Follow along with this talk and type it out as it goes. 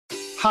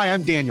Hi,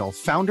 I'm Daniel,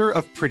 founder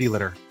of Pretty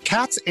Litter.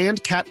 Cats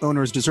and cat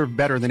owners deserve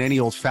better than any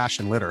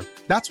old-fashioned litter.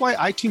 That's why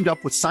I teamed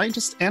up with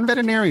scientists and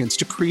veterinarians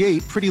to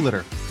create Pretty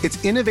Litter.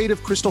 Its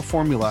innovative crystal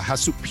formula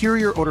has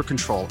superior odor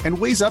control and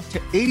weighs up to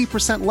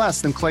 80%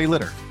 less than clay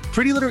litter.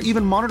 Pretty Litter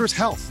even monitors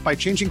health by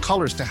changing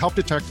colors to help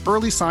detect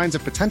early signs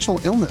of potential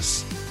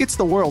illness. It's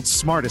the world's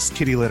smartest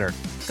kitty litter.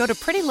 Go to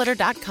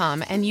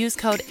prettylitter.com and use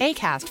code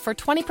ACAST for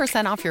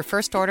 20% off your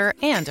first order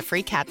and a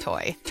free cat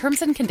toy.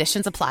 Terms and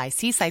conditions apply.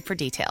 See site for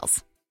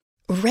details.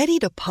 Ready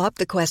to pop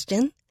the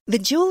question? The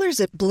jewelers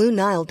at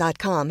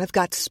BlueNile.com have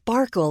got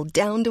sparkle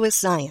down to a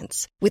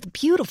science with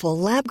beautiful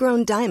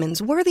lab-grown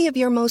diamonds worthy of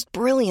your most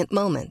brilliant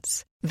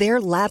moments.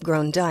 Their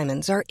lab-grown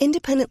diamonds are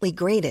independently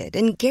graded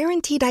and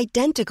guaranteed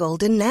identical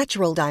to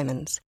natural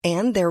diamonds,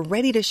 and they're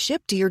ready to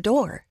ship to your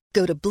door.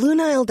 Go to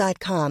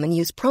BlueNile.com and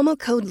use promo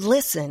code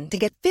LISTEN to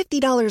get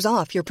 $50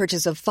 off your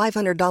purchase of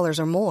 $500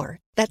 or more.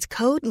 That's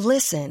code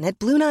LISTEN at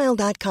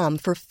BlueNile.com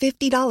for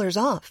 $50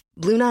 off.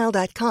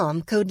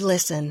 BlueNile.com, code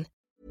LISTEN.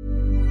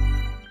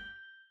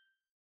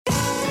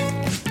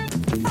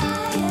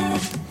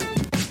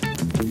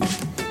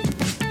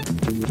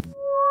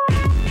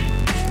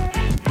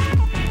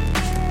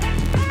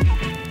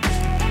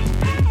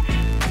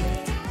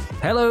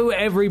 Hello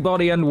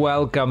everybody and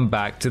welcome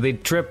back to the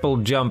Triple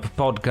Jump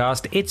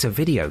podcast. It's a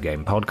video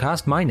game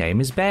podcast. My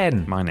name is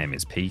Ben. My name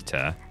is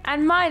Peter.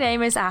 And my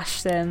name is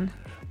Ashton.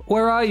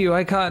 Where are you?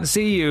 I can't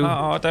see you.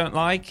 Oh, I don't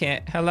like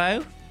it.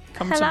 Hello?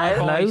 Come to my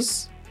Hello?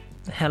 voice.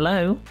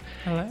 Hello?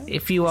 Hello?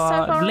 If you So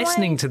are far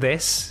listening away. to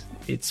this,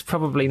 it's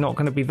probably not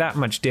going to be that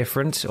much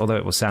different, although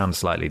it will sound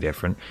slightly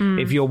different.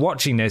 If you're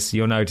watching this,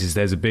 you'll notice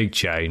there's a big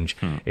change.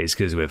 It's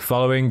because we're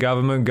following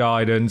government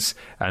guidance,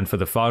 and for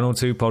the final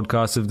two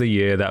podcasts of the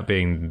year, that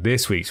being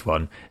this week's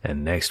one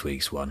and next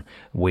week's one,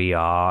 we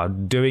are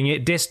doing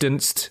it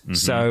distanced.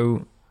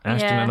 So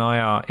Ashton Yeah. and I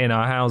are in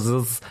our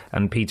houses,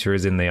 and Peter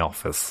is in the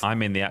office.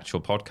 I'm in the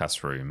actual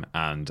podcast room,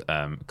 and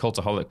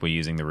Cultaholic were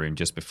using the room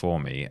just before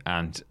me,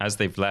 and as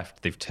they've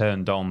left, they've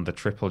turned on the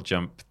Triple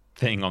Jump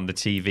thing on the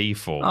TV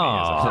for me.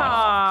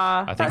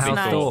 Ah, I think that's they How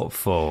nice.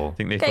 thoughtful. I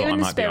think they Get you thought I in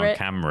the might be on spirit.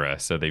 camera,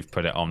 so they've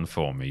put it on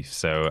for me.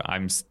 So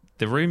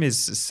the room is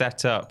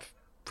set up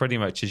pretty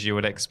much as you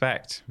would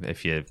expect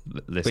if you're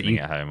listening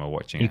at home or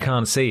watching. You at home.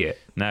 can't see it.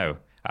 No,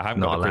 I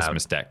haven't Not got the allowed.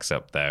 Christmas decks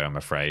up there, I'm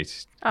afraid.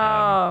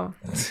 Oh,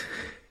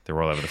 They're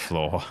all over the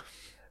floor.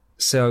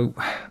 So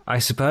I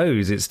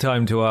suppose it's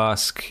time to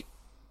ask,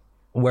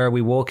 where are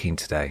we walking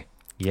today?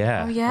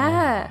 Yeah. oh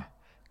yeah.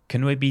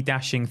 Can we be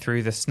dashing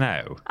through the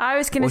snow? I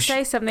was going to Or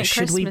say something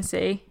should we-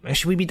 Christmassy.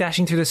 Should we be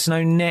dashing through the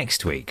snow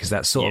next week? Because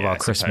that's sort of Yeah, our I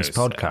Christmas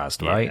suppose so.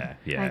 podcast, Yeah, right?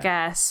 Yeah. I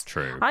guess.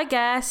 True. I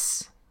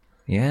guess.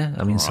 Yeah,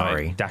 I mean, Right,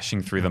 sorry.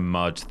 Dashing through the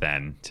mud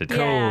then today.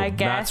 Cool, Yeah, I guess.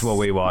 that's what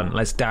we want.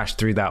 Let's dash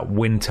through that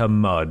winter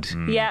mud.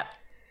 Yep.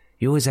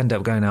 You always end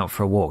up going out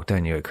for a walk,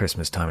 don't you, at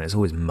Christmas time? And it's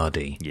always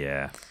muddy.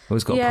 Yeah.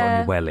 Always got to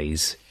Yeah. put on your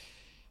wellies.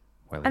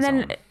 Well, And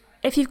then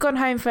if you've gone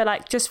home for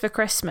just for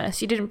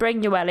Christmas, you didn't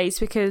bring your wellies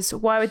because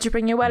why would you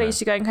bring your wellies?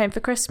 You're going home for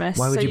Christmas.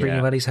 Why would So you bring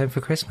your wellies home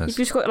for Christmas?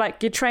 You've just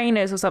got your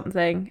trainers or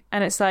something,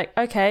 and it's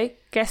okay,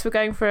 guess we're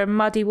going for a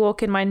muddy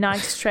walk in my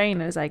nice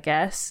trainers, I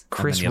guess.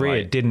 Chris And then you're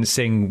Rea like- didn't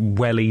sing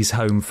Wellies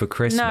Home for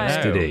Christmas,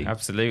 No. did he?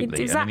 Absolutely. And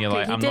then Exactly, you're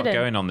like, he I'm didn't. not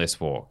going on this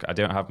walk. I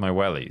don't have my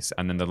wellies.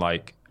 And then they're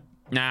like,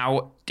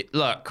 now,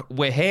 look,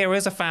 we're here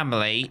as a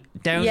family.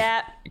 Don't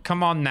Yeah.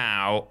 come on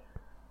now.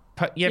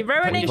 You're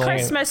ruining Boy,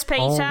 Christmas,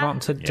 Peter. all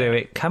want to do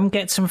it. Come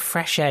get some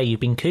fresh air. You've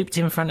been cooped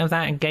in front of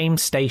that game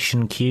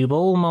station cube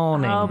all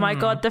morning. Oh my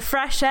god, the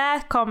fresh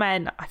air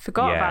comment. I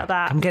forgot about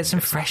that. Come get some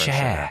fresh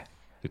air.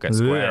 You get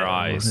square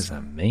Ugh, What does eyes.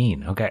 that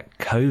mean? I'll get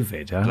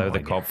COVID. I Blow don't the wanna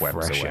get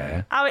cobwebs fresh away.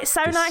 air. Oh, it's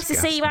so nice to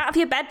see you out of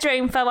your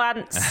bedroom for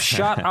once.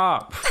 Shut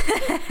up.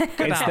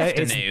 Good it's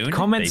afternoon.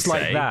 comments they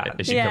like say, that.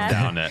 As you Yeah.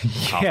 come down at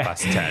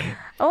 10:30.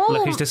 Oh,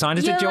 Look who's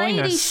decided to your join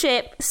us.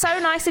 ladyship. So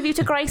nice of you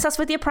to grace us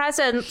with your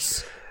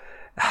presence.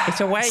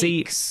 It's awake.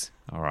 See,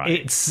 All right.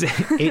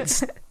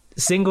 It's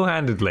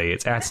single-handedly,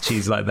 it's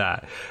attitudes like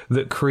that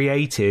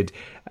created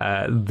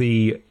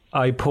the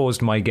I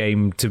paused my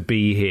game to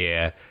be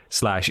here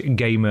 /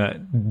 gamer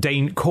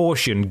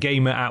caution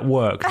gamer at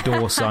work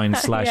door sign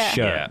 / Yeah.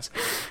 shirt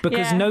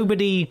because Yeah.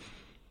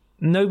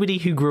 nobody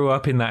who grew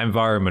up in that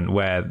environment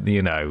where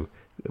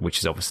which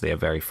is obviously a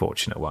very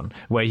fortunate one,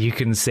 where you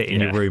can sit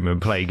in your room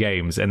and play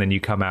games and then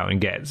you come out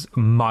and get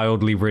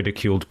mildly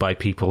ridiculed by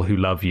people who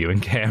love you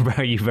and care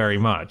about you very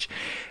much.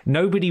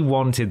 Nobody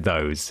wanted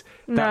those.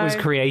 That was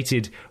No.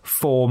 created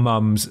for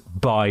mums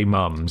by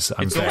mums,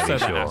 I'm It's fairly also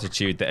that sure.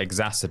 attitude that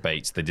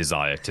exacerbates the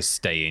desire to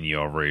stay in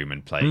your room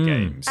and play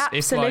games.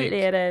 Absolutely,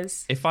 it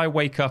is. If I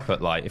wake up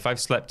at if I've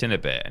slept in a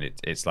bit and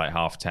it's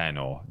 10:30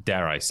 or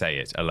dare I say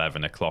it,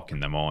 11 o'clock in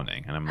the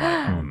morning, and I'm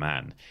like, oh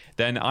man,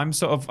 then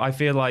I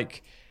feel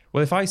like,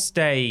 well, if I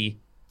stay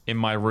in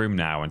my room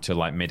now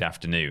until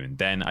mid-afternoon,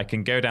 then I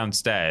can go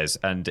downstairs,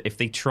 and if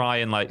they try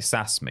and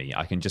sass me,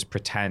 I can just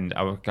pretend.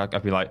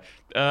 I'd be like,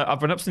 I've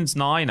been up since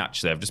 9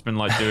 actually. I've just been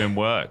doing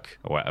work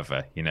or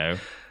whatever,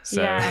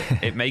 So Yeah.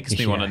 it makes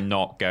me want to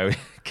not go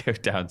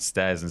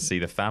downstairs and see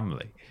the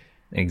family.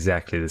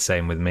 Exactly the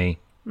same with me.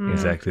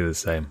 Exactly the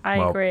same. I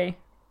agree.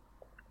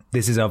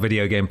 This is our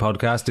video game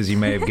podcast, as you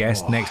may have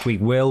guessed. Next week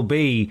will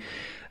be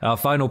our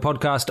final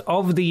podcast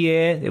of the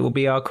year. It will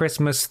be our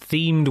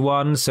Christmas-themed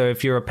one, so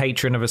if you're a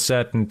patron of a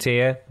certain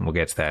tier, and we'll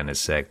get to that in a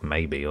sec,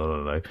 maybe, I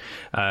don't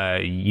know,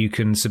 you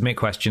can submit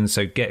questions,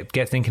 so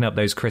get thinking up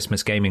those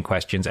Christmas gaming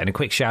questions. And a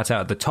quick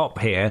shout-out at the top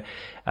here,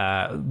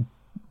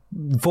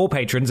 for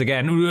patrons,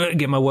 again,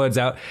 get my words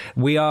out,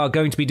 we are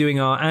going to be doing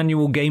our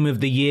annual Game of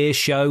the Year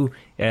show,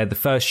 the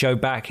first show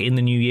back in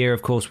the new year.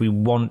 Of course, we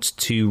want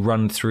to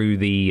run through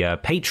the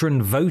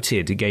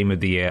patron-voted Game of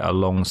the Year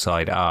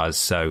alongside ours,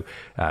 so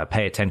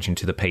pay attention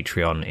to the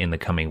Patreon in the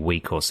coming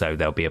week or so.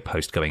 There'll be a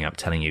post going up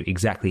telling you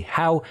exactly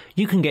how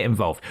you can get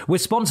involved. We're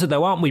sponsored,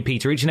 though, aren't we,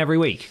 Peter, each and every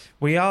week?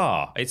 We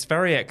are. It's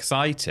very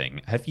exciting.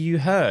 Have you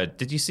heard,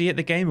 did you see at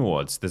the Game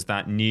Awards, there's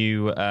that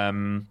new...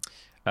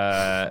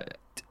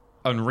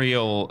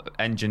 Unreal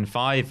Engine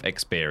 5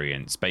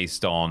 experience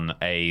based on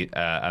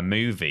a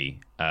movie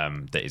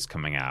that is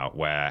coming out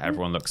where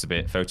everyone looks a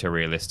bit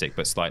photorealistic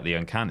but slightly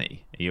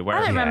uncanny. Are you aware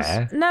of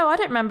this? No, I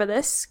don't remember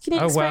this. Can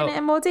you explain it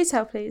in more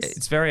detail, please?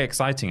 It's very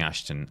exciting,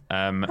 Ashton.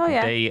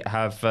 Yeah. They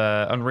have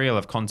Unreal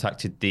have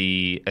contacted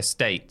the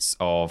estates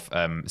of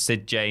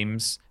Sid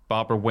James,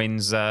 Barbara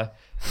Windsor,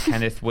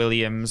 Kenneth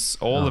Williams,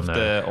 all of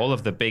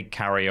the big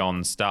Carry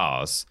On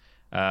stars.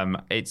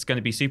 It's going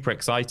to be super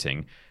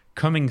exciting.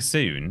 Coming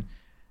soon,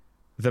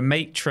 The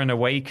Matron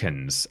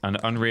Awakens, an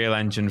Unreal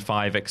Engine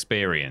 5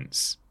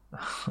 experience.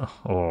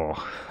 I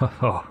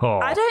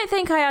don't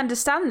think I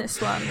understand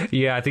this one.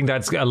 Yeah, I think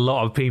that's a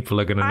lot of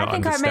people are going to not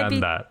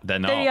understand that. They're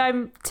not. Maybe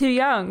I'm too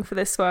young for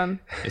this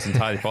one. It's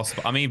entirely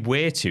possible. I mean,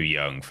 we're too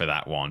young for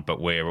that one, but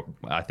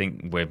I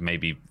think we're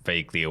maybe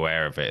vaguely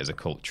aware of it as a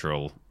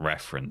cultural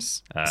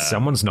reference.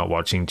 Someone's not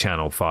watching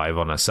Channel 5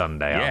 on a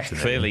Sunday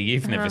afternoon. Clearly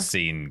you've never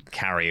seen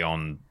Carry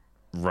On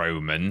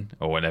Roman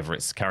or whatever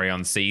it's Carry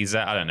On Caesar.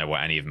 I don't know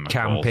what any of them are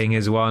Camping called.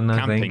 is one, I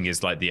Camping think.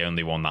 is like the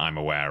only one that I'm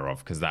aware of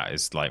because that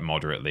is like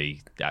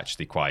moderately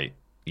actually quite,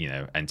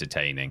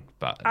 entertaining.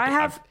 But I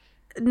have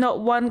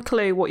not one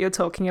clue what you're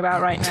talking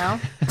about right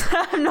now.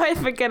 I'm not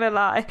even gonna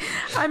lie.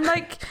 I'm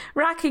like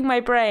racking my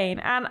brain,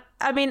 and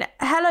I mean,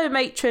 Hello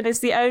Matron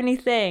is the only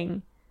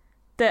thing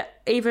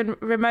that even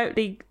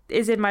remotely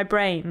is in my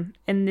brain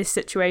in this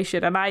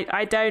situation, and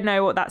I don't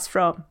know what that's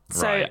from.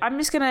 So Right. I'm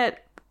just gonna.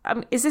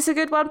 Is this a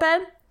good one,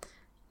 Ben?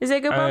 Is it a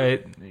good one?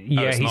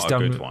 Yeah, it's he's not a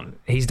done. good one.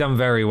 He's done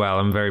very well.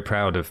 I'm very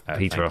proud of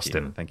Peter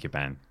Austin. Thank you,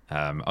 Ben.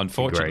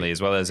 Unfortunately, Great.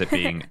 as well as it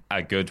being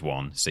a good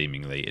one,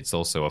 seemingly, it's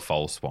also a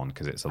false one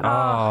because it's a lie.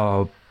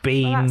 Oh,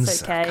 Beans!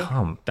 that's okay. I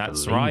can't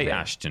That's believe right, it.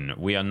 Ashton.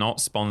 We are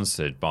not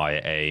sponsored by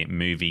a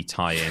movie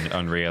tie-in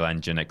Unreal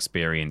Engine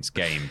experience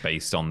game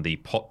based on the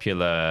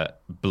popular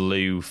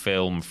blue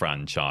film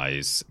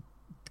franchise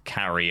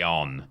Carry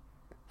On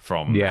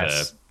from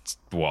Yes.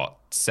 the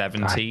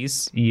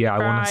 70s? Yeah, I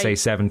want to say Right.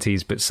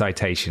 70s, but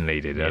citation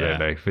needed. I Yeah. don't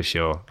know for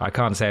sure. I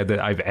can't say that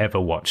I've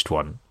ever watched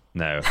one.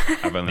 No,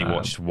 I've only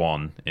watched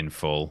one in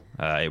full.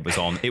 It was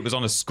on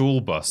a school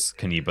bus.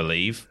 Can you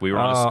believe we were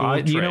on a school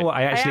trip? You know what?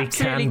 I actually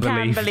absolutely can can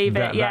believe believe it,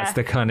 that. yeah. That's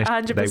the kind of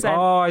 100%.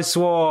 Oh, I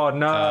swore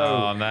no.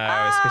 Oh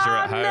no, it's because you're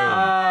at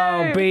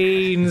home. Oh,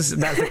 Beans!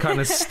 That's the kind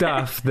of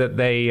stuff that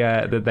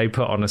they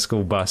put on a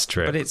school bus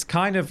trip. But it's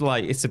kind of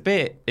like it's a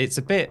bit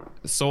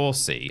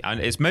saucy,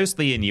 and it's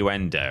mostly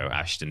innuendo.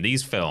 Ashton,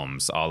 these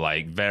films are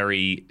like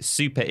very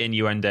super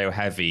innuendo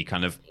heavy,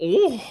 kind of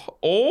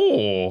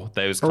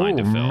those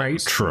kind of films.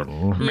 Matron.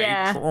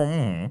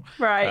 Yeah.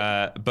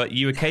 Right. But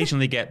you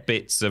occasionally get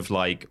bits of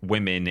like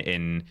women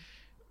in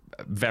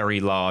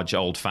very large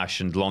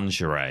old-fashioned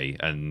lingerie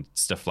and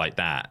stuff like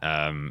that.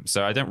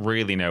 So I don't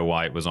really know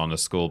why it was on a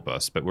school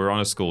bus, but we're on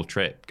a school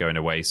trip going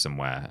away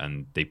somewhere,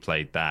 and they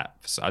played that.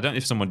 So I don't know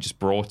if someone just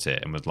brought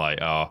it and was like,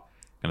 "Oh,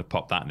 I'm going to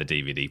pop that in the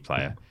DVD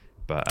player."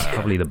 But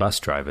Probably the bus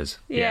drivers.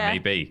 yeah,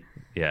 maybe.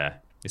 Yeah,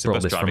 it's a Brought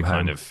bus this driving from home.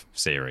 kind of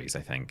series,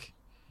 I think.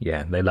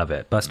 Yeah, they love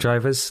it. Bus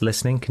drivers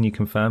listening, can you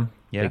confirm?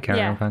 Yeah. Big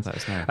Carry On Yeah. fans. Let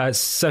us know.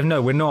 So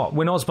no, we're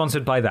not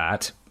sponsored by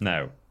that.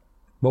 No.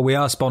 What we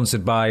are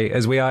sponsored by,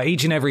 as we are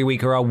each and every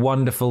week, are our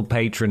wonderful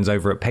patrons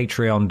over at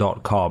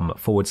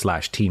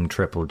patreon.com/Team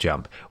Triple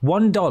Jump.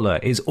 $1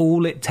 is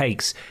all it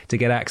takes to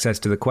get access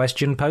to the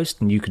question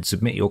post, and you can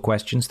submit your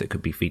questions that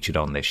could be featured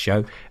on this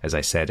show. As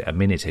I said a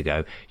minute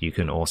ago, you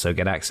can also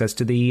get access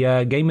to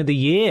the Game of the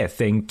Year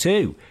thing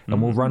too, and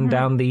we'll run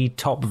down the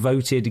top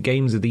voted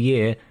games of the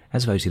year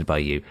as voted by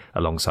you,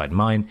 alongside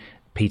mine,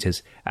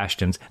 Peter's,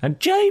 Ashton's, and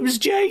James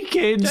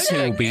Jenkins, who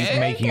will be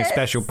making a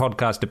special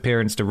podcast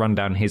appearance to run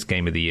down his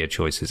Game of the Year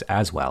choices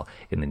as well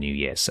in the new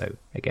year. So,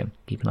 again,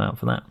 keep an eye out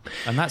for that.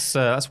 And that's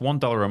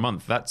 $1 a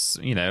month. That's,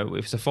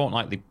 it's a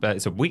fortnightly,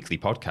 it's a weekly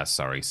podcast,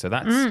 sorry. So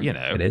that's,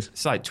 It is.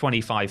 It's like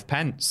 25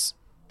 pence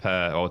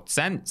or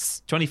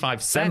cents,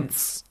 25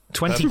 cents.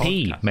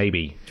 20p, per podcast.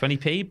 maybe.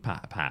 20p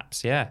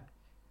perhaps, yeah.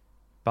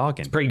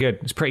 Bargain. Pretty good.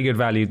 It's pretty good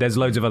value. There's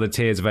loads of other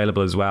tiers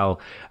available as well.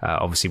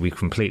 Obviously, we've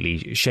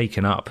completely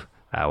shaken up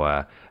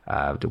our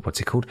what's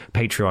it called?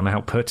 Patreon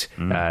output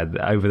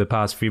over the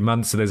past few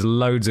months. So there's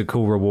loads of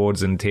cool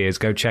rewards and tiers.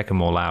 Go check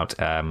them all out.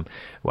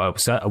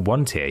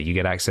 One tier, you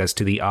get access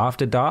to the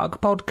After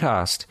Dark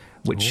podcast,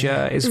 which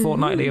is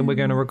fortnightly, and we're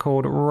going to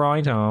record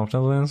right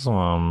after this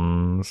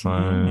one.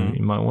 So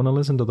you might want to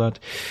listen to that.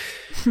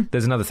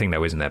 There's another thing,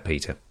 though, isn't there,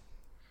 Peter?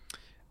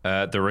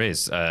 There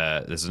is.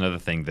 There's another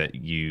thing that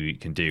you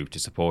can do to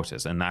support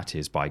us, and that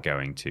is by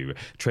going to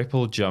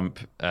Triple Jump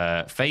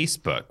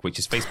Facebook, which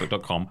is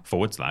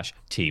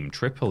facebook.com/Team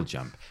Triple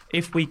Jump.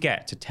 If we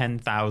get to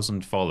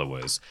 10,000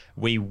 followers,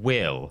 we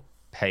will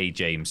pay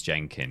James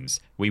Jenkins.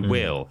 We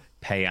will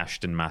pay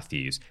Ashton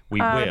Matthews.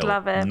 We will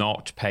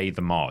not pay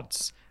the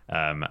mods.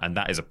 And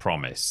that is a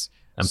promise.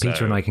 And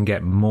Peter and I can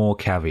get more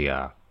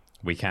caviar.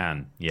 We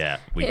can, yeah.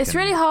 It's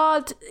really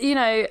hard,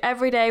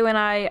 every day when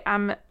I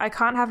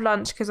can't have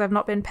lunch because I've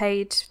not been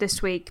paid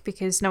this week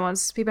because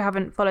people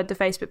haven't followed the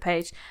Facebook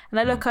page. And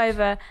I look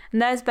over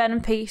and there's Ben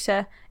and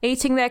Peter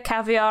eating their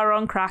caviar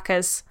on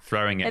crackers.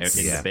 Throwing it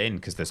in the bin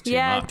because there's too much.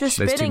 Yeah, just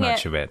There's too spinning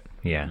much of it.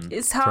 Yeah.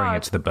 It's hard. Throwing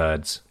it to the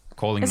birds.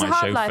 Calling It's a my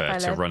hard life chauffeur I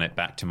to live. run it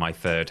back to my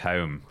third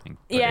home. And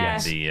put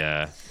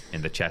it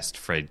in the chest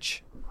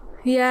fridge.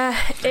 Yeah,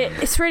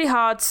 it's really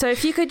hard. So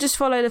if you could just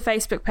follow the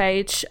Facebook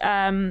page,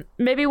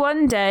 maybe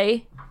one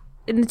day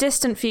in the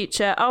distant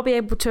future, I'll be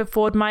able to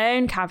afford my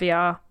own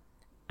caviar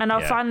and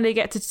I'll finally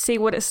get to see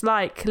what it's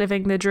like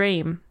living the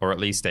dream. Or at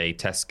least a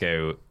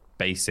Tesco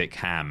basic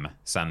ham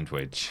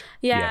sandwich.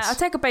 Yeah, Yes. I'll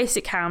take a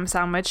basic ham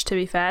sandwich, to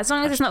be fair, as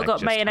long as it's not got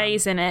Just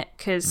mayonnaise in it,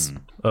 because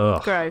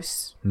Ugh.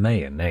 gross.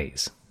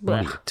 Mayonnaise. What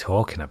are Blech. you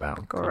talking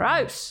about?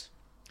 Gross.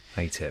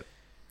 Hate it.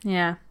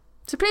 Yeah.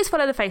 So please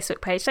follow the Facebook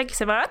page. Thank you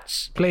so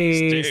much.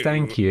 Please, Stu.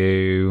 thank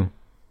you.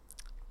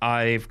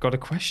 I've got a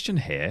question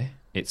here.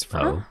 It's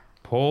from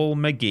Paul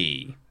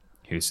McGee,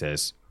 who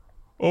says,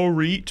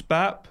 Oreet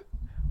Bap,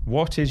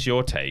 what is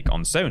your take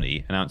on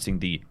Sony announcing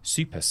the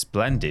super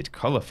splendid,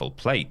 colourful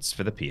plates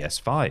for the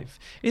PS5?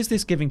 Is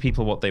this giving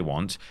people what they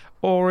want,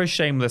 or a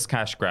shameless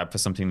cash grab for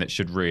something that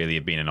should really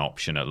have been an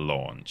option at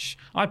launch?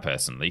 I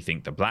personally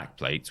think the black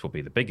plates will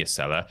be the biggest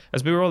seller,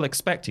 as we were all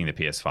expecting the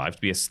PS5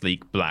 to be a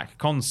sleek black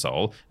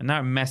console, and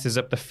now it messes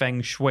up the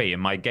feng shui in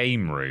my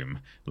game room.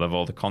 Love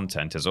all the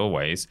content as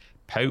always.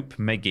 Pope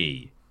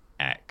McGee,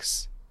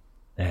 X.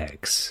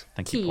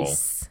 Thank you, Paul.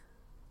 Keys.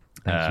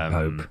 Thank you,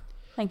 Pope.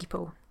 Thank you,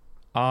 Paul.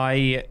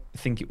 I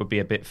think it would be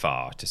a bit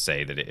far to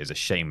say that it is a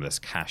shameless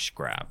cash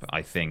grab.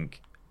 I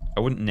think I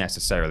wouldn't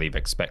necessarily have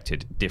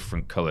expected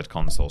different coloured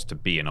consoles to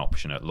be an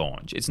option at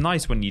launch. It's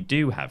nice when you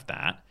do have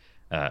that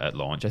at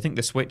launch. I think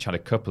the Switch had a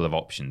couple of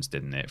options,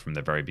 didn't it, from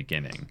the very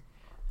beginning?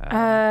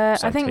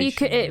 I think you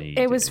could. Citation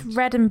It was needed.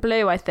 red and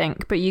blue, I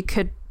think, but you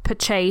could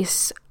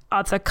purchase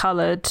other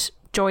coloured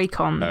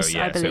Joy-Cons. Oh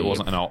yeah, I believe. so it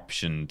wasn't an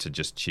option to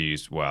just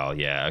choose. Well,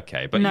 yeah,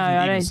 okay, but No, even,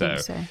 I even don't so,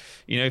 think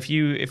so.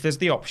 if there's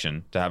the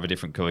option to have a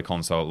different color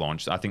console at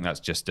launch, I think that's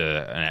just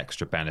an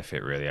extra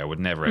benefit. Really, I would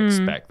never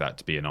expect that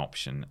to be an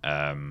option.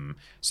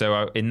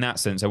 So in that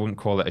sense, I wouldn't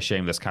call it a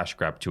shameless cash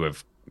grab to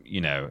have.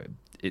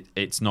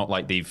 It's not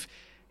like they've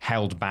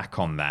held back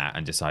on that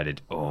and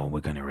decided, oh, we're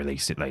going to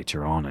release it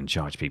later on and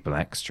charge people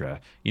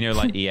extra.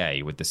 Like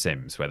EA with The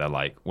Sims, where they're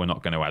like, we're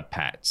not going to add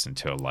pets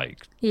until 3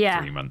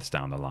 months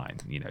down the line.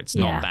 It's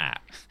not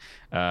that.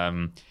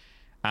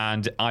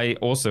 And I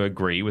also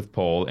agree with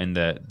Paul in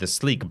the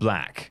sleek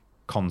black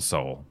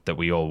console that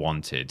we all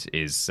wanted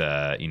is,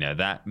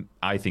 that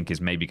I think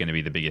is maybe going to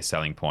be the biggest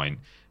selling point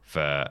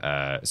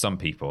for some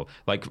people.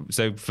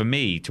 So for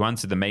me, to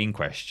answer the main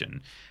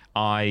question,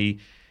 I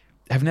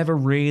have never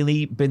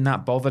really been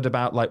that bothered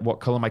about what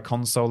color my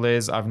console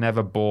is. I've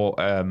never bought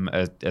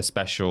a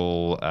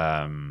special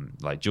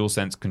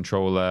DualSense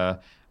controller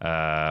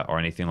or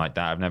anything like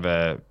that. I've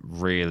never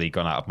really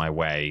gone out of my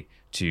way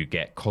to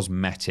get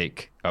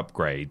cosmetic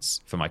upgrades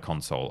for my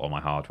console or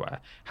my hardware.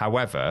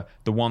 However,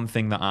 the one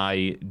thing that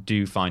I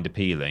do find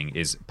appealing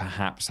is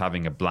perhaps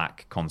having a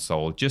black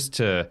console just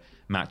to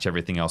match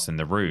everything else in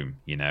the room.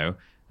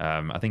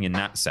 I think in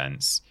that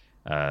sense,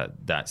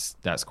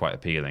 that's quite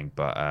appealing.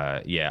 But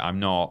I'm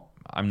not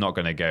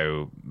going to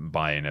go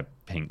buying a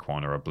pink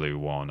one or a blue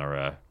one or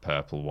a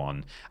purple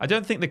one. I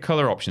don't think the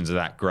color options are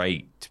that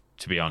great,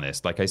 to be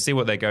honest. I see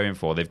what they're going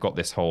for. They've got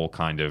this whole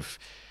kind of,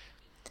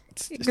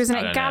 Isn't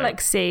it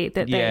Galaxy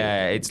that they...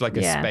 Yeah, it's like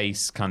a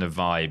space kind of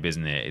vibe,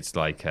 isn't it? It's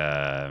like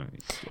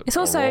It's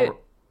also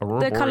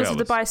the colours of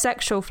the Borealis.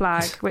 bisexual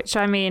flag, which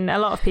a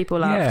lot of people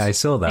love. Yeah, I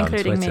saw that on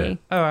including Twitter. me.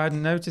 Oh, I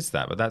hadn't noticed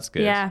that, but that's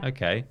good. Yeah.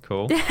 Okay,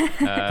 cool.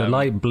 The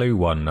light blue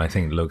one, I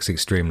think, looks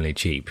extremely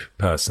cheap,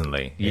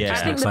 personally. It Yeah.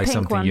 just I think looks the like pink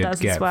something one you'd does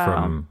as get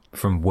well.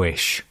 from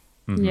Wish.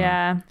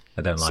 Yeah.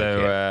 I don't like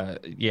So,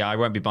 it. I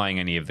won't be buying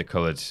any of the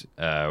coloured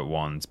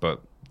ones, but,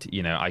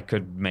 I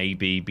could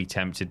maybe be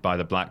tempted by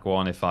the black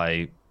one if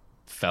I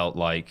felt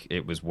like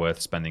it was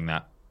worth spending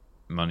that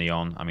money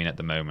on. I mean, at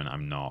the moment,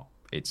 I'm not.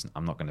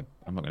 I'm not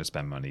gonna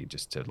spend money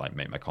just to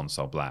make my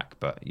console black.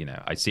 But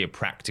I see a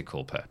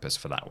practical purpose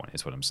for that one.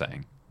 Is what I'm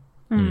saying.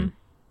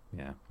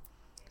 Yeah.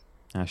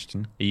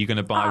 Ashton, are you going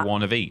to buy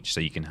one of each so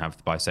you can have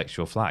the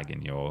bisexual flag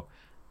in your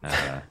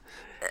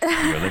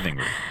in your living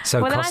room.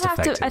 So Well, then cost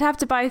effective. I'd have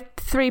to buy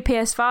 3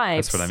 PS5s.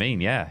 That's what I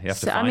mean. Yeah, you have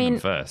to find them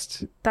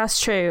first. That's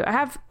true.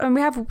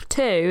 We have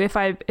 2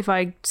 if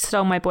I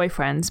stole my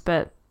boyfriend's,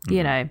 but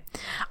you know,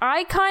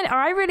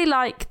 I really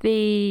like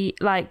the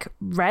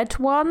red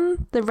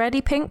one, the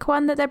reddy pink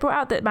one that they brought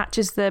out that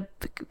matches the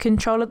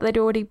controller that they'd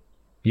already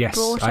Yes,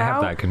 brought I have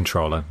out. that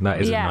controller.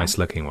 That is Yeah. a nice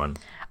looking one.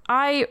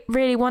 I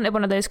really wanted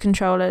one of those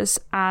controllers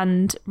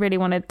and really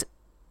wanted.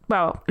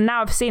 Well,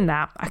 now I've seen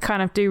that, I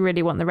kind of do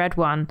really want the red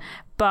one,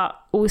 but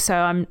also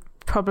I'm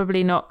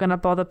probably not going to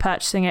bother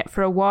purchasing it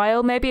for a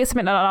while. Maybe it's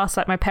something that I'll ask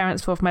like my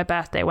parents for my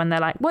birthday when they're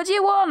like, "What do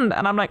you want?"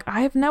 And I'm like,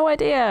 "I have no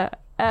idea.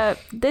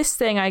 This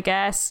thing, I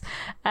guess."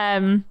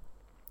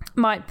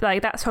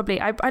 That's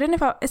probably. I don't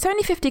know if it's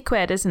only 50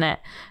 quid, isn't it?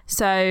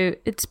 So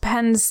it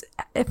depends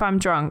if I'm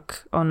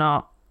drunk or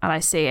not, and I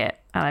see it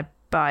and I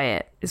buy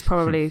it. It's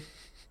probably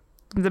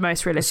the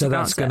most realistic. So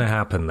that's going to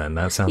happen then.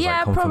 That sounds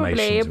like confirmation. Yeah,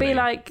 probably. It'll to be me.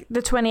 like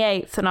the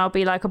 28th, and I'll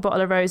be like a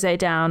bottle of rosé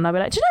down. And I'll be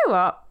like, do you know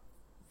what?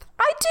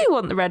 I do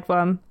want the red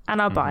one,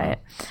 and I'll buy it.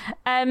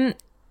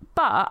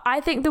 But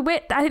I think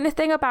the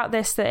thing about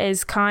this that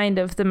is kind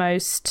of the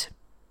most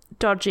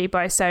dodgy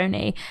by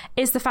Sony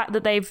is the fact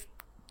that they've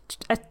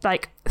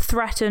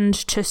threatened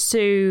to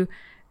sue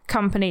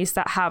companies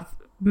that have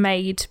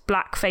made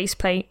black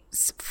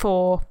faceplates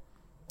for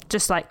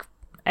just like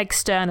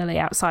externally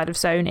outside of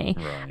Sony.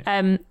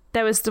 Right.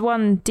 There was the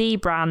one D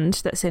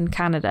brand that's in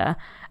Canada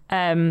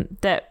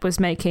that was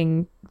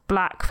making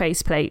black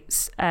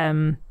faceplates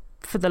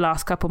for the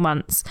last couple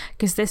months,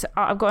 because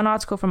I've got an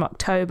article from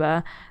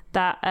October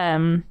that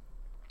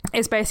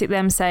is basically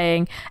them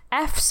saying,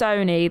 F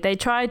Sony, they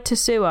tried to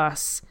sue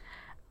us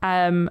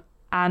and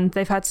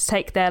they've had to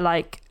take their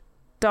like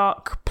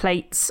dark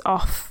plates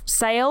off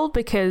sale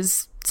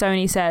because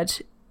Sony said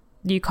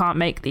you can't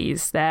make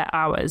these, they're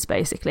ours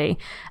basically.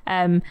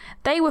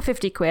 They were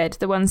 50 quid,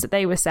 the ones that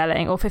they were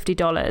selling, or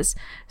 $50.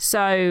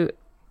 So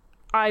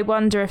I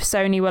wonder if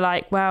Sony were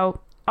like,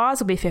 well, ours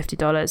will be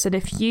 $50, and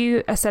if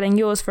you are selling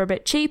yours for a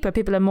bit cheaper,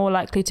 people are more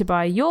likely to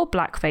buy your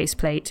black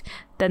faceplate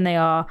than they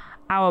are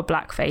our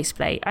black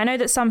faceplate. I know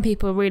that some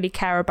people really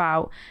care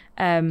about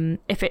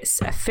if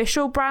it's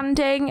official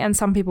branding, and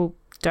some people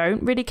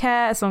don't really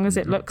care as long as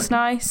it looks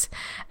nice.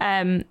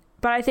 But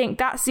I think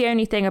that's the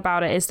only thing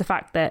about it, is the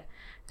fact that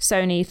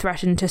Sony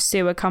threatened to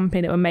sue a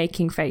company that were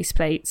making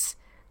faceplates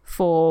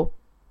for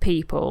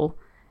people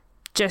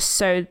just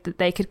so that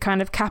they could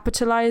kind of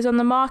capitalize on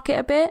the market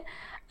a bit.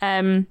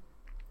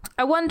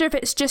 I wonder if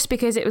it's just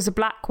because it was a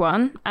black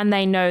one and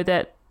they know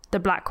that the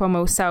black one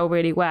will sell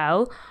really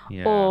well,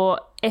 or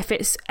if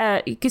it's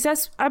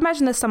because I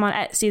imagine there's some on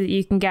Etsy that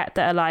you can get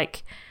that are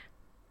like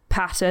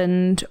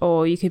patterned,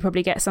 or you could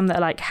probably get some that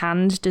are like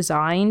hand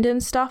designed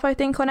and stuff, I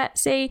think, on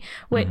Etsy,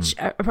 which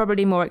are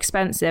probably more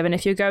expensive, and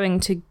if you're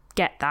going to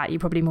get that, you're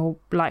probably more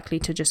likely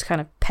to just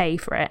kind of pay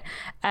for it.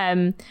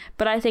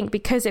 But I think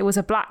because it was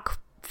a black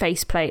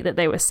faceplate that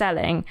they were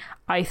selling,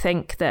 I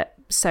think that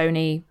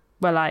Sony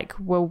were like,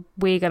 well,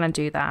 we're going to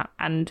do that,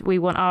 and we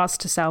want ours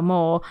to sell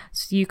more,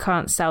 so you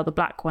can't sell the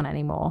black one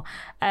anymore.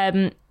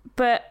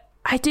 But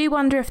I do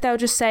wonder if they'll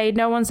just say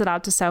no one's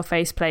allowed to sell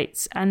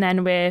faceplates, and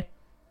then we're,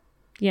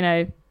 you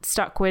know,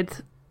 stuck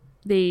with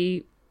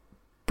the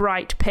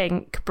bright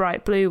pink,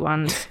 bright blue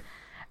ones.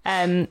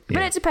 But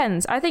it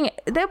depends. I think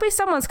there'll be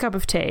someone's cup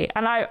of tea,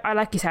 and I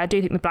like you said, I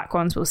do think the black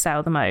ones will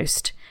sell the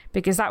most,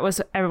 because that was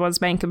everyone's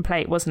main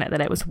complaint, wasn't it,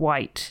 that it was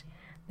white.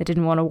 They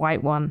didn't want a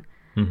white one.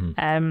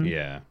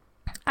 Yeah.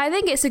 I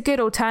think it's a good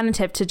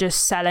alternative to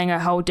just selling a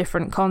whole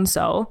different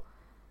console.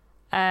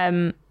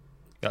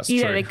 That's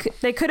you true. know,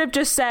 they could have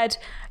just said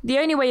the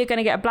only way you're going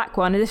to get a black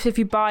one is if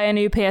you buy a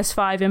new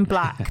PS5 in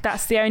black.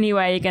 That's the only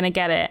way you're going to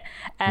get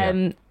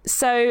it.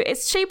 So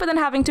it's cheaper than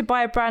having to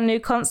buy a brand new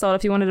console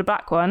if you wanted a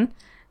black one.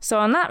 So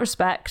on that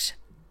respect,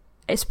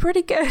 it's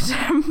pretty good.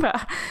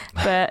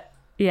 but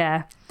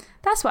yeah,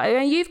 that's why. I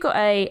mean, you've got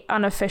a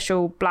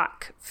unofficial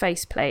black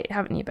faceplate,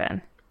 haven't you,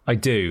 Ben? I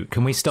do.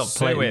 Can we stop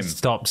Sue him.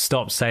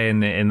 Stop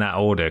saying it in that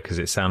order, because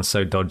it sounds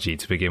so dodgy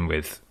to begin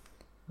with.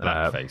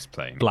 Black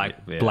faceplate.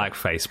 Black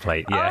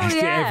faceplate. Yeah. Oh,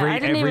 yeah. I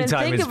didn't every even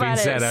time think it's been about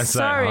it. said, I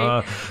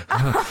Sorry.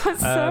 say,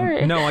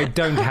 Sorry. no, I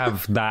don't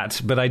have that,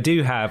 but I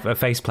do have a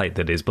faceplate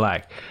that is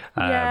black.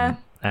 Yeah.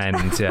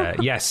 And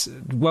yes,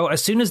 well,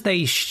 as soon as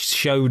they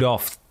showed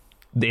off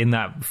in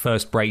that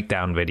first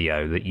breakdown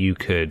video that you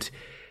could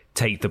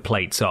take the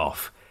plates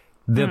off,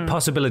 the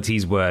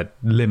possibilities were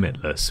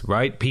limitless,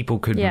 right? People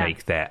could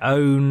make their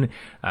own.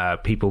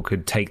 People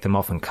could take them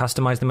off and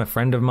customize them. A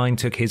friend of mine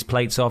took his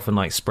plates off and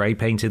like spray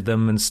painted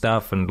them and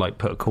stuff, and like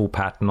put a cool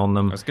pattern on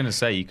them. I was going to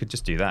say, you could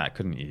just do that,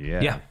 couldn't you?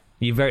 Yeah,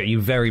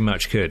 you very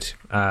much could.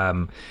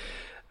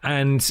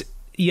 And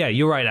yeah,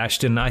 you're right,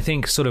 Ashton. I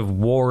think sort of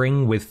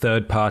warring with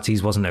third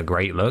parties wasn't a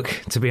great look,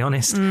 to be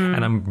honest.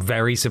 And I'm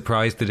very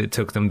surprised that it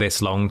took them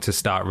this long to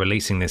start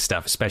releasing this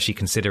stuff, especially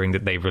considering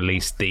that they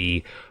released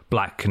the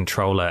black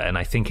controller, and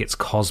I think it's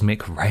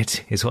cosmic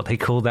red is what they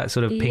call that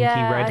sort of pinky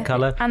red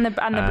color, and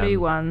the blue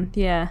one.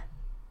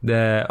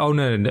 No,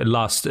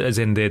 last, as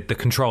in the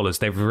controllers.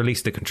 They've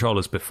released the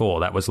controllers before.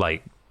 That was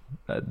like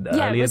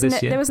earlier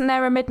this year. Wasn't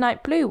there a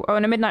midnight blue or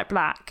a midnight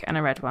black and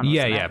a red one?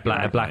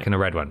 Black and a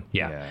red one.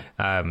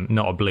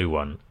 Not a blue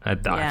one.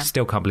 I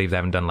still can't believe they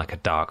haven't done like a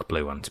dark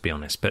blue one, to be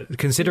honest. But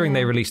considering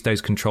they released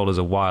those controllers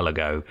a while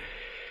ago,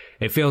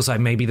 it feels like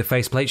maybe the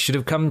faceplate should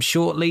have come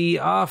shortly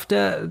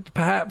after,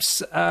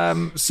 perhaps.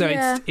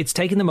 It's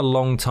taken them a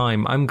long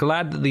time. I'm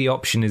glad that the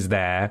option is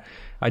there.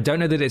 I don't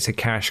know that it's a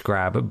cash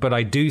grab, but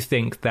I do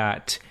think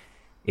that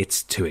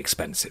it's too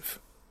expensive.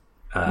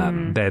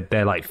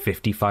 They're like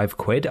 55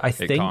 quid, I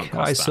think. It can't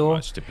cost I saw that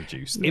much to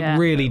produce them. It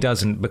really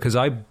doesn't, because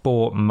I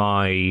bought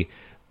my...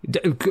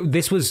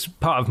 This was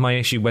part of my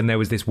issue when there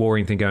was this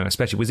warring thing going on,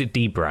 especially, was it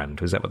Dbrand?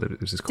 Was that what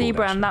it was called?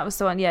 Dbrand, that was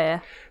the one,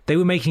 yeah. They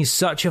were making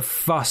such a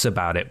fuss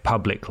about it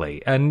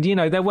publicly. And,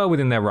 they're well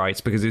within their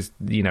rights because it's,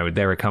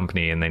 they're a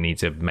company and they need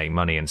to make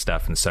money and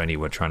stuff, and Sony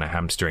were trying to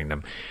hamstring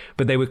them.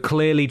 But they were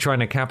clearly trying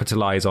to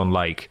capitalize on,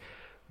 like,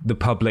 the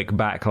public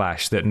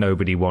backlash that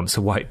nobody wants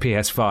a white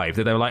PS5.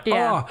 That they were like,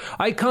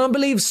 I can't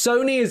believe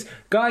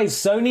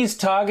Sony's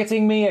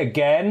targeting me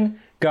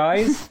again,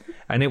 guys.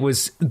 And it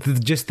was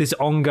just this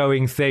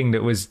ongoing thing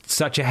that was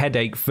such a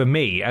headache for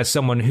me as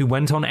someone who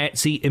went on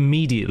Etsy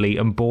immediately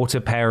and bought a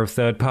pair of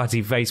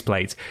third-party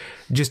faceplates.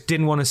 Just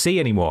didn't want to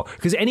see anymore.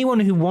 Because anyone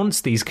who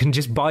wants these can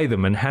just buy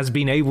them and has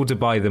been able to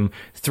buy them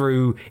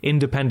through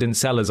independent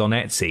sellers on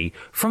Etsy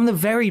from the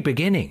very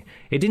beginning.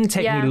 It didn't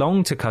take me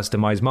long to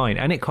customize mine,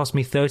 and it cost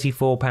me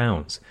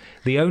 £34.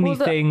 The only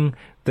thing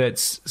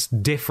that's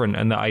different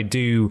and that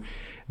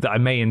I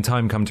may in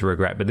time come to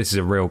regret, but this is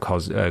a real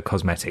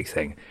cosmetic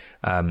thing,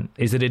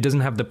 is that it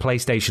doesn't have the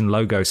PlayStation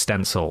logo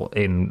stencil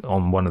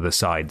on one of the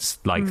sides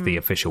like the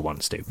official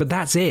ones do. But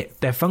that's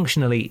it. They're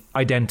functionally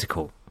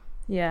identical.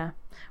 Yeah.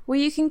 Well,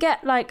 you can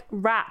get like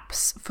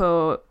wraps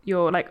for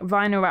your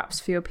vinyl wraps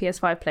for your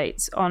PS5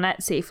 plates on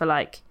Etsy for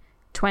like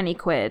 20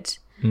 quid.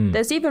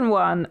 There's even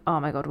one, oh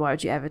my god, why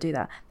would you ever do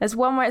that? There's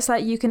one where it's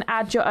like you can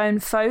add your own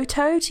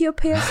photo to your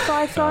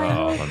PS5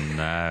 vinyl. Oh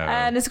no.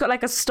 And it's got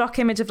like a stock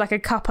image of like a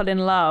couple in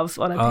love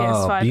on a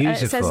PS5. Beautiful.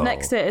 And it says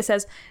next to it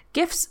says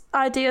gifts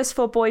ideas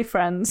for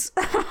boyfriends.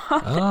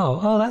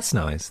 That's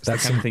nice.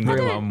 That's something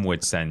your mum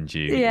would send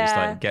you. Yeah. It's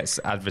like gets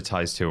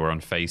advertised to her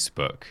on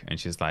Facebook, and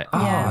she's like,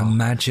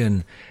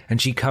 imagine.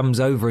 And she comes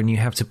over, and you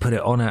have to put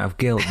it on out of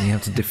guilt, and you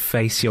have to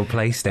deface your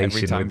PlayStation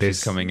every time with this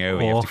she's coming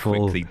over, you have to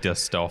quickly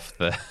dust off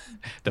the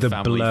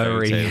family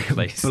blurry,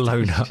 photo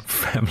blown up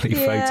family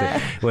photo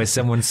where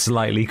someone's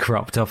slightly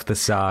cropped off the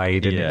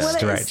side and it's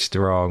stretched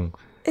wrong.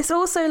 It's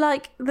also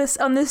like this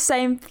on this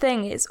same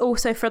thing. It's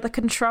also for the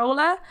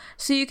controller,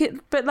 so you could,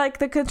 but like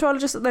the controller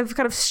they've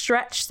kind of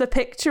stretched the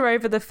picture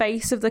over the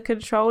face of the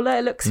controller.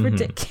 It looks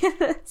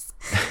ridiculous.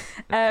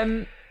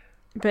 But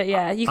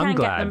yeah, you can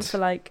get them for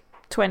like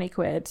 20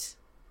 quid.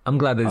 I'm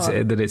glad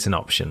that it's an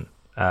option.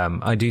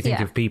 I do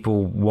think if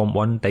people want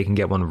one, they can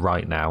get one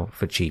right now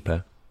for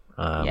cheaper.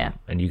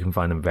 And you can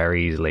find them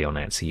very easily on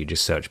Etsy. You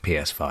just search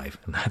PS5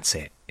 and that's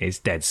it. It's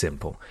dead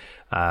simple.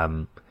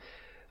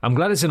 I'm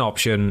glad it's an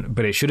option,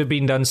 but it should have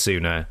been done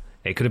sooner.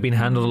 It could have been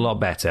handled a lot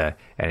better,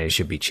 and it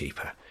should be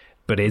cheaper.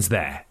 But it's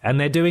there. And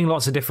they're doing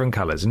lots of different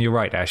colours. And you're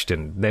right,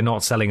 Ashton. They're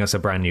not selling us a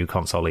brand new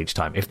console each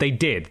time. If they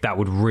did, that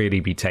would really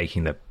be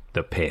taking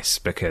the piss,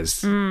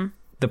 because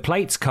the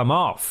plates come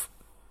off.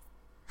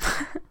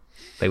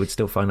 They would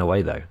still find a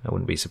way, though. I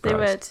wouldn't be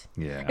surprised.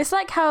 They would. Yeah. It's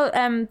like how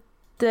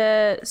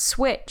the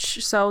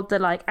Switch sold the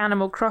like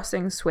Animal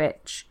Crossing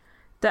Switch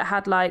that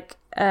had like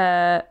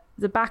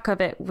the back of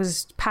it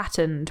was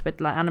patterned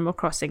with like Animal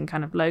Crossing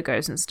kind of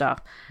logos and stuff.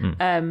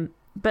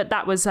 But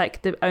that was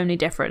like the only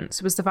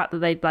difference was the fact that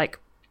they'd like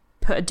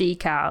put a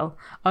decal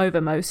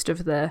over most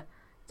of the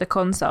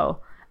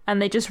console,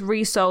 and they just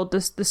resold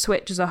the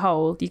Switch as a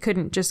whole. You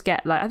couldn't just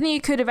get like, I think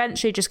you could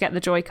eventually just get the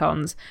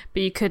Joy-Cons,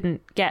 but you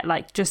couldn't get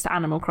like just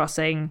Animal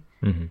Crossing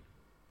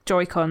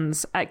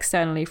Joy-Cons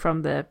externally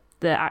from the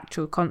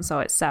actual console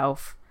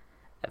itself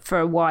for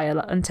a while,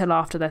 until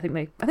after I think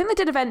they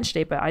did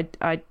eventually, but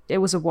it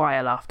was a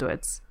while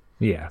afterwards.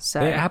 Yeah, so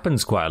it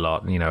happens quite a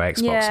lot.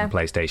 Xbox and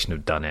PlayStation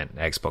have done it.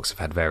 Xbox have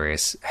had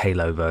various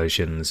Halo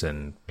versions,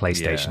 and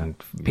PlayStation,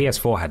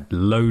 PS4 had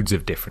loads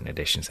of different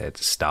editions. They had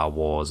Star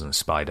Wars and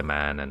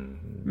Spider-Man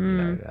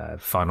and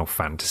Final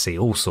Fantasy,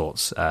 all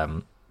sorts.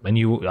 And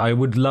I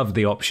would love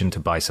the option to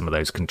buy some of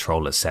those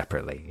controllers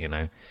separately.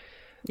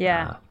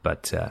 Yeah.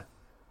 But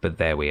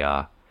there we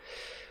are.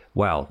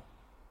 Well,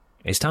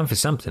 it's time for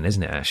something,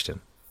 isn't it,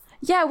 Ashton?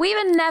 Yeah,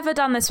 we've never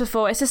done this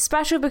before. It's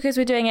special because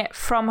we're doing it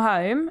from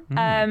home.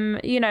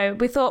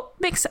 We thought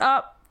mix it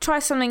up, try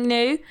something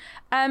new.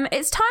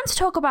 It's time to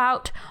talk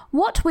about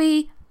what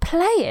we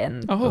play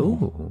in.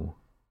 Oh.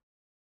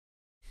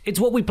 It's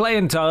what we play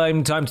in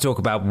time. Time to talk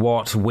about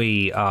what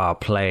we are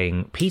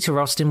playing. Peter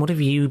Austin, what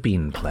have you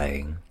been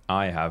playing?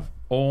 I have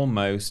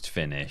almost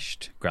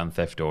finished Grand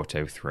Theft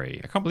Auto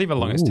 3. I can't believe how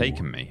long it's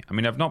taken me. I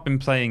mean, I've not been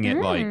playing it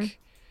like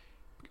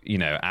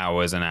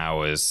hours and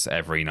hours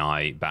every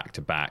night, back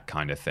to back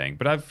kind of thing.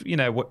 But I've,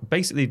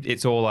 basically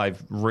it's all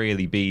I've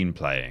really been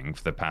playing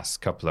for the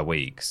past couple of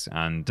weeks.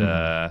 And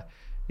I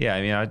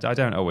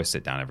don't always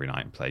sit down every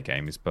night and play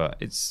games, but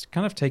it's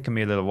kind of taken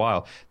me a little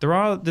while.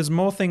 There's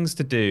more things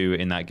to do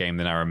in that game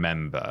than I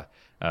remember.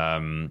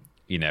 And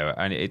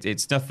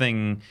it's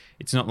nothing.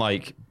 It's not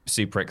like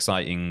super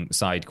exciting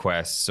side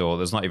quests, or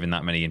there's not even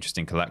that many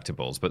interesting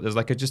collectibles. But there's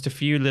just a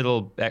few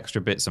little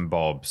extra bits and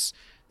bobs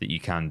that you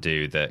can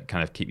do that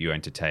kind of keep you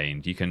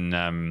entertained. You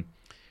can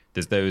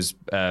there's those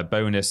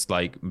bonus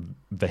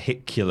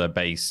vehicular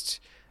based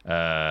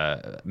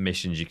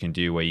missions you can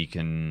do where you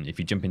can, if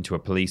you jump into a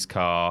police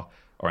car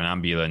or an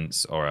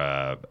ambulance or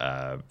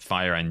a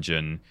fire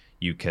engine,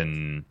 you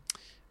can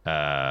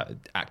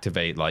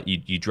activate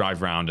you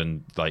drive around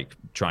and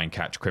try and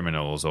catch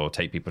criminals or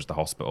take people to the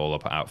hospital or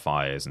put out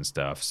fires and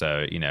stuff.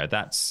 So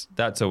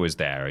that's always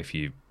there if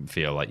you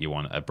feel like you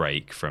want a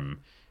break from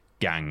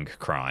gang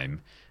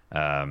crime.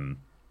 And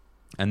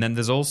then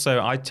there's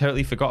also, I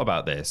totally forgot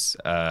about this,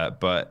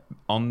 but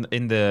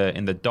in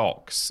the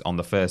docks on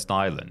the first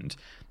island,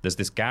 there's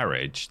this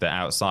garage that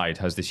outside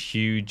has this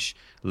huge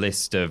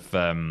list of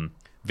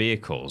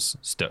vehicles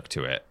stuck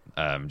to it,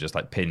 just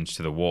pinned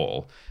to the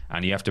wall,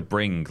 and you have to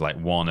bring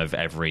one of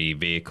every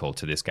vehicle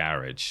to this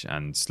garage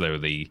and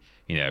slowly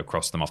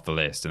cross them off the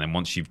list. And then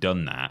once you've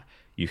done that,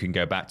 you can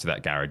go back to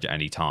that garage at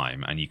any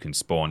time and you can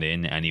spawn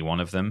in any one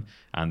of them.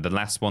 And the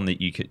last one that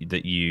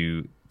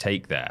you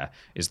take there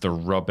is the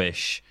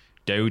rubbish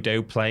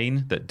dodo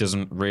plane that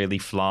doesn't really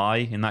fly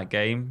in that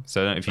game.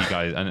 So I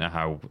don't know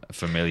how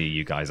familiar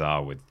you guys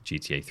are with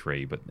GTA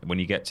 3, but when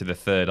you get to the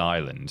third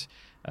island,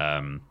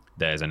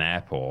 there's an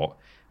airport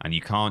and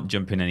you can't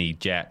jump in any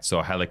jets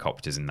or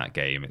helicopters in that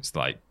game. It's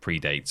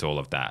predates all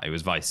of that. It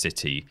was Vice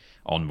City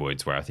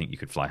onwards where I think you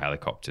could fly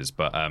helicopters,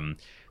 but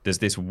there's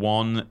this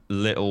one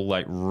little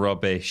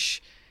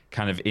rubbish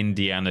kind of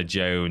Indiana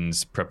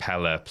Jones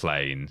propeller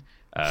plane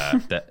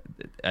that,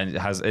 and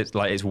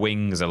its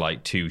wings are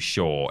too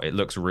short. It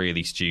looks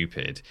really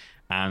stupid,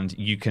 and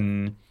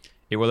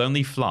it will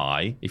only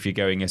fly if you're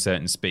going a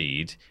certain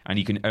speed, and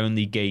you can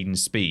only gain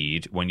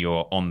speed when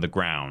you're on the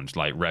ground,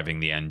 revving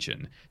the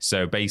engine.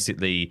 So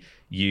basically,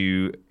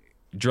 you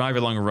drive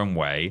along a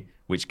runway,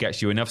 which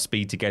gets you enough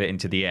speed to get it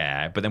into the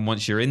air, but then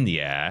once you're in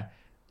the air,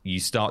 you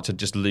start to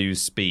just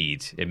lose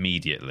speed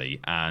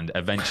immediately, and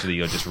eventually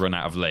you'll just run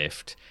out of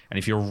lift. And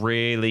if you're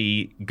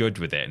really good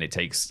with it, and it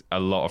takes a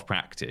lot of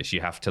practice,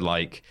 you have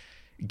to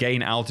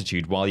gain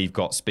altitude while you've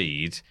got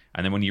speed,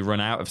 and then when you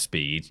run out of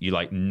speed, you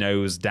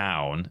nose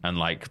down and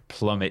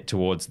plummet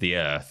towards the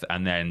earth,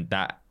 and then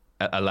that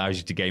allows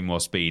you to gain more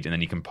speed, and then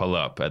you can pull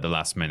up at the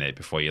last minute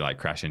before you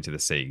crash into the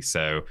sea.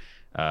 So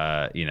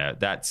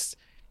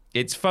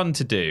it's fun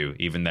to do,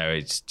 even though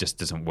it just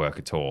doesn't work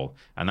at all.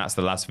 And that's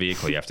the last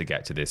vehicle you have to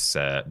get to this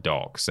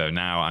dock. So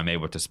now I'm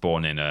able to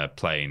spawn in a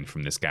plane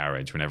from this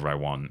garage whenever I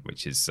want,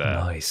 which is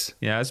nice.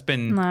 Yeah, it's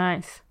been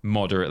nice,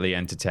 moderately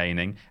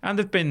entertaining. And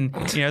there've been,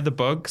 the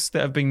bugs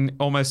that have been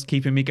almost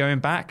keeping me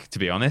going back, to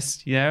be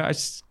honest. I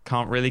just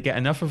can't really get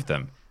enough of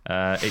them.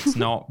 It's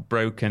not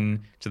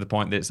broken to the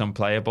point that it's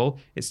unplayable.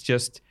 It's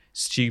just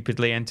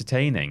stupidly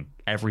entertaining.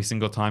 Every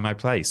single time I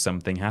play,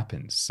 something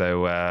happens.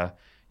 So,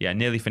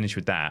 nearly finished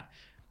with that.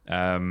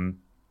 And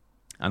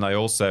I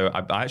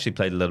actually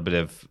played a little bit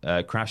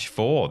of Crash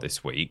 4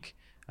 this week.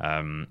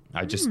 I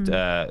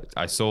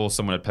saw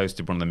someone had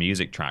posted one of the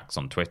music tracks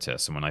on Twitter,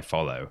 someone I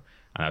follow,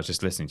 and I was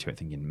just listening to it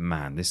thinking,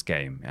 man, this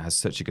game, it has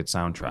such a good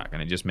soundtrack.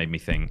 And it just made me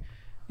think,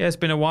 it's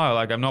been a while.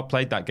 I've not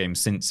played that game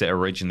since it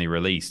originally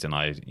released, and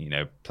I,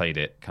 played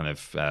it kind of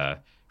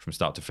from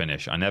start to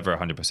finish. I never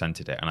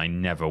 100%ed it, and I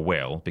never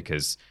will,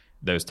 because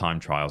those time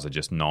trials are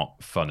just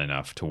not fun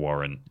enough to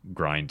warrant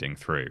grinding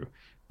through.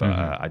 But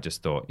I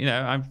just thought,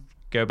 I'd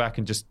go back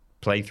and just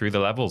play through the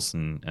levels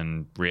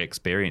and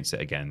re-experience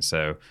it again.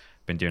 So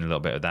I've been doing a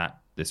little bit of that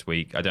this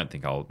week. I don't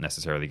think I'll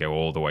necessarily go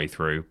all the way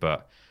through,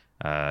 but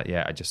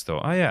I just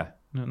thought,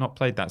 not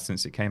played that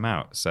since it came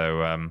out.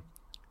 So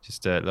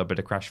just a little bit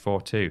of Crash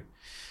 4 too.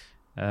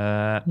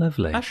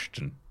 Lovely.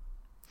 Ashton.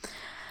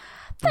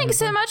 Thanks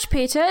so much,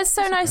 Peter. It's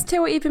so nice to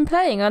hear what you've been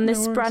playing on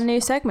this brand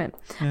new segment.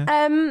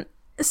 Yeah.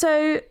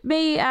 So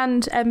me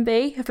and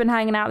MB have been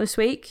hanging out this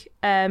week.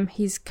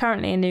 He's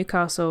currently in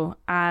Newcastle,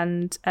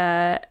 and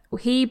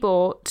he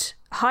bought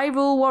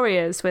Hyrule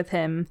Warriors with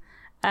him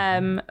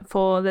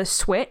for the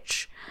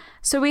Switch.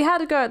 So we had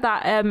to go at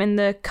that in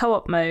the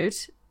co-op mode,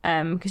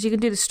 because you can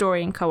do the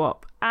story in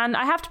co-op. And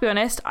I have to be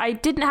honest, I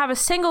didn't have a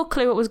single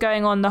clue what was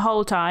going on the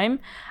whole time.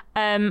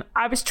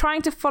 I was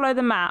trying to follow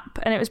the map,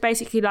 and it was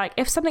basically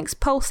if something's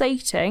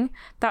pulsating,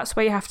 that's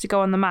where you have to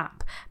go on the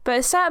map. But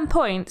at certain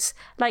points,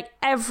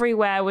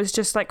 everywhere was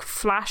just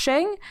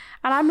flashing,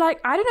 and I'm I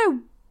don't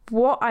know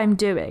what I'm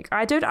doing.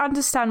 I don't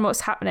understand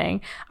what's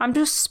happening. I'm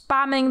just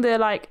spamming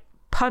the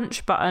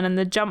punch button and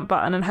the jump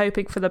button and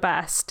hoping for the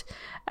best.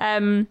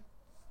 It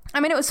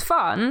was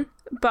fun,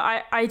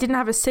 but I didn't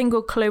have a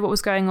single clue what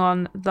was going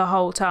on the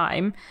whole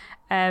time.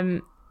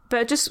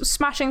 But just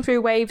smashing through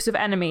waves of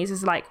enemies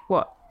is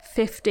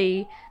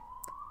 50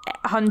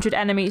 100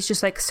 enemies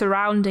just like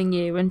surrounding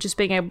you and just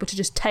being able to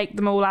just take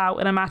them all out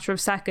in a matter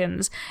of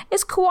seconds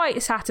is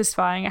quite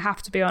satisfying, I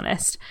have to be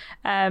honest.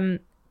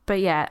 But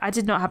yeah, I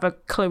did not have a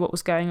clue what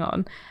was going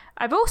on.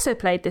 I've also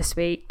played this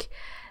week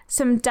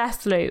some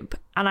Deathloop,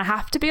 and I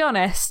have to be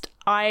honest,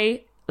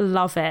 I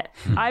love it.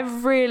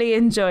 I've really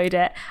enjoyed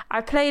it.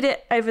 I played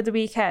it over the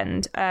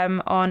weekend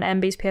on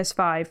MB's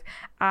PS5,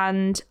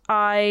 and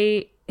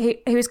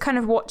he was kind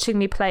of watching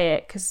me play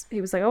it because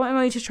he was like, oh, I'm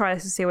going to try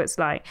this and see what it's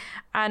like.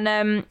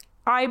 And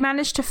I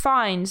managed to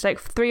find like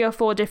 3 or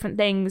 4 different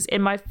things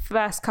in my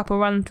first couple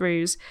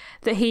run-throughs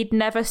that he'd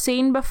never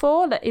seen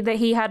before, that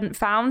he hadn't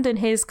found in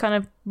his kind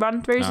of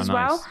run-throughs as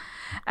well.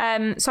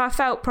 So I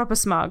felt proper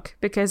smug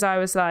because I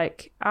was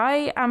like,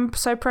 I am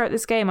so pro at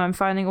this game, I'm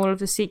finding all of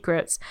the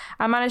secrets.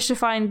 I managed to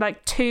find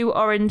like 2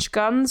 orange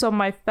guns on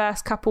my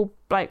first couple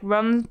like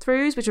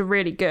run-throughs, which are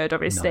really good,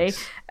 obviously.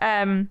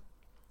 Nice.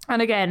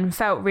 And again,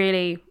 felt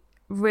really,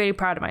 really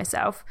proud of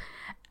myself.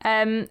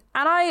 And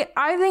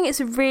I think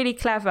it's really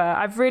clever.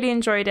 I've really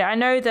enjoyed it. I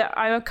know that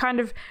I kind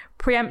of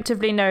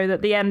preemptively know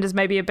that the end is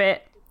maybe a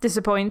bit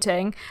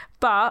disappointing,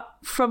 but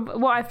from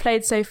what I've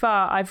played so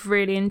far, I've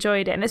really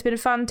enjoyed it. And it's been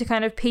fun to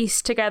kind of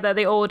piece together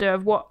the order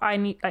of what I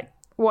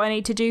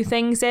need to do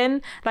things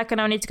in. Like, I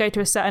know I need to go to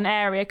a certain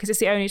area because it's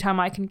the only time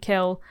I can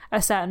kill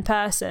a certain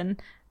person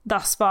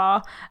thus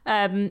far,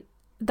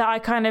 that I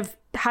kind of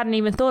hadn't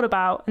even thought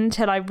about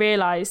until I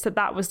realised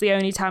that was the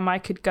only time I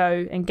could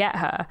go and get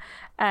her.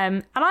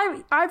 And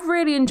I've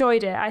really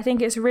enjoyed it. I think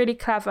it's really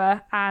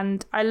clever,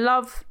 and I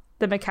love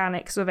the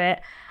mechanics of it.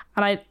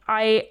 And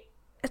I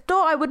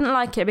thought I wouldn't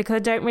like it because I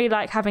don't really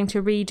like having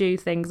to redo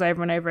things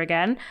over and over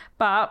again.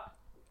 But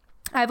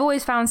I've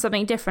always found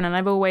something different, and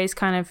I've always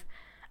kind of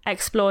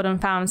explored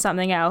and found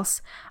something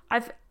else.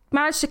 I've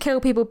managed to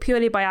kill people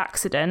purely by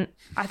accident.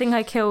 I think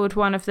I killed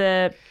one of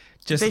the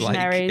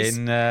visionaries.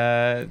 Like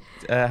in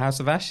House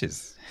of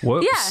Ashes.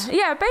 Whoops.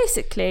 Yeah,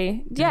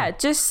 basically. Yeah,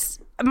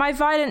 just my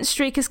violent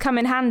streak has come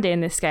in handy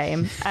in this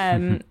game.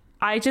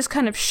 I just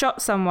kind of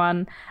shot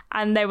someone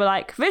and they were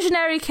like,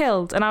 visionary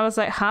killed. And I was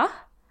like, huh?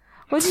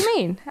 What do you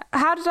mean?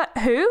 How did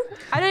who?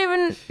 I don't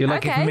even... You're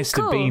like, okay, if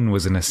Mr. cool. Bean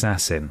was an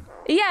assassin.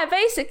 Yeah,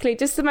 basically,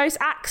 just the most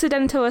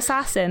accidental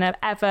assassin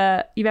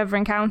you've ever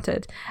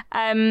encountered.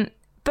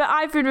 But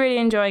I've been really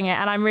enjoying it,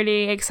 and I'm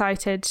really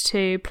excited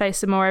to play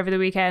some more over the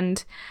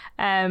weekend.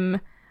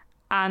 And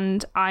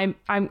I'm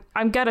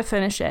gonna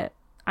finish it.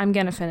 I'm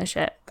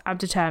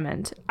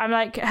determined. I'm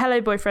like,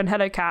 hello boyfriend,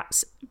 hello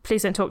cats.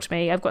 Please don't talk to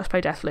me. I've got to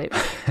play Deathloop.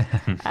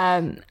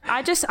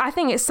 I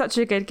think it's such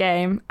a good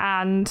game,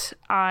 and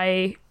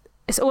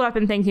it's all I've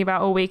been thinking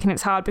about all week, and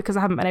it's hard because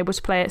I haven't been able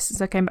to play it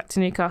since I came back to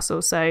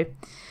Newcastle. So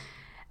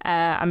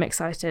I'm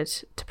excited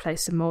to play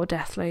some more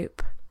Deathloop.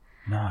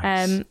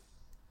 Nice.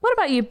 What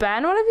about you,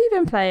 Ben? What have you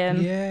been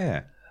playing?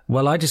 Yeah.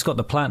 Well, I just got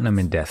the platinum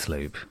in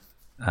Deathloop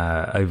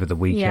over the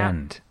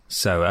weekend. Yeah.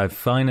 So I've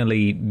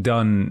finally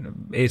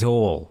done it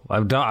all.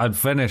 I've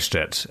finished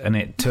it, and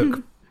it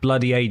took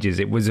bloody ages.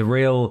 It was a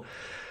real...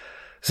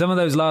 Some of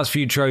those last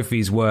few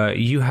trophies were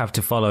you do have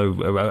to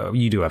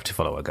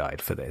follow a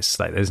guide for this.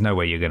 Like, there's no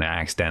way you're going to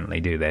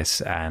accidentally do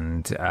this.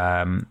 And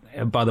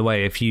by the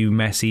way, if you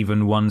mess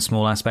even one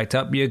small aspect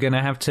up, you're going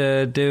to have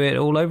to do it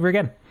all over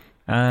again.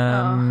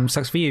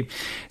 Sucks for you.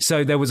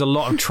 So there was a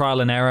lot of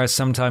trial and error.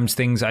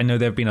 Sometimes I know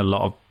there have been a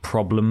lot of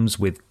problems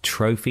with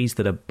trophies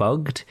that are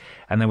bugged,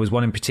 and there was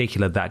one in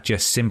particular that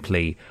just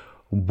simply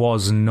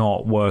was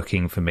not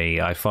working for me.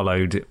 I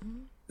followed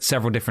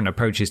several different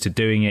approaches to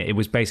doing it. It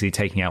was basically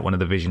taking out one of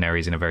the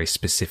visionaries in a very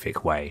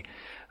specific way.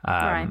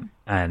 Right.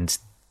 And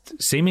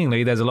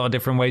seemingly there's a lot of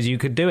different ways you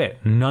could do it.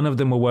 None of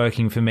them were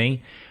working for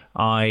me.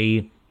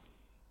 I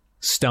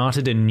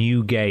started a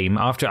new game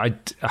after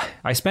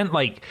I spent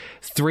like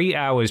 3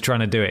 hours trying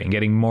to do it and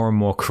getting more and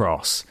more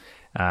cross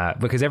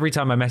because every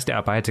time I messed it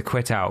up I had to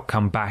quit out,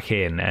 come back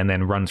in, and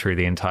then run through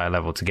the entire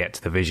level to get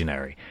to the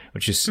visionary,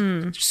 which is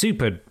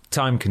super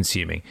time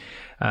consuming.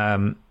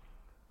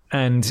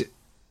 And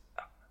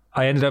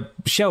I ended up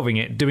shelving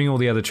it, doing all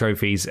the other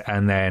trophies,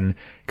 and then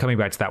coming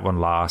back to that one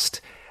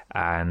last,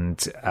 and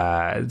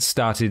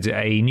started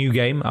a new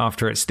game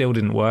after it still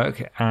didn't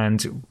work,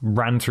 and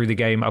ran through the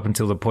game up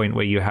until the point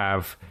where you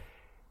have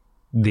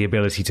the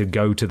ability to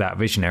go to that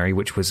visionary,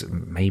 which was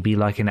maybe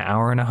like an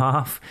hour and a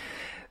half.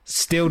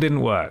 Still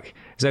didn't work.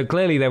 So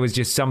clearly there was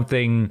just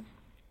something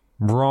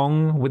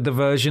wrong with the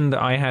version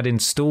that I had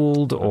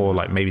installed, or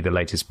like maybe the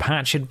latest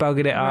patch had bugged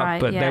it up.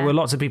 Right, but there were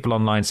lots of people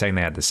online saying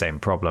they had the same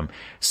problem.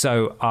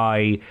 So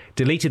I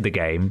deleted the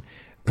game,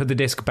 put the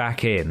disc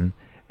back in,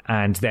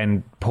 and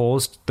then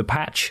paused the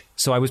patch.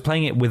 So I was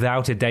playing it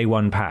without a day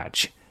one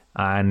patch.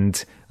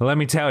 And let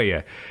me tell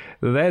you,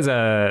 there's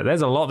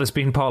a lot that's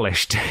been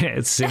polished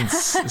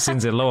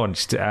since it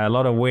launched. A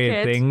lot of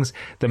weird things.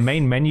 The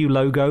main menu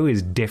logo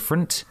is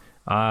different.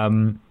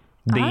 Sort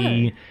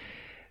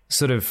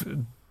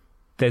of,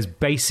 there's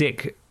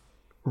basic,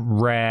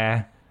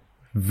 rare,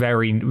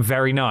 very,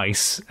 very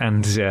nice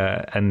and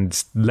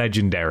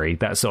legendary.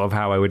 That's sort of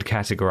how I would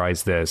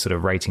categorize the sort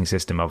of rating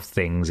system of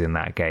things in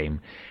that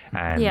game.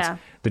 And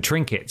the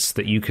trinkets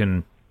that you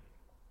can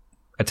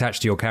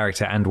attach to your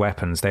character and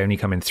weapons, they only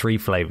come in 3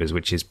 flavors,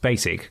 which is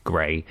basic,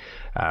 grey,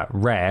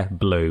 rare,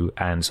 blue,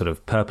 and sort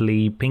of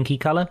purpley, pinky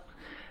color,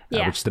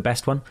 which is the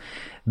best one.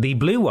 The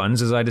blue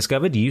ones, as I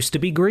discovered, used to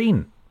be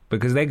green,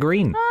 because they're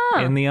green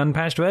in the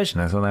unpatched version.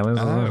 I thought that was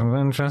an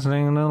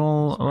interesting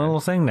little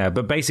thing there.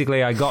 But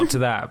basically, I got to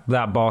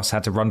that boss,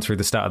 had to run through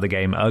the start of the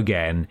game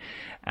again,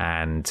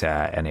 and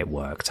it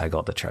worked. I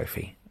got the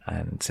trophy.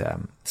 And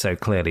so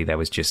clearly there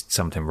was just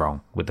something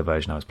wrong with the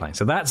version I was playing.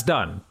 So that's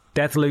done.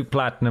 Deathloop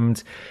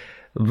platinumed.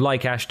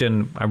 Like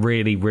Ashton, I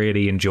really,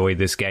 really enjoyed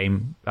this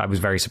game. I was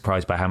very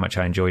surprised by how much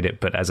I enjoyed it,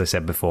 but as I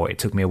said before, it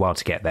took me a while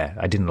to get there.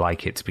 I didn't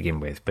like it to begin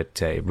with,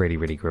 but it really,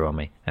 really grew on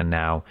me. And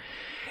now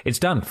it's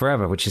done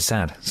forever, which is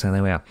sad. So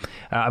there we are.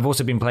 I've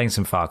also been playing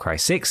some Far Cry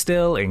 6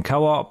 still in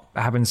co-op,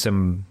 having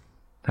some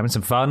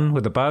fun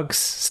with the bugs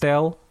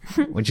still,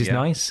 which is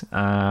nice.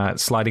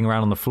 Sliding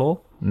around on the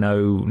floor,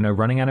 no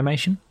running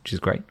animation, which is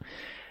great.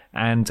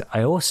 And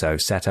I also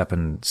set up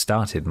and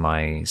started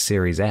my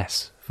Series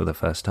S for the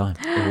first time.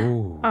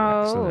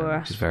 Excellent,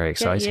 which is very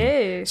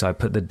exciting. So I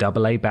put the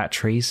AA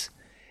batteries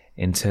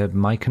into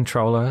my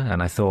controller,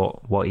 and I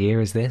thought, what year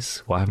is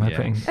this? Why am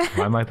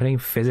I putting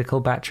physical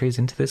batteries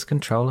into this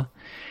controller?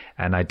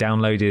 And I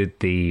downloaded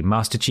the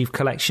Master Chief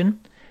Collection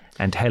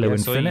and Halo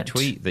Infinite. I saw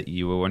you tweet that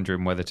you were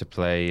wondering whether to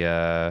play.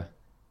 Where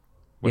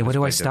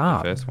do I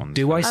start?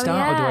 Do I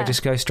start or do I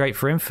just go straight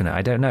for Infinite?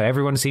 I don't know.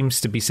 Everyone seems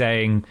to be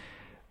saying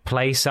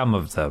play some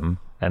of them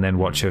and then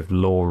watch a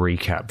lore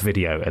recap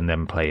video and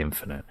then play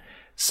Infinite.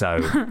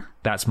 So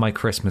that's my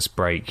Christmas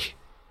break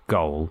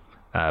goal.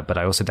 But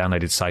I also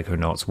downloaded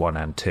Psychonauts 1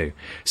 and 2.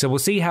 So we'll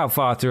see how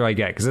far through I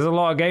get, because there's a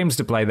lot of games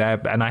to play there,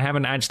 and I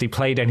haven't actually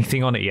played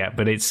anything on it yet,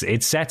 but it's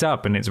set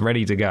up and it's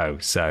ready to go.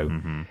 So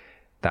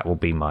that will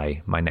be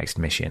my next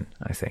mission,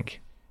 I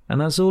think. And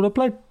that's all I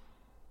played.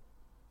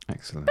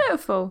 Excellent.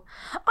 Beautiful.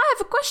 I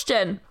have a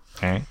question.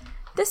 Okay.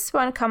 This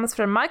one comes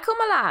from Michael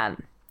Milan.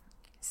 It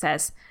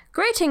says,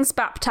 "Greetings,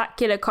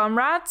 Baptacular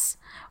comrades.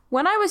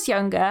 When I was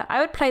younger,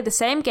 I would play the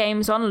same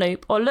games on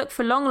loop or look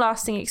for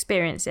long-lasting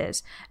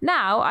experiences.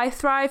 Now, I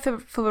thrive for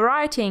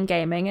variety in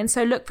gaming and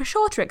so look for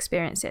shorter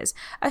experiences.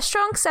 A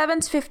strong 7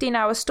 to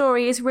 15-hour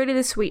story is really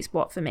the sweet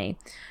spot for me.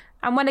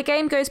 And when a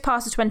game goes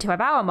past the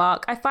 25-hour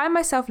mark, I find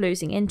myself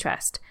losing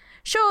interest.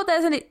 Sure,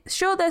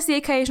 there's the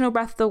occasional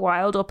Breath of the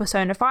Wild or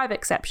Persona 5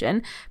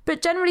 exception,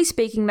 but generally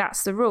speaking,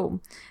 that's the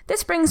rule.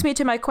 This brings me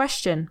to my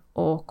question,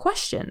 or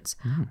questions.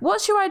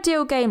 What's your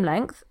ideal game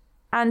length?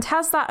 And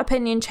has that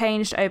opinion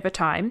changed over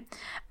time?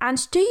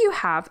 And do you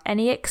have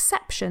any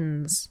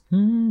exceptions?"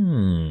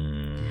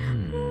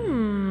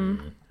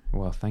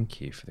 Well,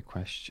 thank you for the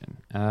question.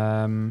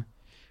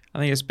 I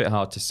think it's a bit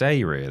hard to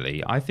say,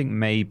 really. I think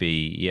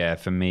maybe,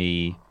 for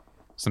me,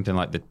 something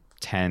like the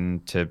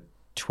 10 to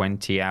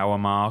 20-hour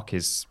mark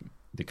is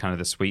the kind of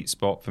the sweet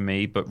spot for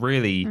me. But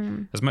really,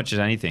 as much as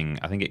anything,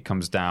 I think it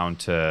comes down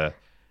to...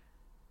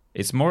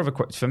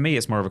 for me,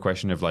 it's more of a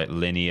question of like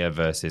linear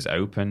versus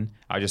open.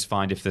 I just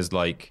find if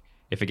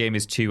a game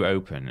is too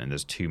open and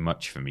there's too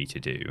much for me to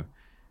do,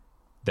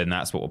 then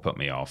that's what will put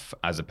me off,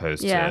 as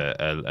opposed to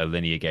a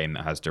linear game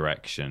that has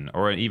direction,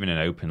 or even an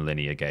open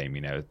linear game,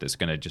 that's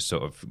going to just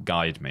sort of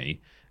guide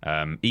me.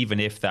 Even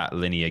if that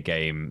linear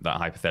game, that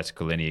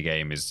hypothetical linear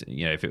game is,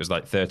 if it was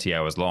like 30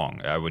 hours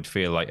long, I would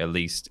feel like at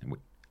least,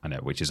 I know,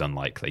 which is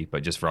unlikely,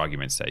 but just for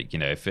argument's sake,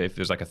 if it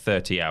was like a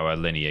 30-hour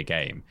linear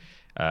game,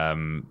 I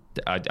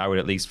would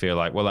at least feel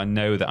like, well, I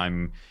know that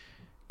I'm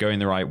going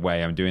the right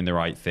way, I'm doing the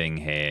right thing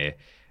here,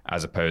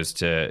 as opposed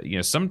to,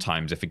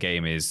 sometimes if a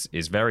game is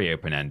very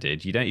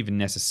open-ended, you don't even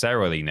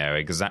necessarily know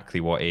exactly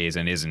what is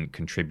and isn't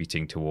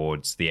contributing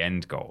towards the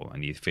end goal,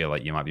 and you feel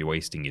like you might be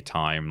wasting your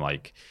time,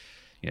 like,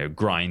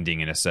 grinding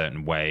in a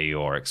certain way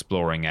or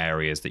exploring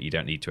areas that you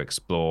don't need to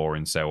explore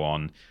and so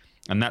on.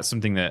 And that's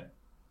something that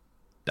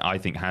I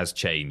think has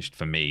changed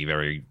for me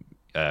very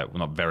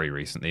not very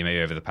recently,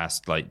 maybe over the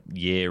past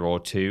year or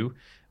two,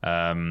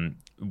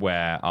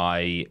 where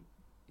I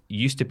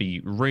used to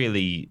be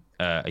really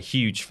a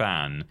huge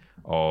fan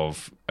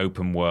of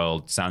open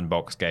world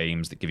sandbox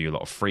games that give you a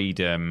lot of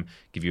freedom,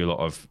 give you a lot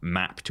of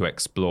map to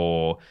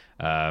explore,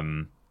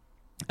 and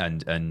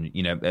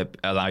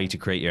allow you to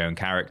create your own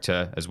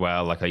character as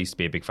well. Like, I used to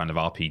be a big fan of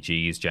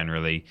RPGs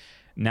generally.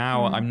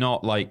 Now I'm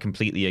not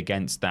completely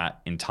against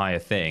that entire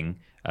thing.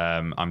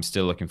 I'm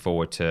still looking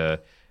forward to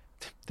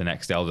the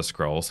next Elder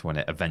Scrolls when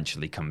it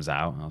eventually comes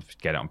out. I'll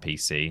get it on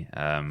PC,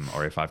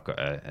 or if I've got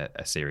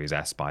a Series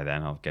S by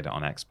then, I'll get it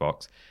on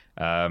Xbox.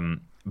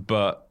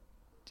 But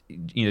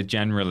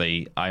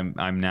generally,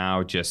 I'm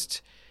now I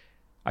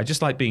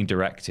just like being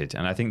directed,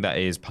 and I think that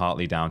is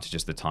partly down to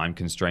just the time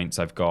constraints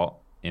I've got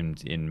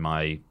in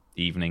my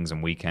evenings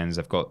and weekends.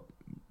 I've got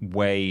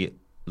way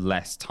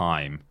less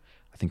time.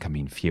 I think I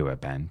mean fewer,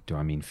 Ben. Do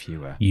I mean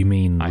fewer? You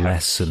mean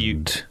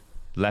lessened?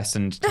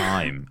 lessened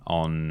time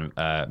on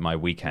my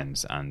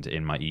weekends and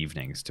in my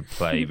evenings to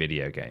play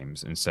video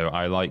games, and so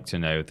I like to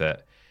know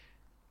that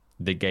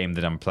the game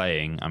that I'm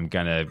playing, I'm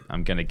gonna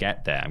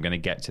get there. I'm gonna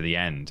get to the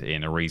end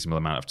in a reasonable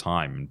amount of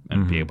time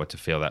and be able to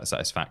feel that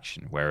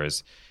satisfaction.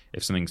 Whereas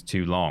if something's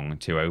too long,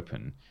 too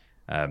open,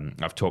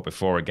 I've talked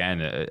before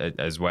again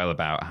as well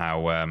about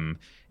how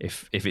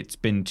if it's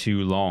been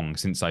too long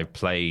since I've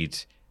played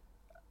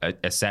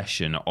a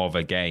session of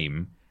a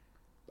game,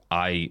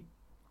 I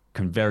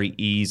can very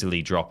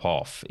easily drop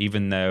off,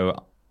 even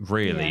though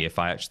really if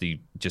I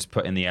actually just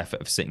put in the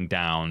effort of sitting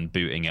down,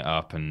 booting it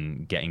up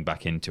and getting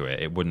back into it,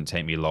 it wouldn't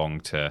take me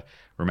long to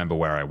remember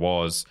where I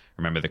was,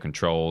 remember the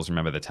controls,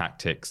 remember the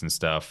tactics and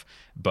stuff.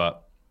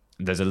 But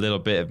there's a little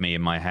bit of me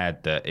in my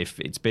head that if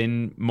it's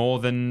been more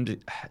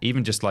than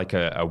even just like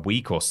a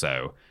week or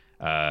so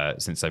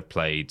since I've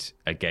played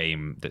a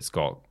game that's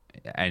got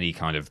any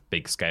kind of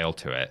big scale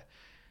to it,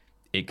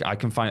 I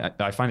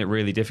find it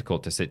really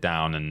difficult to sit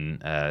down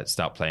and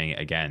start playing it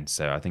again.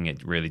 So I think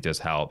it really does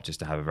help just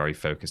to have a very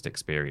focused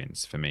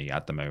experience for me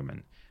at the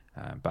moment.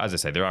 But as I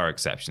say, there are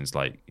exceptions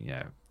like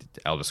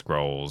Elder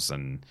Scrolls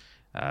and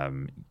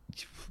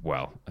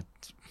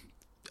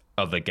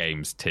other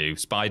games too.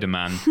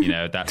 Spider-Man,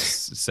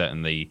 that's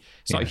certainly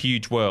it's not a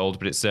huge world,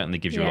 but it certainly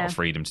gives you a lot of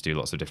freedom to do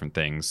lots of different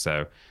things.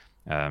 So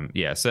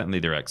certainly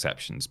there are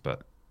exceptions,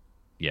 but.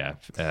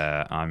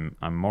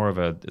 I'm more of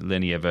a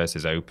linear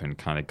versus open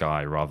kind of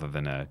guy rather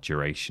than a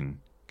duration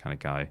kind of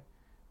guy.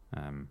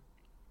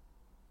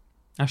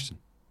 Ashton.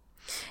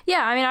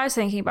 Yeah, I mean, I was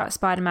thinking about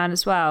Spider-Man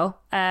as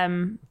well,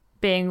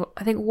 being,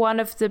 I think, one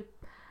of the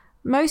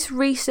most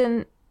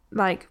recent,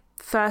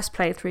 first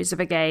playthroughs of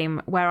a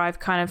game where I've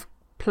kind of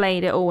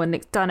played it all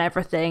and done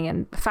everything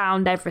and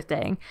found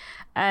everything.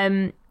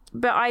 But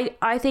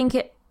I think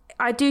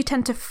I do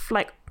tend to,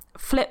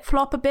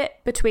 flip-flop a bit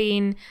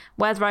between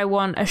whether I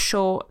want a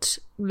short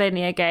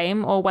linear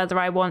game or whether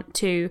I want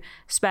to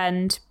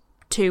spend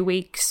 2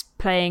 weeks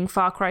playing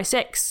Far Cry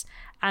 6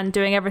 and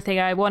doing everything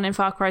I want in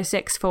Far Cry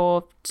 6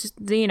 for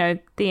the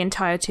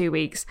entire 2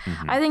 weeks.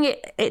 I think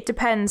it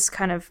depends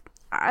kind of,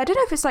 I don't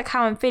know if it's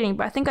how I'm feeling,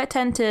 but I think I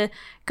tend to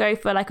go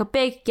for a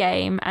big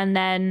game and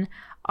then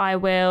I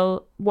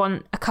will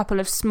want a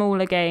couple of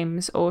smaller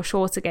games or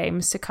shorter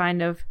games to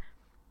kind of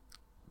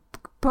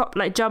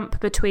jump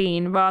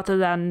between rather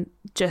than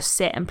just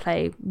sit and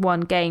play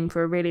one game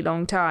for a really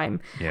long time.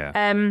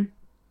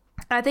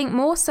 I think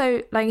more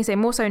so, like you say,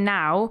 more so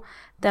now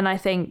than I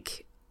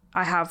think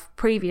I have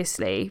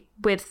previously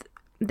with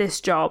this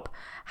job,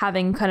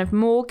 having kind of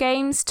more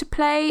games to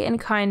play and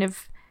kind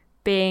of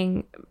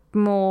being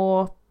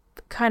more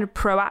kind of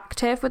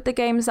proactive with the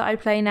games that I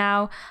play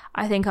now.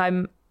 I think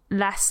I'm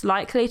less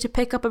likely to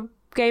pick up a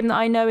game that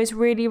I know is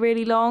really,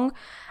 really long.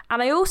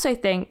 And I also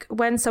think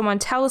when someone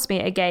tells me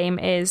a game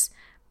is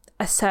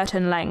a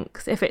certain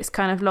length, if it's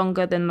kind of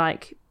longer than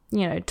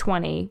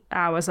 20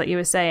 hours, like you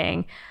were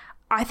saying,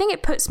 I think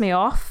it puts me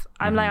off.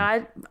 I'm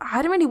I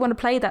don't really want to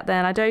play that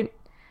then. I don't,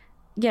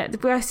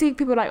 I see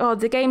people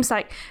the game's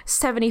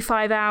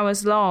 75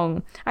 hours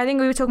long. I think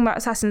we were talking about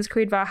Assassin's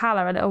Creed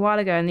Valhalla a little while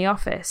ago in the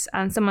office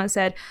and someone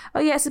said, oh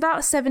yeah, it's about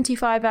a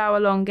 75-hour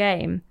long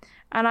game.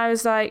 And I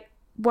was like,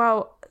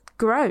 well,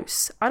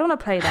 gross. I don't want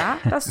to play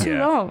that. That's too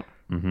long.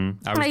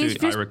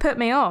 Just put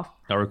me off.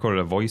 I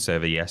recorded a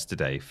voiceover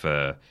yesterday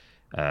for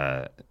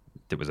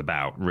that was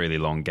about really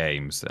long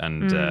games,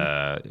 and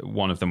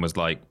one of them was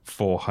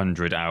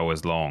 400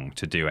 hours long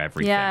to do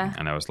everything,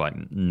 and I was like,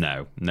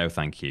 no,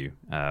 thank you.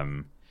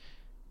 I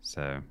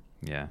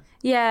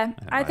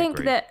think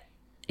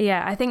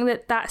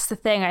that that's the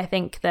thing. I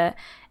think that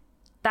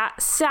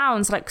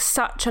sounds like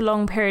such a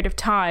long period of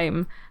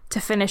time to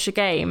finish a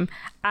game,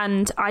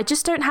 and I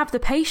just don't have the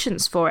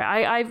patience for it.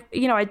 I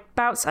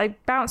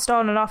bounced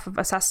on and off of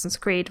Assassin's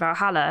Creed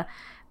Valhalla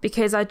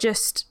because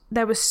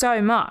there was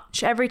so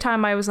much. Every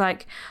time I was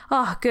like,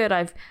 oh good,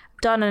 I've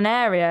done an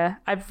area,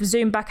 I've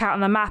zoomed back out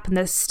on the map and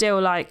there's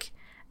still an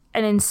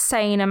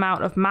insane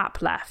amount of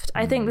map left.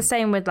 I think the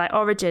same with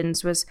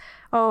Origins was,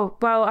 oh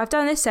well, I've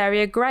done this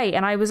area, great,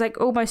 and I was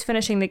almost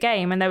finishing the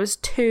game and there was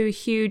 2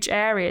 huge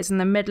areas in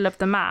the middle of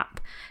the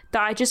map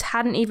that I just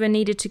hadn't even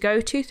needed to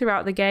go to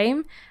throughout the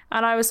game.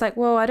 And I was like,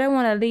 well, I don't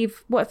want to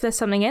leave. What if there's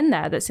something in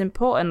there that's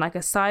important, like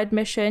a side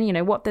mission?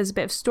 What if there's a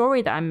bit of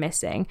story that I'm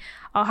missing?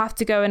 I'll have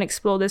to go and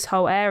explore this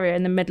whole area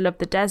in the middle of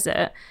the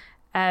desert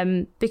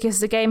because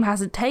the game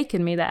hasn't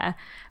taken me there.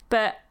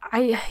 But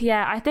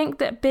I think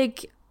that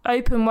big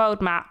open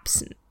world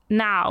maps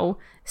now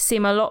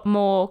seem a lot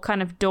more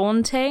kind of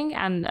daunting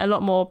and a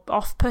lot more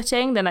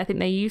off-putting than I think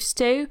they used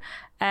to.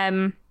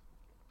 Though,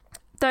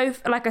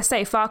 like I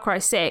say, Far Cry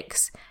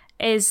 6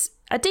 is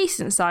a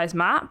decent sized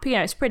map,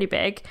 it's pretty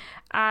big,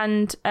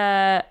 and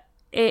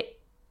it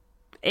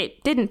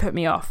didn't put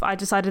me off. I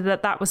decided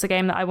that was a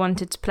game that I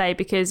wanted to play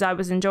because I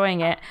was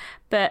enjoying it.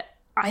 But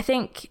I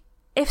think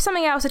if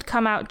something else had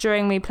come out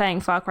during me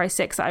playing Far Cry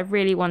 6 that I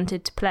really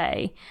wanted to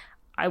play,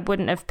 I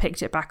wouldn't have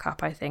picked it back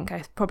up. I think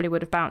I probably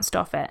would have bounced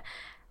off it.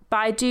 But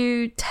I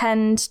do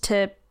tend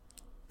to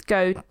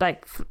go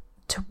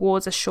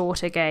towards a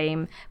shorter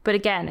game. But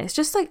again, it's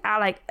just like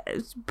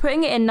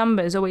putting it in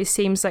numbers always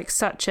seems like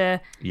such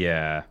a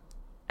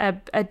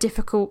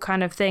difficult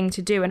kind of thing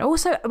to do. And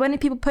also when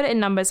people put it in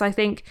numbers, I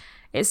think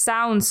it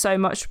sounds so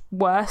much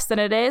worse than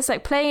it is.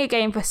 Like playing a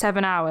game for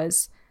 7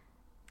 hours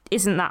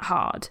isn't that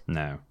hard.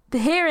 No. The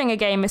hearing a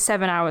game is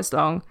 7 hours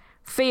long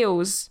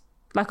feels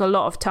like a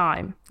lot of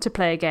time to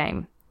play a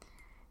game,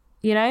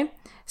 you know?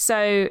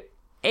 So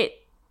I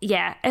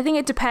think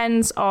it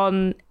depends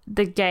on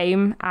the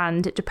game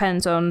and it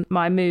depends on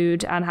my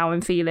mood and how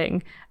I'm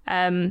feeling.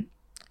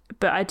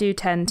 But I do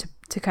tend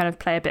to kind of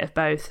play a bit of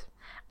both.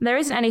 There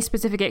isn't any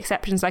specific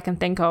exceptions I can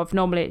think of.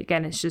 Normally,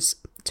 again, it's just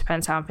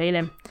depends how I'm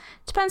feeling.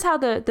 Depends how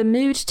the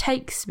mood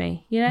takes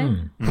me, you know?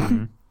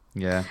 Mm-hmm.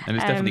 Yeah, and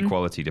it's definitely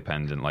quality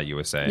dependent, like you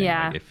were saying.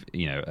 Yeah. Like if,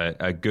 you know,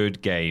 a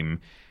good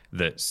game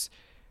that's...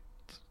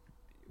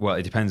 Well,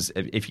 it depends.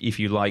 If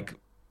you like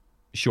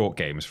short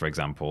games, for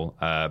example,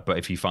 but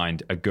if you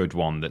find a good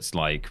one that's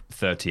like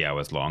 30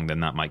 hours long, then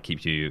that might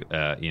keep you,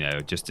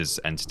 just as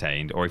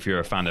entertained. Or if you're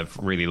a fan of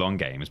really long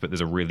games, but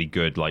there's a really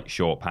good like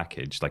short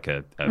package, like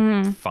a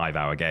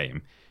 5-hour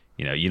game,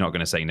 you know, you're not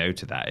going to say no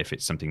to that if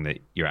it's something that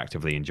you're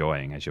actively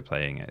enjoying as you're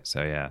playing it.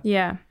 So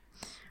yeah.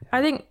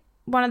 I think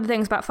one of the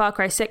things about Far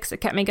Cry 6 that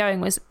kept me going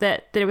was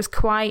that it was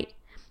quite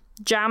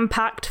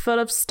jam-packed full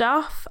of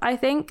stuff. I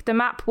think the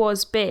map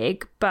was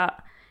big,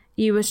 but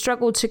you would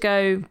struggle to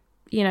go,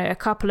 you know, a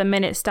couple of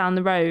minutes down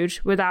the road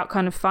without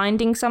kind of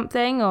finding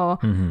something or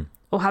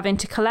having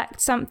to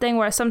collect something.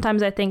 Whereas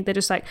sometimes I think they're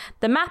just like,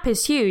 the map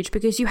is huge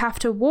because you have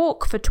to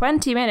walk for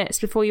 20 minutes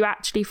before you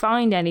actually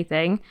find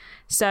anything.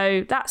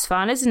 So that's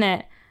fun, isn't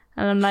it?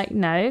 And I'm like,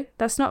 no,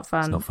 that's not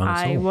fun. It's not fun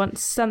at all. I want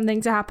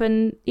something to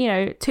happen,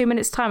 2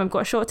 minutes time. I've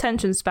got a short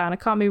attention span. I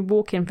can't be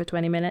walking for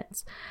 20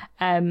 minutes.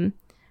 But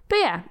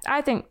yeah,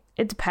 I think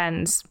it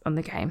depends on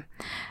the game.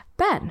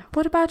 Ben,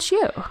 what about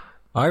you?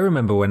 I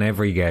remember when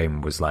every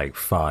game was like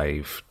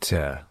 5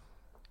 to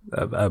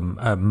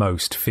at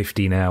most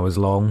 15 hours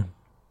long.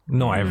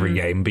 Not every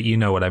game, but you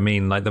know what I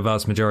mean. Like the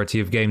vast majority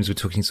of games, we're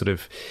talking sort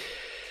of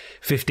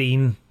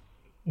 15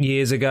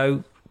 years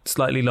ago,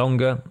 slightly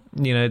longer.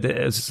 You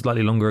know,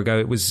 slightly longer ago,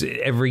 it was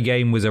every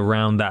game was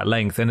around that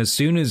length. And as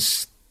soon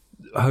as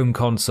home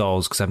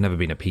consoles, because I've never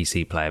been a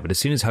PC player, but as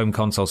soon as home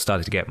consoles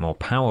started to get more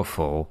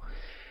powerful,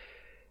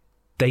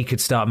 they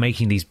could start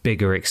making these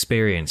bigger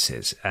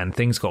experiences, and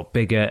things got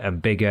bigger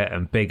and bigger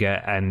and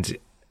bigger. And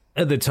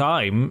at the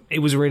time, it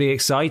was really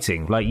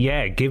exciting. Like,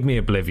 yeah, give me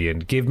Oblivion,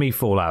 give me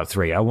Fallout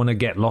 3. I want to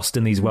get lost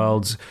in these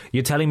worlds.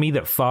 You're telling me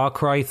that Far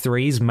Cry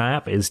 3's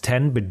map is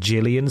 10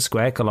 bajillion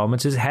square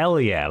kilometers?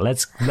 Hell yeah,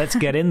 let's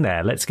get in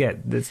there.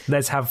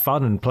 Let's have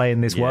fun and play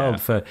in this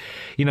world. For,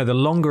 the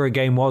longer a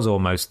game was,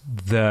 almost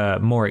the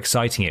more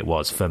exciting it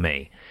was for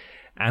me.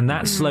 And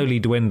that slowly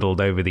dwindled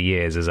over the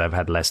years as I've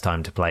had less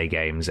time to play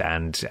games,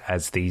 and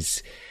as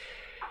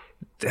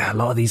a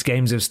lot of these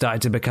games have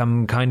started to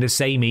become kind of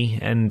samey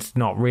and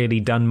not really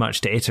done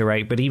much to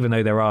iterate. But even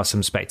though there are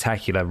some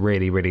spectacular,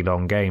 really, really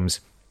long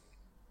games,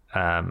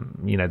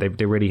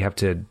 they really have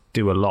to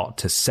do a lot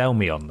to sell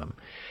me on them.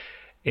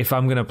 If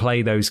I'm going to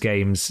play those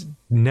games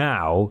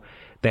now,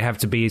 they have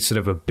to be sort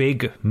of a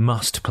big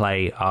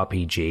must-play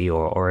RPG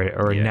or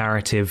a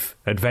narrative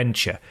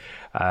adventure.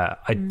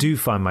 I do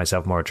find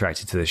myself more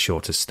attracted to the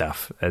shorter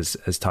stuff as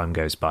time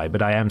goes by,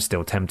 but I am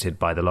still tempted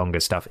by the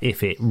longer stuff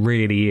if it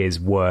really is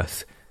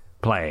worth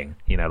playing.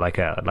 Like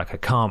a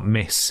can't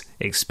miss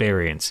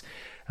experience.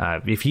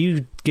 If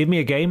you give me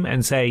a game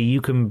and say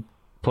you can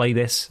play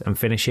this and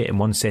finish it in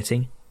one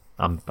sitting,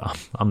 I'm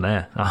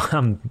there.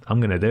 I'm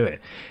going to do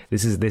it.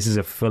 This is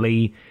a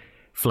fully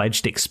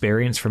fledged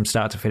experience from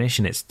start to finish,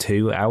 and it's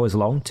 2 hours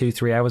long,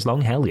 3 hours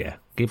long. Hell yeah,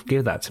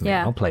 give that to me.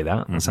 I'll play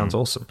that. That sounds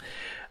awesome.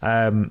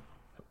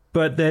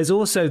 But there's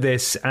also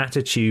this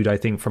attitude, I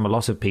think, from a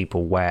lot of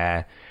people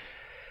where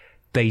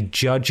they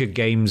judge a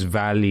game's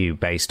value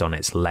based on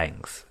its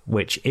length,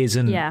 which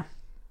isn't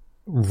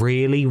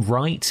really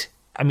right.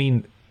 I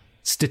mean,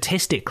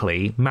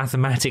 statistically,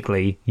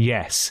 mathematically,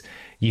 yes,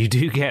 you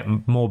do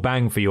get more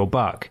bang for your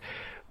buck,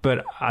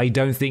 but I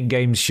don't think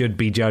games should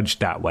be judged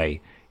that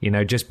way.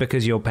 Just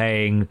because you're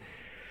paying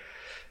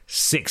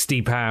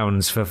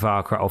 £60 for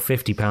Far Cry or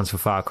 £50 for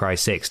Far Cry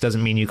 6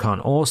 doesn't mean you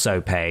can't also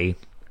pay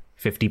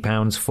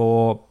 £50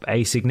 for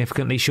a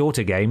significantly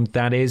shorter game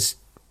that is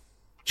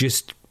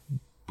just,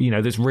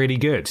 that's really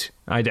good.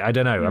 I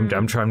don't know.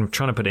 I'm trying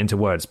to put it into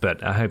words,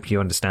 but I hope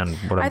you understand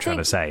what I'm trying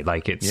to say.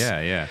 Like, it's...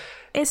 Yeah.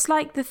 It's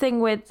like the thing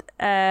with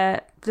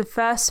the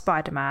first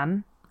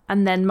Spider-Man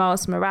and then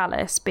Miles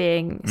Morales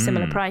being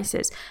similar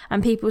prices.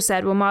 And people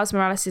said, well, Miles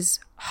Morales is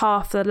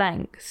half the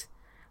length,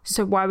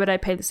 so why would I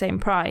pay the same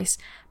price?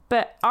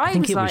 But I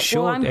think was like,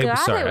 short. Well, I'm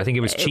glad. I think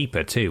it was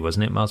cheaper too,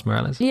 wasn't it, Miles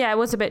Morales? Yeah, it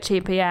was a bit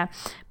cheaper, yeah.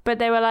 But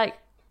they were like,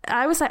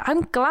 I was like,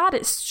 I'm glad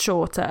it's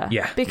shorter.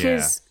 Yeah.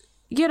 Because,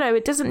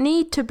 it doesn't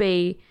need to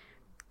be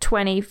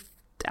 20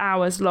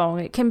 hours long.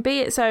 It can be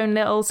its own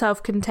little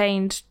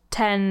self-contained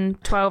 10,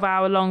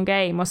 12-hour long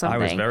game or something.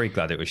 I was very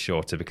glad it was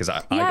shorter because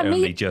I'd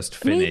only just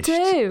finished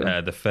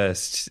the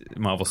first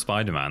Marvel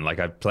Spider-Man. Like,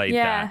 I'd played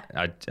that.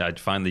 I'd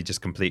finally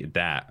just completed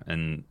that,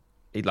 and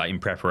in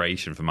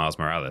preparation for Miles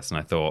Morales. And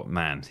I thought,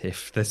 man,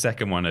 if the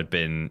second one had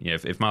been,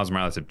 if Miles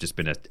Morales had just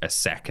been a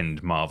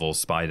second Marvel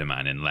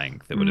Spider-Man in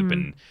length, it would have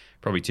been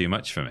probably too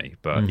much for me.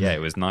 But yeah,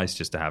 it was nice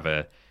just to have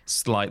a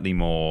slightly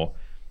more,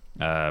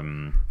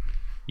 it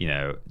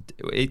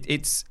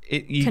was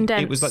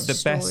like the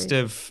story. best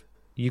of.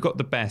 You got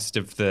the best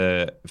of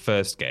the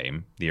first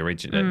game, the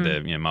original,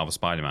 the Marvel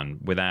Spider-Man,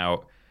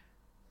 without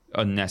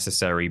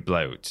unnecessary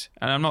bloat.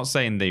 And I'm not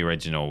saying the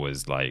original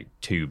was like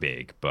too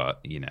big,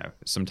 but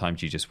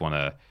sometimes you just want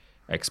to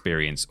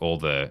experience all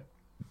the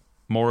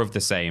more of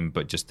the same,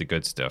 but just the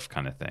good stuff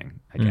kind of thing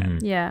again.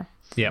 Yeah.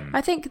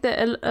 I think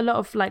that a lot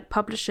of like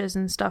publishers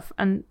and stuff,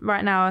 and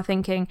right now are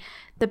thinking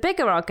the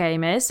bigger our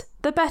game is,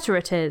 the better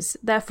it is.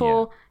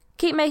 Therefore,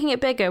 keep making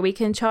it bigger. We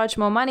can charge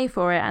more money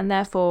for it, and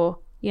therefore,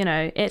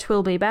 it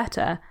will be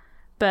better.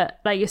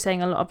 But like you're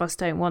saying, a lot of us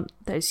don't want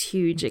those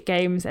huge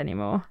games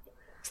anymore.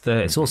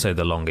 It's also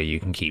the longer you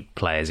can keep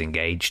players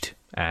engaged.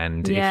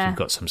 And if you've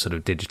got some sort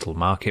of digital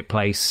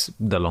marketplace,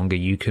 the longer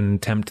you can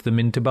tempt them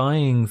into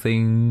buying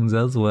things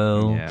as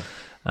well. Yeah.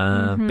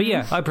 But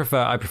yeah, I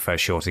prefer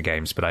shorter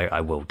games, but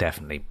I will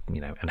definitely,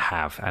 and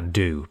have and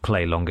do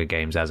play longer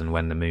games as and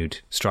when the mood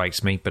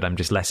strikes me, but I'm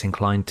just less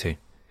inclined to.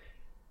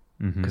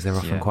 Because they're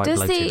often quite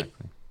bloated.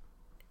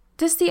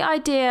 Does the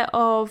idea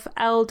of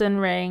Elden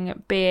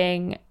Ring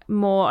being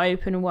more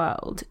open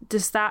world,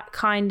 does that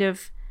kind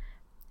of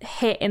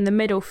hit in the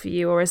middle for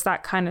you, or is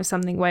that kind of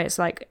something where it's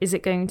like, is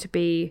it going to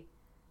be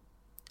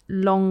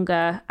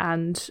longer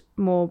and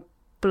more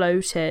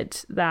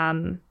bloated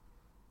than,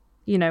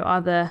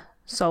 other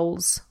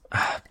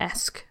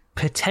Souls-esque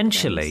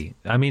potentially games?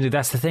 I mean,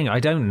 that's the thing.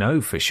 I don't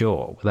know for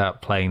sure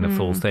without playing the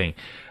full thing.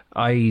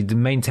 I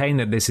maintain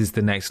that this is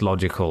the next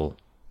logical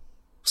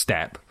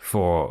step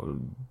for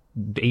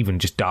even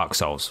just Dark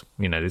Souls.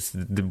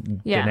 The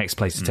next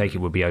place to take it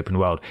would be open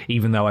world,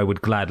 even though I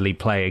would gladly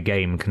play a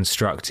game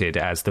constructed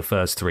as the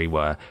first three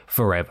were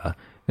forever.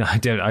 I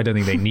don't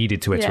think they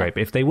needed to iterate,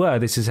 but if they were,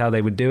 this is how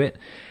they would do it.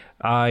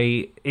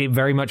 It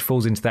very much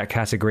falls into that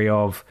category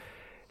of,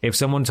 if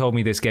someone told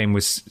me this game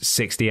was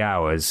 60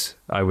 hours,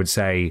 I would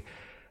say,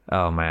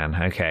 oh man,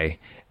 okay.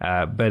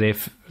 But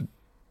if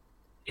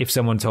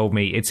someone told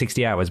me it's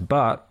 60 hours,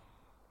 but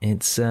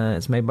it's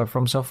made by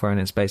From Software and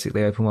it's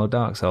basically open world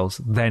Dark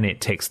Souls, then it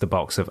ticks the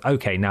box of,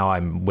 okay, now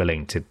I'm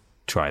willing to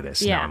try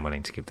this. Now I'm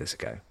willing to give this a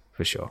go,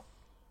 for sure.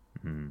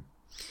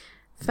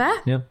 Fair.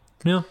 Yeah,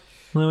 there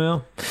we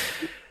are.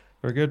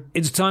 Very good.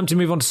 It's time to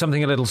move on to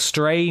something a little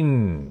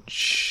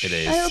strange. It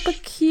is. A little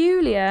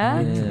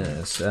peculiar.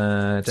 Yes.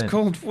 It's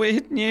called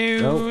Weird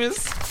News. Oh.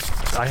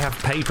 I have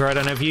paper, I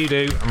don't know if you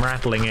do. I'm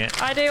rattling it.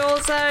 I do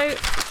also.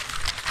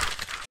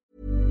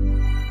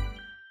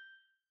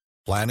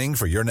 Planning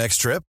for your next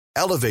trip?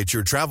 Elevate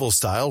your travel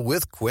style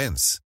with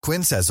Quince.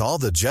 Quince has all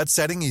the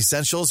jet-setting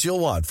essentials you'll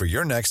want for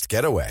your next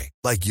getaway,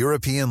 like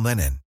European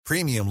linen,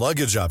 premium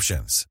luggage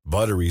options,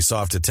 buttery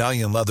soft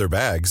Italian leather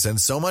bags, and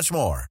so much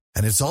more.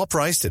 And it's all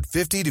priced at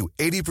 50 to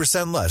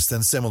 80% less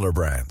than similar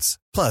brands.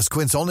 Plus,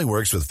 Quince only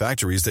works with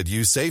factories that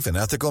use safe and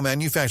ethical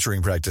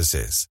manufacturing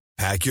practices.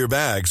 Pack your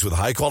bags with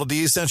high-quality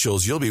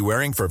essentials you'll be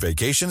wearing for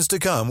vacations to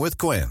come with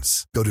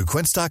Quince. Go to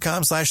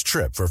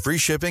quince.com/trip for free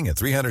shipping and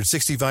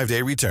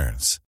 365-day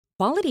returns.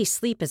 Quality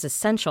sleep is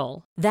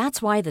essential.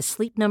 That's why the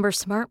Sleep Number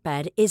Smart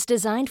Bed is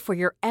designed for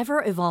your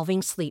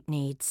ever-evolving sleep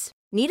needs.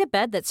 Need a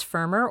bed that's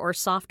firmer or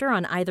softer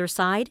on either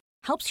side?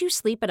 Helps you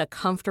sleep at a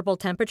comfortable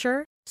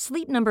temperature?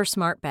 Sleep Number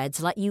Smart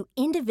Beds let you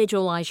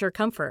individualize your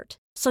comfort,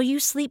 so you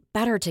sleep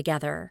better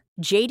together.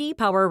 J.D.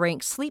 Power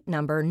ranks Sleep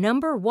Number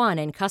number 1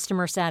 in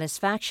customer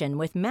satisfaction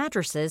with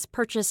mattresses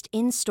purchased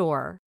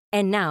in-store.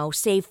 And now,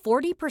 save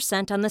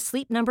 40% on the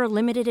Sleep Number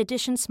Limited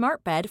Edition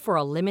Smart Bed for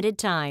a limited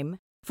time.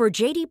 For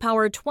J.D.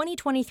 Power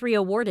 2023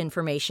 award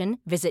information,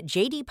 visit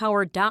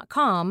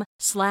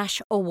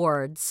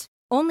jdpower.com/awards.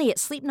 Only at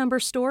Sleep Number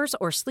stores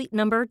or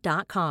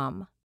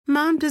sleepnumber.com.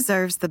 Mom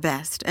deserves the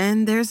best,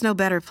 and there's no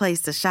better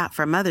place to shop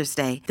for Mother's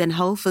Day than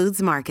Whole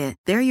Foods Market.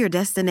 They're your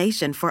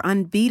destination for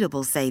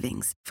unbeatable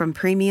savings, from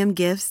premium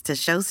gifts to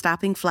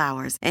show-stopping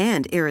flowers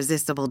and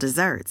irresistible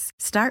desserts.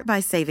 Start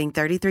by saving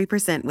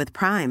 33% with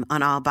Prime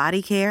on all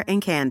body care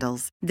and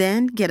candles.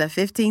 Then get a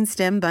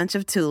 15-stem bunch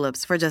of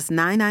tulips for just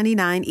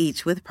 $9.99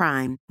 each with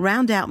Prime.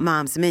 Round out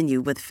Mom's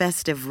menu with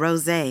festive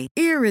rosé,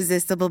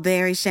 irresistible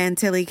berry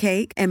chantilly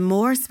cake, and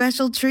more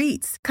special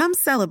treats. Come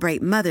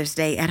celebrate Mother's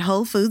Day at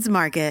Whole Foods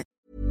Market.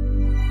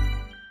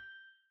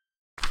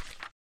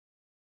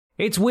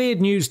 It's weird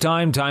news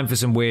time for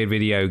some weird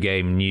video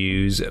game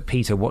news.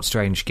 Peter, what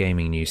strange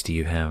gaming news do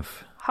you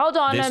have? Hold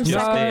on a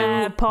second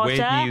there, Potter.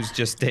 Weird news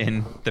just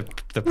in. The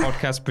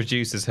podcast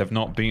producers have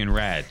not been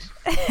read.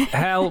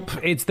 Help!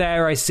 It's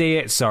there. I see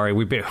it. Sorry,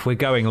 we're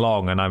going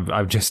long, and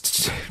I'm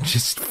just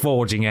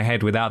forging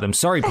ahead without them.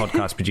 Sorry,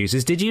 podcast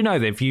producers. Did you know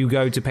that if you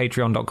go to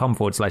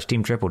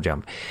patreon.com/Team Triple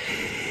Jump,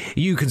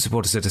 you can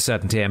support us at a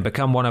certain tier and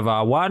become one of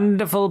our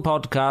wonderful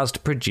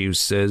podcast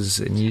producers,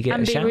 and you get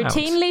and a shout out. And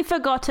be routinely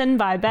forgotten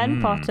by Ben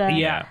Potter.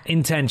 Yeah,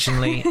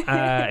 intentionally.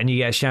 And you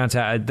get a shout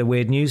out at the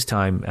Weird News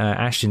time.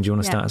 Ashton, do you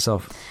want to start us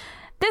off?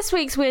 This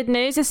week's Weird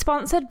News is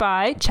sponsored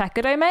by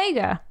Checkered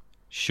Omega,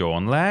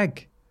 Sean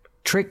Legg,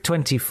 Trick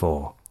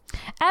 24,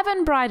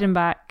 Evan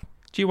Breidenbach,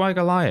 GY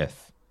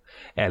Goliath,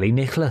 Ellie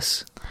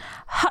Nicholas,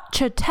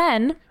 Hutcher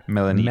 10,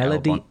 Melody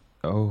Melody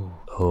L.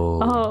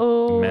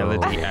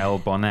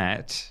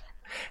 Bonnet,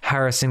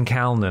 Harrison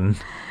Calnan,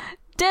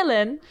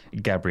 Dylan,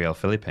 Gabrielle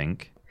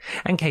Philippink,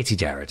 and Katie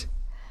Jarrett.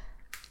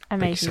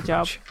 Amazing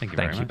job. Thank you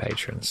very much.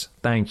 Patrons.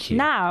 Thank you.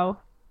 Now,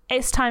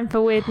 it's time for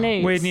Weird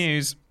News. Weird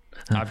News.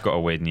 I've got a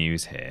weird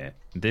news here.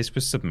 This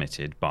was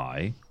submitted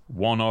by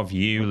one of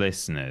you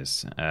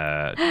listeners.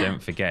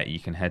 Don't forget, you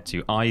can head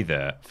to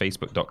either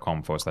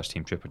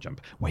facebook.com/Team Triple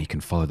Jump, where you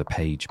can follow the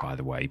page, by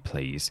the way,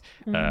 please,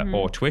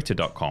 or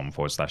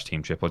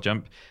twitter.com/Team Triple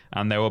Jump.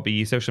 And there will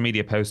be social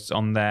media posts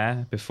on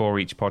there before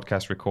each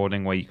podcast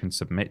recording where you can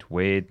submit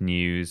weird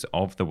news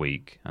of the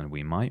week, and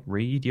we might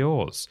read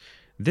yours.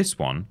 This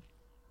one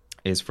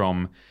is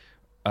from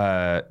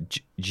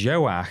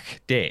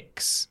Joach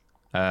Dix.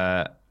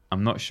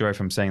 I'm not sure if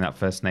I'm saying that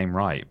first name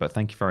right, but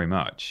thank you very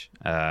much.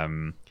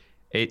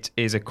 It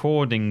is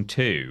according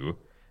to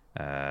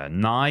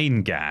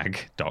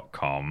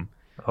 9gag.com.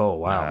 Oh,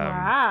 wow.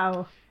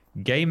 Wow.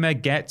 Gamer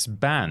gets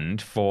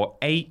banned for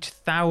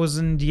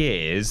 8,000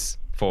 years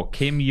for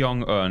Kim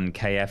Jong-un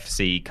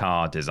KFC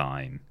car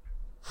design.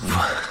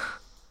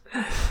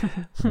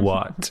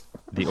 What?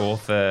 The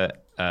author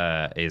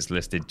is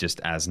listed just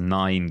as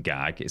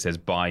 9gag. It says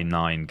by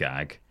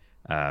 9gag.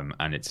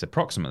 And it's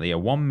approximately a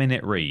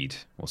 1-minute read.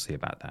 We'll see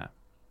about that.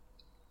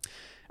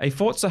 A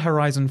Forza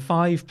Horizon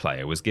 5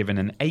 player was given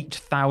an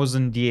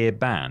 8,000-year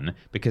ban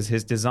because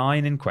his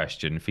design in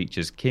question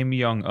features Kim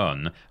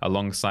Jong-un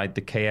alongside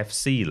the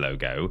KFC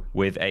logo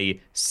with a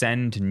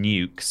Send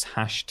Nukes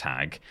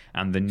hashtag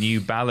and the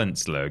New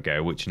Balance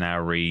logo, which now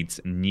reads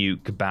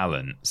Nuke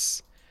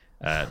Balance.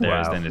 There's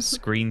then a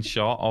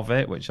screenshot of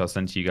it, which I'll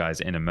send to you guys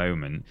in a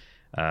moment.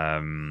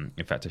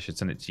 In fact, I should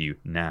send it to you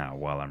now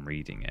while I'm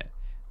reading it.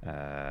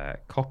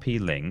 Copy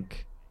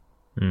link,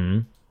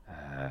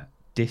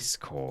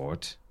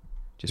 Discord.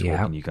 Just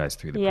walking you guys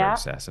through the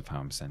process of how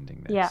I'm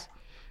sending this. Yeah,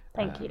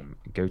 thank you.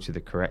 Go to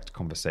the correct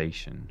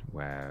conversation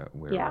where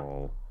we're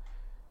all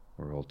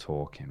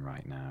talking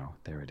right now.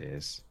 There it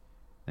is.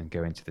 And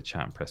go into the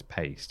chat and press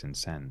paste and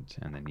send,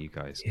 and then you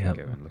guys can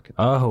go and look at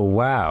that. Oh,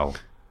 wow.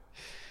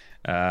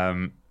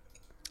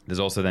 There's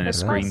also then a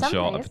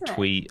screenshot of a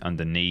tweet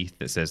underneath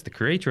that says, the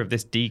creator of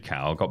this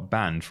decal got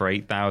banned for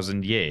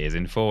 8,000 years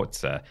in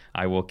Forza.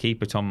 I will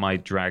keep it on my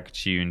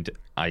drag-tuned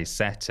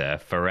Isetta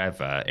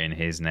forever in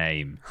his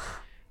name.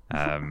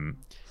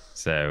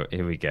 So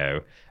here we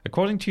go.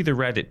 According to the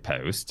Reddit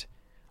post,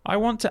 I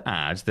want to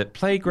add that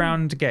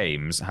Playground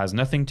Games has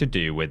nothing to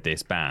do with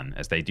this ban,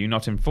 as they do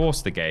not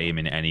enforce the game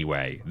in any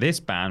way.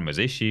 This ban was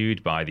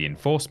issued by the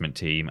enforcement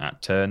team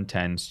at Turn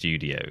 10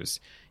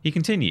 Studios. He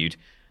continued,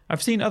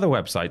 I've seen other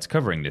websites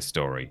covering this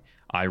story.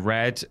 I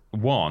read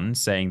one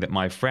saying that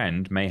my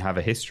friend may have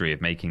a history of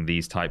making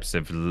these types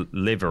of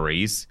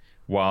liveries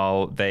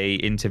while they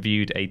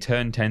interviewed a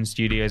Turn 10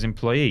 Studios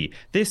employee.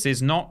 This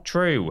is not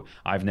true.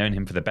 I've known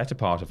him for the better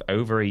part of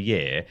over a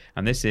year,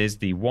 and this is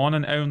the one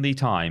and only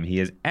time he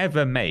has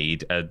ever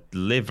made a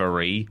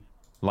livery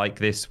like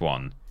this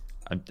one.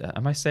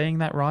 Am I saying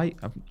that right?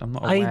 I'm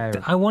not aware.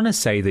 I want to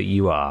say that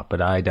you are,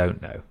 but I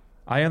don't know.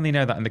 I only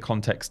know that in the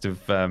context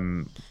of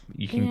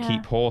you can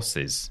keep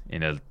horses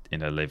in a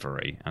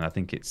livery, and I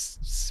think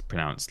it's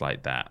pronounced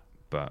like that.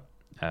 But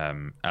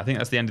I think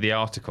that's the end of the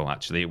article.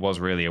 Actually, it was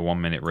really a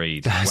 1-minute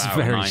read. That's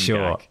very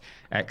short.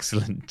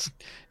 Excellent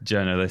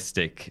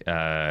journalistic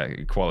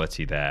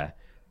quality there.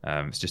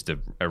 It's just a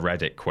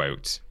Reddit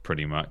quote,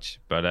 pretty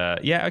much. But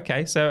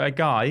okay. So a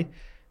guy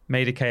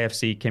made a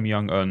KFC Kim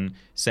Jong-un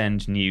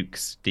Send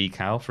Nukes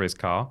decal for his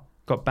car.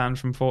 Got banned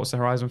from Forza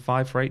Horizon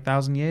 5 for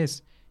 8,000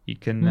 years. You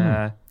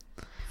can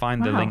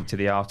find the link to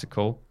the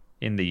article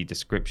in the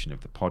description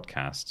of the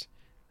podcast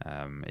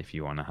if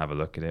you want to have a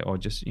look at it, or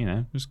just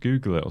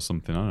Google it or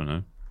something. I don't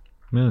know.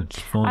 Yeah,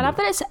 I love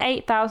that it's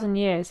 8,000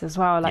 years as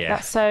well.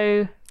 That's such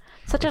a long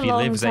time. If he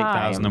lives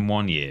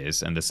 8,001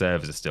 years and the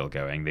servers are still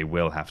going, they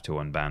will have to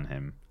unban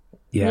him.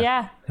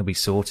 Yeah. He'll be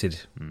sorted.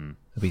 He'll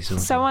be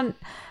sorted.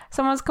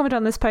 Someone's commented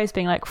on this post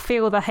being like,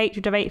 feel the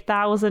hatred of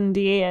 8,000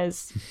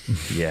 years.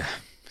 Yeah,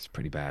 it's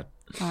pretty bad.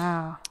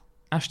 Wow.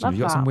 Ashton, have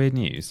you got some weird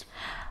news?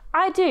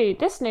 I do.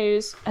 This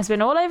news has been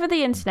all over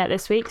the internet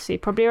this week, so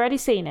you've probably already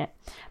seen it.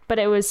 But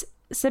it was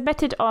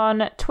submitted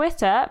on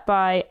Twitter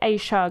by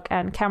ashug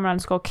and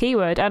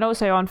Cameron_Keyword, and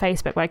also on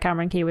Facebook by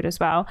Cameron Keyword as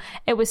well.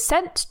 It was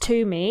sent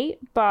to me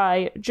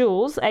by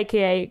Jules,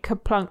 aka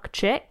Kaplunk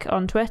Chick,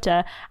 on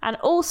Twitter, and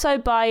also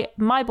by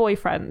my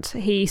boyfriend.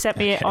 He sent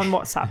me it on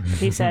WhatsApp.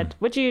 He said,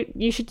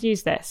 you should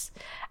use this.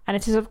 And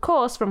it is, of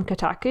course, from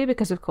Kotaku,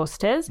 because of course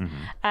it is,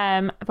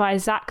 by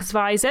Zach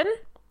Zweisen.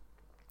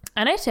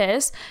 And it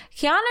is,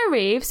 Keanu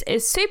Reeves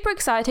is super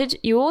excited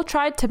you all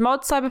tried to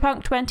mod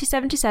Cyberpunk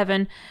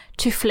 2077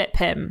 to flip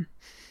him.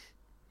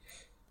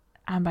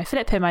 And by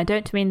flip him, I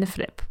don't mean the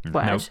flip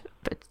word,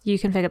 but you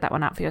can figure that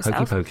one out for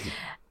yourself. Hokey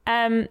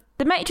pokey.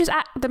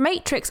 The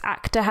Matrix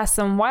actor has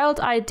some wild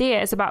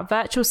ideas about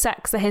virtual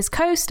sex that his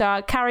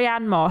co-star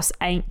Carrie-Anne Moss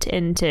ain't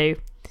into.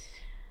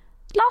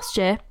 Last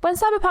year, when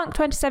Cyberpunk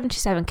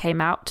 2077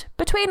 came out,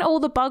 between all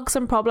the bugs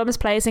and problems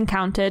players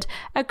encountered,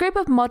 a group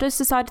of modders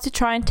decided to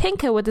try and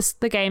tinker with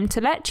the game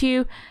to let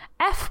you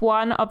F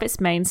one of its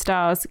main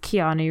stars,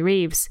 Keanu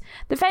Reeves.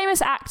 The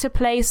famous actor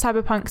plays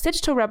Cyberpunk's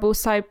digital rebel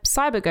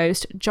cyber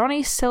ghost,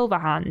 Johnny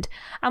Silverhand,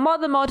 and while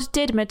the mod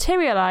did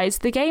materialise,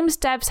 the game's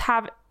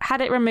devs had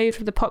it removed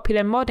from the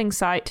popular modding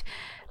site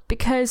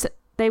because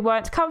they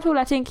weren't comfortable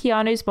letting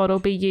Keanu's model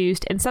be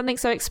used in something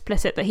so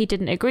explicit that he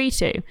didn't agree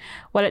to.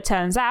 Well, it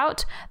turns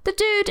out, the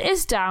dude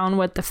is down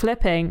with the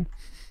flipping.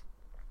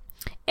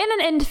 In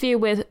an interview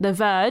with The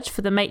Verge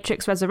for The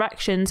Matrix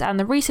Resurrections and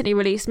the recently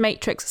released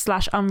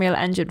Matrix/Unreal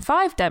Engine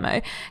 5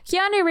 demo,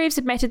 Keanu Reeves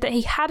admitted that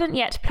he hadn't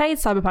yet played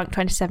Cyberpunk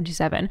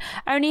 2077,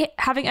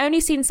 having only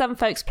seen some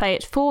folks play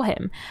it for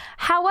him.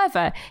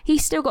 However, he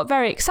still got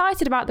very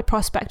excited about the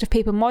prospect of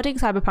people modding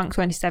Cyberpunk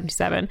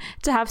 2077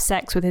 to have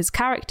sex with his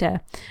character.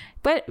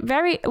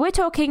 We're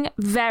talking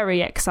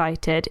very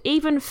excited,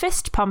 even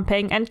fist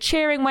pumping and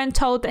cheering when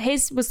told that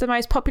his was the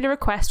most popular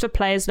request for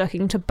players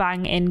looking to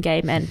bang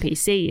in-game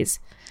NPCs.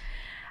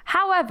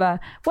 However,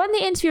 when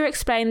the interviewer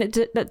explained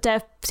that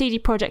dev CD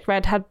Projekt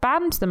Red had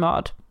banned the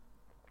mod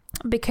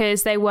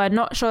because they were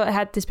not sure it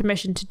had this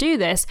permission to do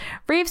this,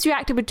 Reeves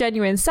reacted with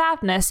genuine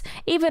sadness,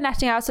 even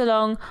letting out a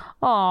long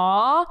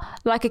 "aww,"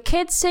 like a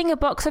kid seeing a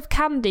box of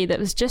candy that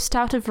was just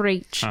out of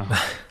reach.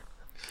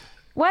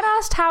 When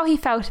asked how he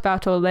felt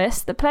about all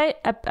this,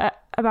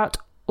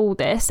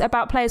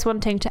 about players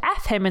wanting to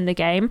F him in the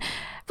game,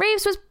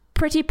 Reeves was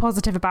pretty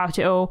positive about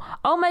it all.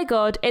 "Oh my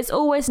god, it's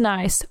always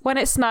nice when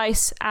it's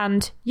nice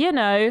and,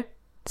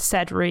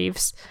 said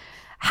Reeves.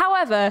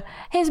 However,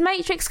 his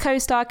Matrix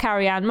co-star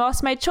Carrie-Anne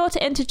Moss made sure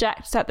to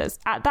interject at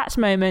that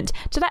moment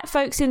to let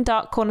folks in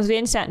dark corners of the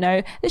internet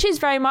know that she's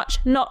very much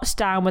not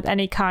down with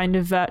any kind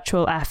of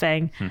virtual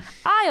effing.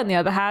 I, on the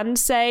other hand,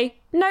 say,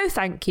 "No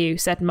thank you,"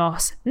 said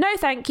Moss. "No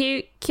thank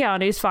you,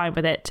 Keanu's fine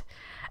with it."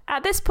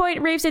 At this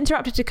point, Reeves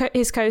interrupted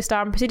his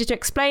co-star and proceeded to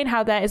explain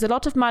how there is a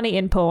lot of money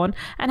in porn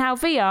and how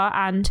VR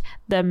and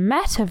the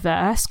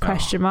metaverse,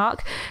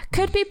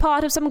 could be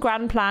part of some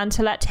grand plan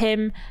to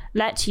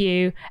let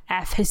you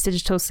F his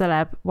digital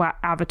celeb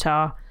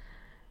avatar.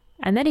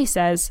 And then he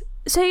says,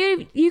 so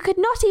you could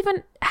not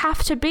even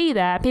have to be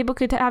there. People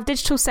could have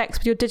digital sex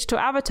with your digital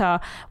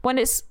avatar when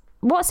it's,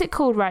 what's it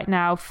called right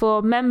now?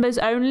 For members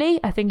only?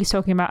 I think he's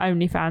talking about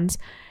OnlyFans.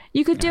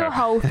 You could do a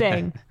whole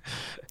thing.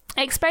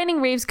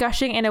 Explaining Reeves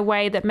gushing in a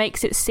way that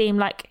makes it seem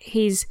like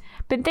he's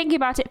been thinking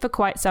about it for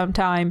quite some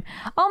time.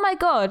 "Oh my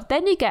god,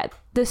 then you get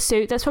the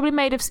suit that's probably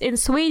made in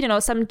Sweden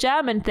or some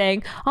German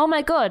thing. Oh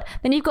my god,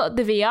 then you've got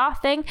the VR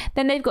thing,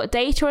 then they've got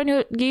data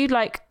on you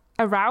like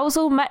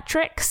arousal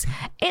metrics."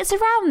 It's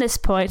around this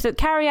point that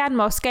Carrie-Anne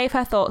Moss gave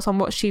her thoughts on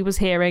what she was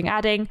hearing,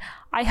 adding,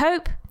 "I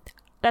hope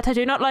that I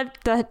do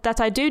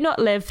not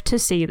live to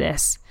see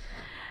this."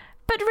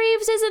 But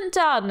Reeves isn't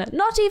done.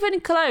 Not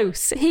even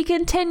close. He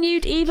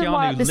continued even Keanu,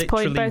 while at this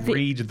point both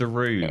read the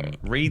room.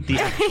 Read the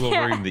actual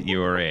room that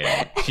you are in.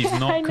 She's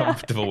not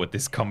comfortable with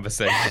this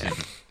conversation.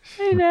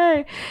 I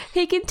know.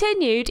 He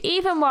continued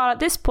even while at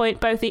this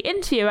point both the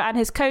interviewer and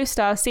his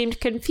co-star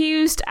seemed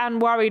confused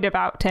and worried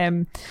about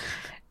him.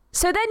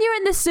 "So then you're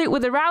in the suit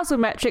with arousal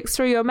metrics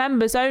through your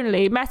members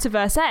only,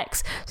 Metaverse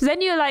X. So then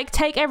you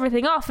take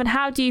everything off, and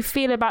how do you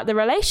feel about the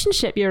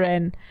relationship you're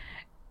in?"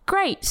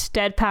 "Great,"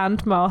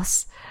 deadpanned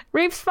Moss.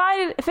 Reeves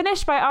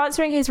finished by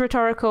answering his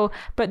rhetorical,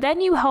 "But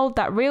then you hold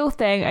that real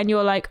thing and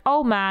you're like,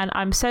 oh man,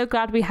 I'm so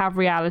glad we have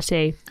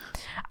reality."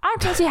 I'm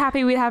pretty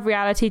happy we have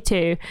reality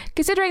too,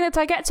 considering that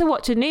I get to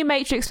watch a new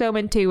Matrix film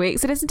in 2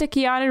 weeks and listen to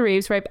Keanu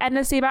Reeves rape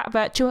endlessly about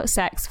virtual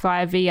sex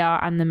via VR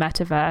and the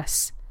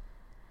metaverse.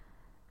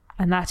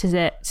 And that is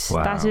it.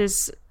 Wow. That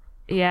is,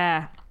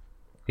 yeah.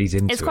 He's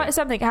into It's quite it.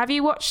 something. Have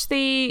you watched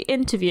the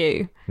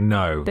interview?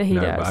 No, that he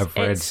does?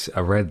 But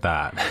I've read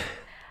that.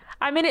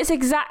 I mean, it's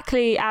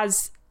exactly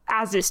as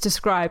it's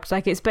described.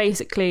 Like, it's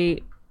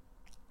basically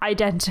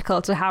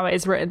identical to how it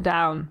is written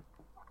down,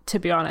 to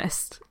be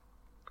honest.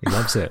 He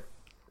loves it.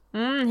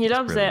 He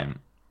loves it.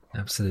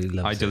 Absolutely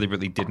loves it. I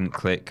deliberately didn't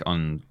click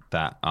on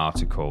that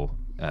article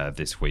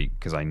this week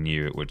because I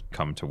knew it would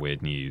come to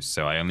weird news.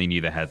 So I only knew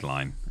the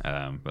headline.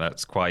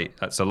 But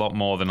that's a lot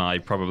more than I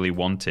probably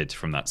wanted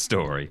from that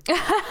story.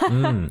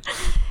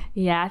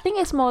 Yeah, I think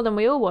it's more than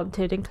we all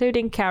wanted,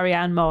 including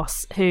Carrie-Anne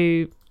Moss,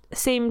 who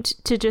seemed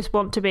to just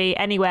want to be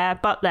anywhere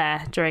but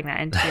there during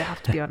that interview, I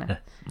have to be honest.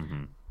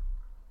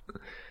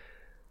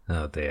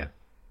 Oh, dear.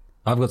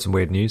 I've got some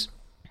weird news.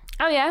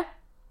 Oh, yeah?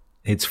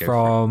 It's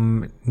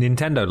from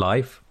Nintendo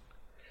Life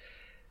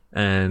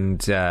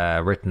and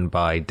written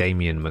by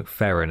Damien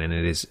McFerrin, and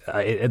it is,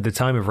 at the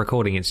time of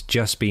recording, it's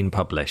just been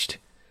published.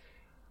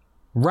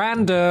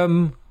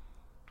 Random!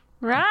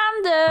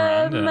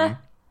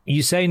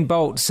 Usain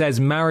Bolt says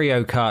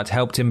Mario Kart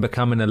helped him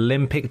become an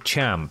Olympic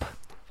champ.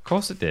 Of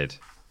course it did.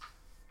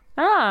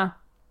 Ah.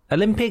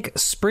 Olympic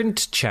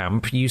sprint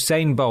champ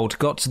Usain Bolt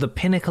got to the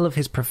pinnacle of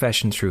his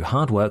profession through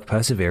hard work,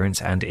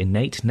 perseverance, and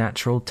innate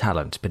natural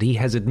talent, but he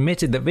has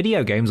admitted that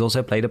video games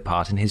also played a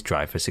part in his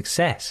drive for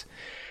success.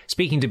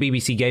 Speaking to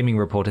BBC gaming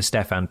reporter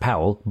Stefan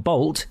Powell,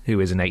 Bolt,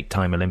 who is an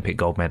 8-time Olympic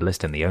gold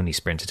medalist and the only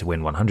sprinter to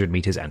win 100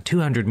 metres and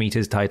 200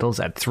 metres titles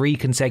at 3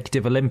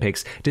 consecutive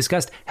Olympics,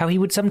 discussed how he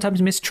would sometimes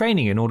miss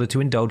training in order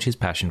to indulge his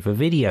passion for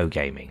video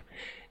gaming.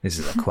 This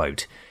is a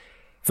quote.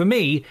 For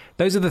me,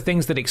 those are the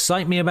things that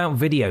excite me about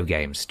video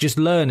games, just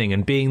learning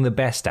and being the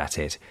best at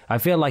it. I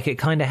feel like it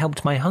kind of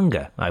helped my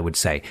hunger, I would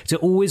say, to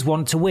always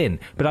want to win,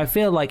 but I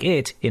feel like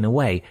it, in a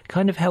way,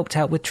 kind of helped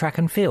out with track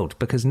and field,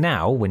 because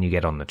now, when you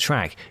get on the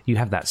track, you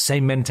have that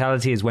same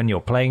mentality as when you're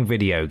playing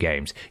video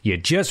games. You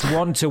just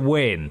want to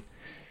win.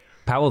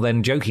 Powell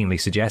then jokingly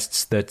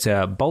suggests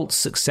that Bolt's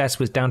success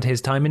was down to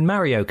his time in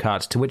Mario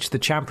Kart, to which the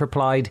champ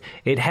replied,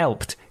 "It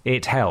helped.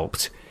 It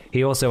helped."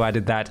 He also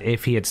added that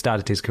if he had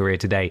started his career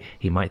today,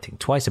 he might think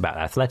twice about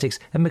athletics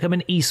and become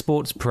an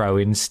esports pro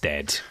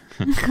instead.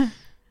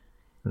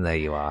 There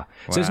you are.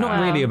 Wow. So it's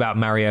not really about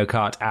Mario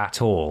Kart at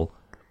all.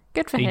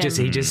 Good for him.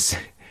 He just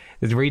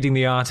reading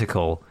the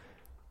article,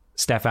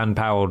 Stefan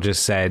Powell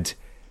just said,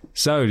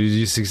 "So, did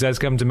your success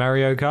come to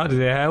Mario Kart?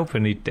 Did it help?"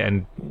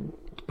 And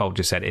Bolt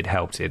just said, "It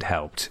helped. It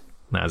helped."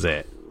 That was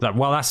it. Like,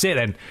 well, that's it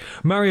then.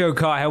 Mario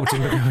Kart helped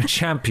him become a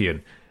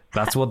champion.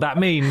 That's what that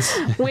means.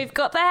 We've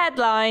got the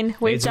headline.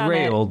 We've done it.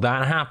 It's real.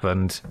 That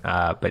happened.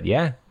 But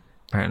yeah,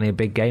 apparently a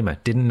big gamer.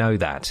 Didn't know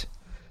that.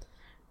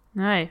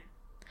 No.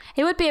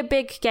 He would be a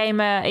big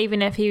gamer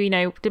even if he,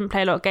 didn't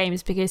play a lot of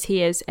games because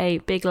he is a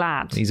big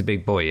lad. He's a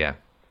big boy, yeah.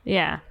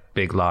 Yeah.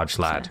 Big, large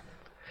lad.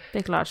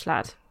 Big, large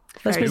lad.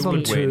 Let's move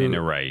on to... Who would win in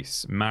a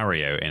race?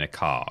 Mario in a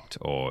kart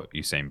or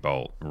Usain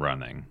Bolt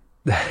running?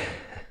 I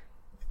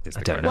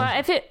don't know. Well,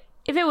 if it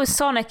was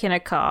Sonic in a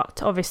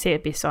kart, obviously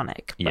it'd be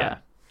Sonic. But... Yeah.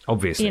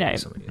 Obviously.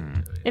 If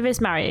it's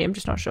Mario, I'm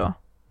just not sure.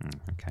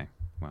 Okay,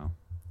 well,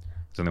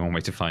 there's only one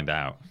way to find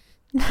out.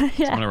 Yeah.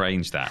 Someone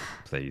arrange that,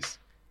 please.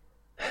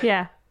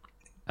 Yeah.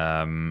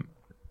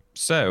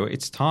 So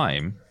it's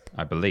time,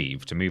 I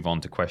believe, to move on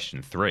to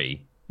question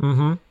 3.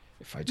 Mm-hmm.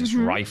 If I just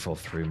rifle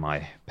through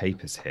my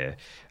papers here.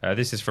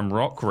 This is from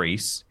Rock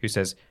Reese, who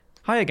says,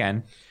 "Hi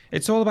again.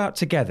 It's all about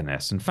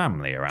togetherness and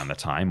family around the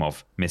time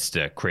of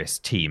Mr. Chris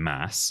T.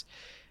 Mass.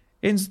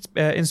 In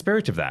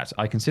spirit of that,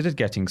 I considered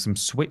getting some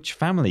Switch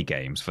family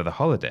games for the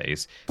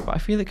holidays, but I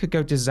feel it could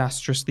go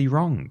disastrously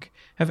wrong.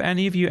 Have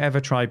any of you ever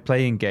tried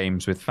playing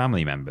games with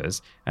family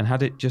members and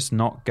had it just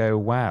not go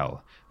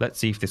well? Let's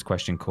see if this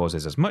question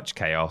causes as much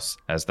chaos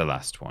as the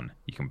last one.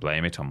 You can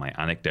blame it on my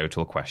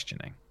anecdotal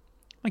questioning."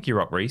 Thank you,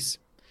 Rock Reese.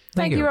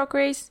 Thank you, Rock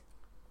Reese.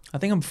 I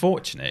think I'm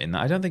fortunate in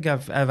that I don't think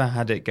I've ever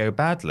had it go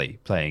badly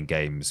playing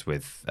games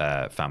with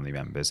family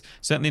members.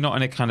 Certainly not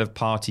in a kind of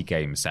party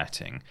game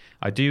setting.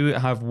 I do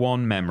have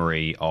one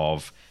memory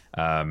of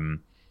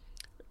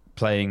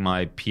playing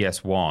my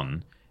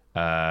PS1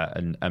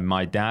 and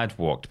my dad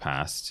walked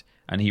past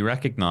and he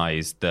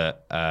recognized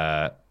that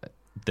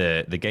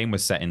the game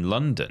was set in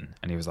London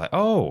and he was like,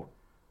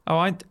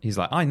 he's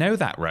like, "I know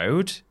that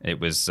road." It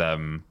was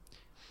the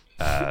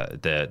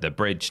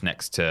bridge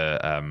next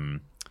to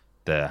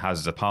the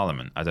Houses of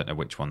Parliament. I don't know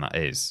which one that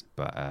is,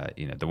 but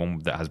the one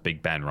that has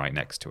Big Ben right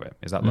next to it.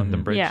 Is that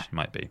London Bridge? Yeah.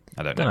 Might be.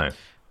 I don't know.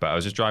 But I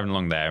was just driving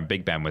along there and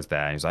Big Ben was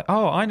there and he was like,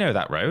 "Oh, I know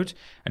that road."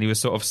 And he was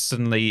sort of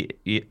suddenly,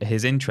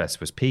 his interest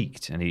was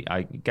piqued. And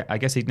I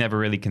guess he'd never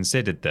really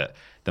considered that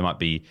there might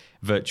be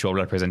virtual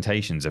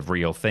representations of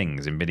real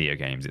things in video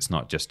games. It's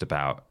not just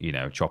about,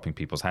 chopping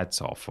people's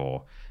heads off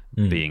or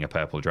being a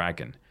purple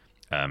dragon.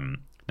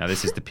 Now,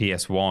 this is the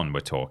PS1 we're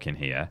talking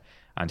here.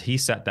 And he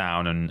sat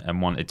down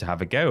and wanted to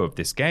have a go of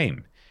this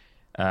game.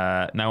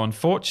 Now,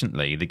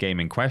 unfortunately, the game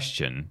in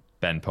question,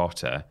 Ben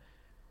Potter,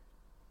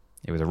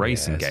 it was a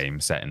racing game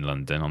set in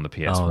London on the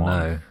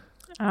PS1.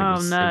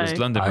 Oh, no. It was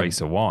London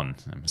Racer 1.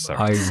 I'm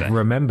sorry to say. I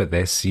remember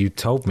this. You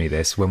told me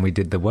this when we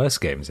did the Worst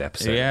Games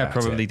episode. Yeah,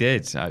 probably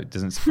did. It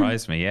doesn't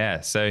surprise me,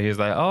 yeah. So he was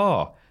like,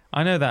 "Oh,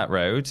 I know that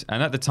road."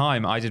 And at the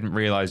time, I didn't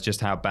realize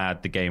just how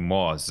bad the game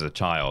was as a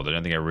child. I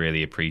don't think I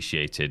really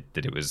appreciated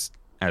that it was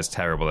as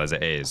terrible as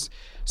it is.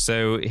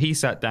 So he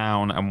sat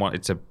down and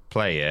wanted to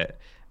play it.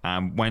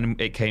 When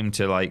it came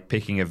to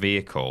picking a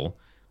vehicle,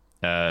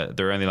 there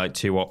were only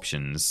 2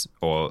 options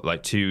or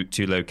two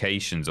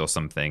locations or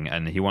something.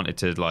 And he wanted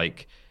to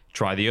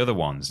try the other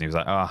ones. And he was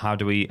like, oh, how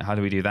do we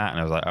do that? And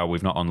I was like, oh,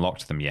 we've not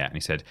unlocked them yet. And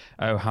he said,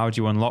 oh, how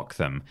do you unlock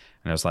them?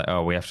 And I was like,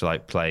 oh, we have to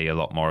like play a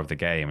lot more of the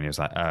game. And he was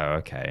like, oh,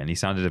 okay. And he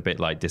sounded a bit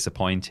like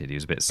disappointed. He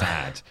was a bit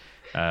sad.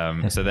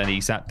 So then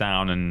he sat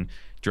down and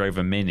drove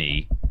a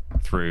Mini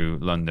through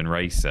London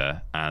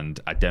Racer, and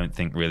I don't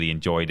think really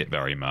enjoyed it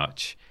very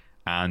much.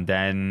 And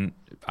then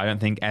I don't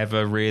think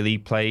ever really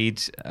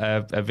played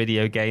a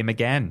video game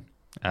again.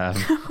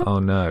 Oh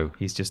no,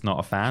 he's just not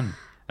a fan.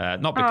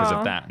 Not because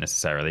of that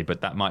necessarily,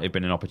 but that might have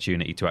been an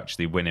opportunity to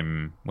actually win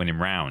him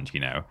round,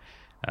 you know.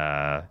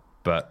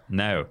 But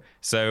no.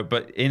 So,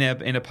 but in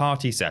a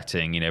party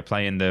setting, you know,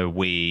 playing the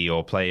Wii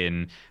or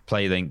playing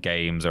PlayLink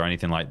games or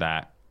anything like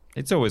that,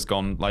 it's always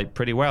gone like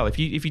pretty well. If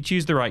you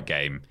choose the right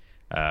game,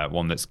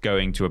 one that's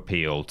going to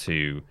appeal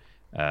to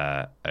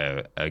a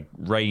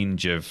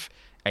range of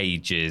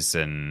ages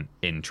and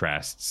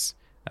interests.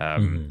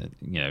 You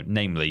know,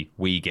 namely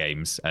Wii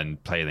games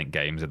and PlayLink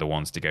games are the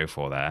ones to go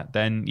for there,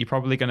 then you're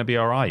probably going to be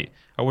all right.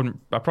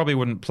 I probably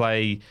wouldn't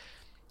play,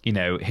 you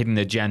know, Hidden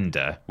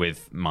Agenda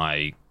with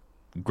my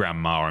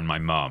grandma and my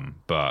mum,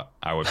 but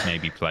I would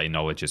maybe play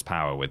Knowledge is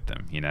Power with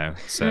them, you know.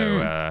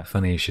 So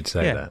funny you should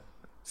say that.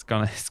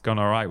 It's gone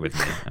all right with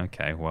me.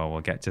 Okay, well,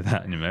 we'll get to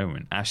that in a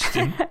moment.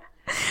 Ashton?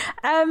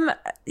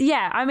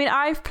 Yeah, I mean,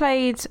 I've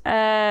played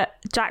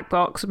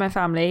Jackbox with my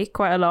family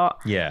quite a lot.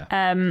 Yeah.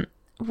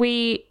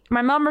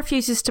 My mum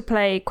refuses to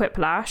play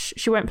Quiplash.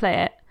 She won't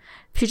play it.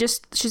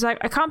 She's like,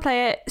 I can't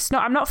play it.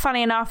 I'm not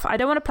funny enough. I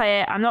don't want to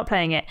play it. I'm not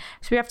playing it.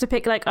 So we have to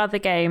pick like other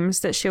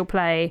games that she'll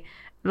play,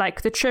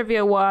 like the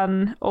trivia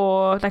one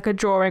or like a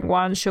drawing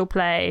one she'll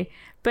play.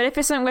 But if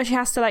it's something where she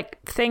has to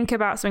like think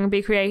about something and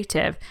be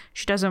creative,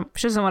 she doesn't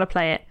want to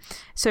play it.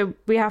 So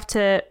we have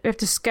to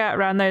skirt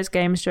around those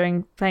games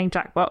during playing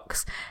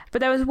Jackbox. But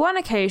there was one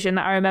occasion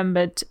that I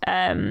remembered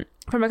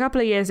from a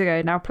couple of years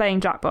ago now,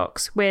 playing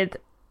Jackbox with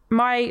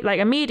my like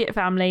immediate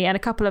family and a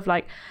couple of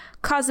like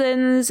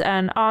cousins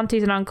and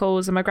aunties and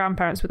uncles, and my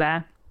grandparents were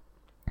there.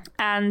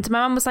 And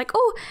my mum was like,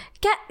 oh,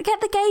 get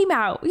the game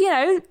out, you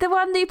know, the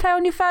one that you play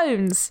on your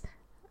phones.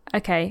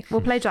 Okay,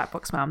 we'll play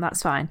Jackbox, Mum,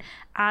 that's fine.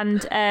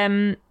 And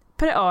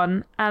put it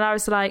on, and I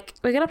was like,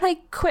 we're going to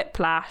play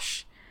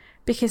Quiplash,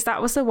 because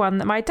that was the one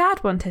that my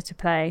dad wanted to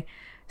play.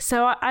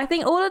 So I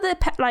think all of the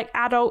like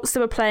adults that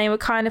were playing were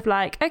kind of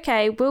like,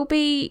 okay, we'll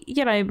be,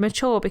 you know,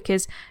 mature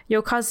because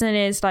your cousin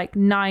is like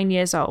 9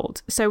 years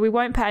old. So we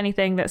won't put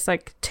anything that's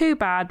like too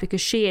bad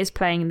because she is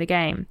playing the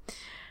game.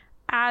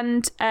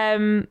 And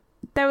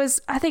there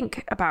was, I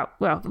think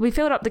we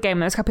filled up the game.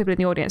 There was a couple people in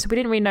the audience. So we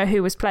didn't really know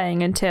who was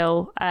playing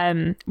until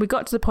we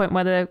got to the point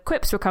where the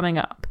quips were coming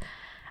up.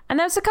 And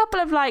there was a couple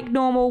of like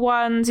normal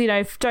ones, you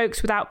know,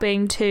 jokes without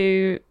being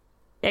too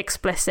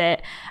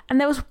explicit. And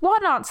there was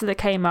one answer that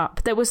came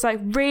up that was like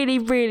really,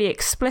 really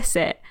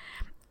explicit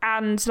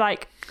and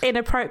like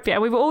inappropriate.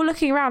 And we were all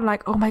looking around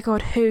like, oh my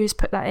God, who's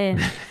put that in?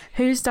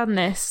 Who's done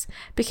this?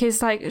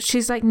 Because like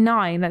she's like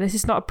 9, like this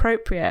is not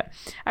appropriate.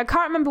 I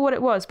can't remember what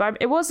it was, but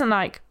it wasn't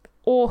like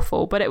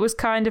awful, but it was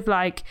kind of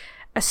like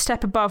a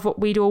step above what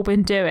we'd all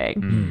been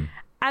doing.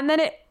 And then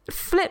it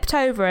flipped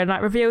over and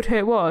like revealed who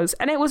it was,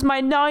 and it was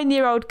my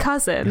 9-year-old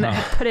cousin that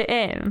had put it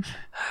in.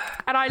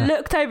 And I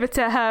looked over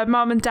to her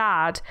mum and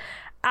dad,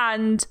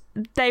 and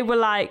they were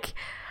like,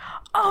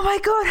 oh my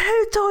God,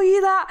 who taught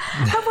you that?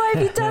 And why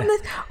have you done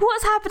this?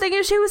 What's happening?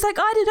 And she was like,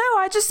 I don't know.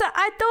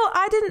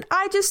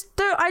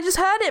 I just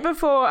heard it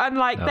before. And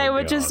like, they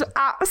were just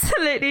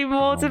absolutely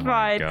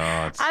mortified. Oh my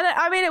God. And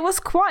I mean, it was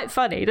quite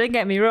funny, don't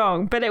get me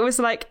wrong, but it was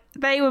like,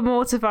 they were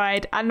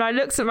mortified. And I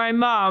looked at my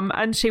mum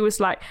and she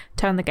was like,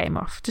 turn the game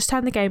off. Just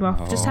turn the game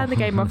off. Just turn the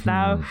game off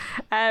now.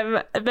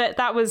 But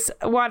that was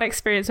one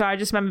experience where I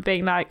just remember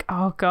being like,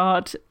 oh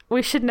God,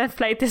 we shouldn't have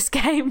played this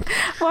game.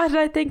 Why did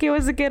I think it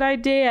was a good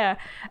idea?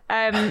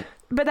 But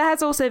there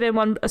has also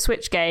been a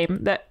Switch game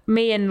that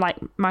me and like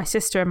my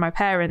sister and my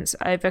parents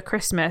over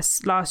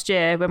Christmas last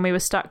year, when we were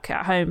stuck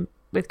at home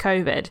with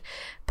COVID,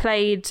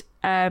 played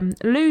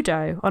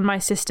Ludo on my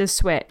sister's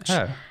Switch.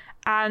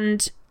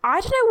 And I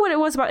don't know what it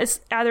was about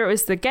this. Either it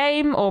was the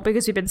game or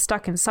because we've been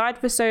stuck inside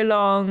for so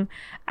long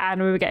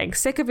and we were getting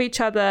sick of each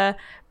other.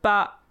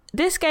 But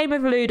this game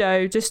of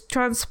Ludo just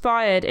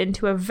transpired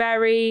into a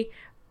very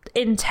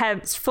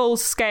intense,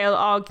 full-scale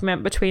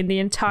argument between the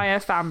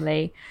entire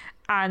family.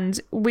 And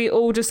we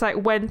all just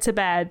like went to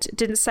bed,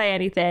 didn't say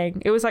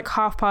anything. It was like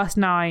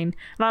 9:30. And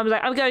I was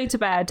like, I'm going to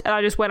bed. And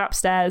I just went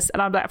upstairs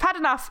and I'm like, I've had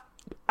enough.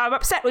 I'm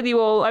upset with you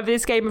all over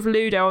this game of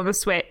Ludo on the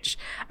Switch.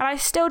 And I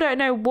still don't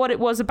know what it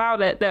was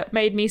about it that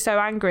made me so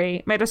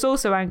angry, made us all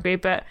so angry.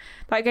 But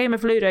that game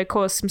of Ludo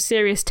caused some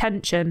serious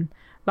tension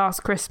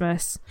last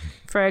Christmas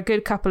for a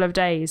good couple of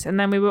days. And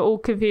then we were all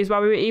confused why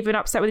we were even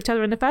upset with each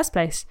other in the first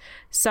place.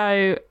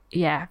 So,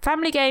 yeah,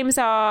 family games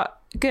are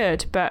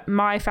good, but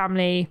my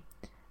family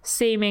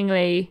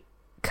seemingly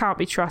can't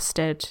be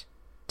trusted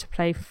to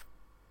play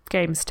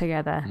games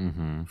together.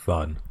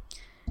 Fun.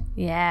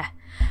 Yeah.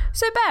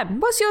 So Ben,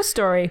 what's your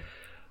story?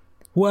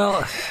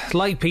 Well,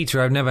 like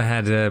Peter, I've never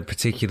had a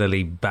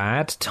particularly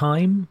bad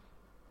time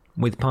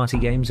with party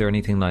games or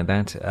anything like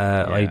that.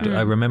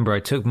 I remember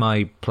I took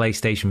my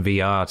PlayStation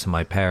VR to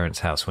my parents'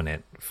 house when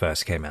it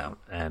first came out,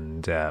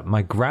 and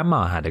my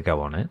grandma had to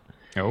go on it.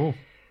 Oh.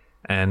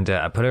 And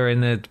I put her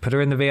in the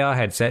VR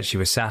headset. She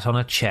was sat on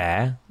a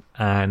chair,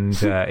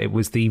 and it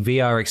was the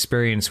VR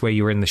experience where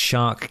you were in the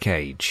shark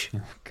cage.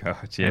 Oh, God,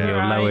 And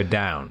you're lowered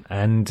down.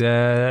 And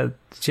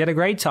she had a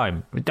great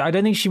time. I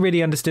don't think she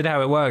really understood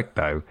how it worked,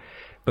 though,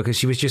 because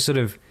she was just sort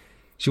of...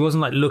 She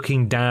wasn't like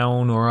looking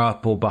down or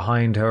up or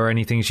behind her or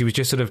anything. She was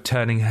just sort of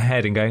turning her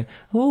head and going,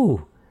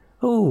 "Ooh,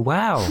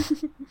 wow,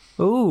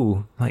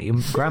 ooh!" Like,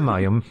 Grandma,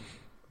 you're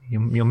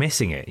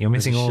missing it. You're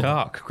missing all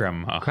shark,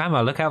 Grandma.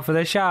 Grandma, look out for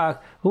the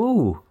shark.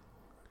 Ooh.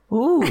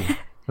 And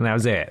that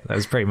was it. That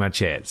was pretty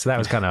much it. So that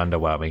was kind of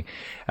underwhelming.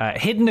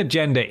 Hidden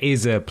Agenda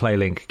is a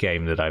PlayLink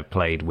game that I've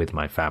played with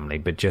my family,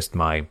 but just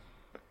my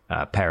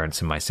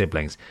parents and my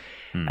siblings.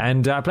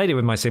 And I played it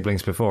with my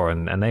siblings before,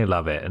 and they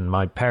love it. And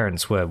my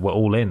parents were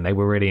all in. They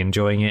were really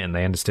enjoying it, and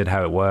they understood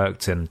how it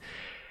worked. And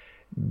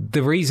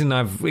the reason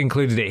I've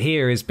included it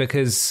here is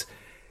because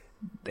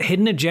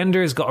Hidden Agenda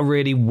has got a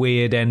really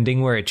weird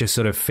ending where it just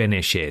sort of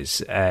finishes.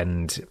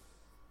 And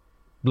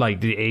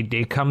like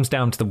it comes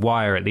down to the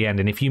wire at the end.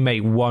 And if you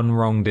make one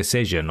wrong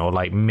decision or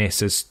like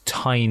miss a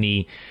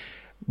tiny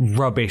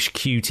rubbish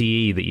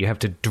QTE that you have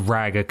to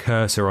drag a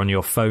cursor on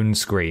your phone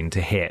screen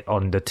to hit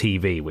on the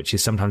TV, which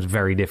is sometimes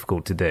very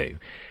difficult to do,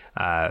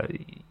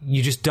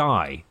 you just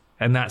die,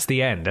 and that's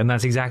the end. And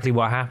that's exactly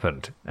what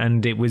happened.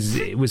 And it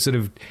was sort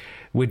of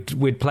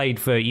we'd played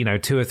for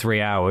 2 or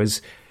 3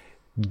 hours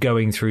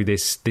going through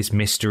this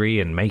mystery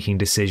and making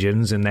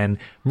decisions, and then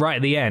right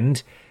at the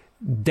end,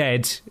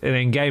 dead, and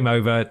then game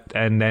over,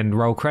 and then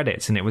roll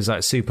credits, and it was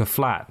like super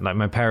flat. Like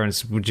my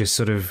parents were just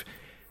sort of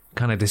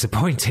kind of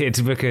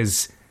disappointed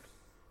because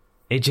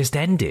it just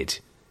ended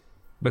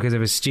because of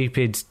a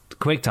stupid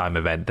QuickTime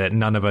event that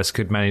none of us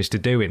could manage to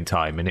do in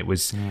time. And it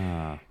was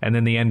and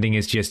then the ending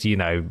is just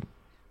it's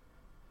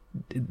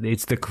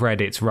the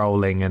credits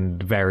rolling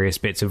and various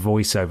bits of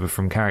voiceover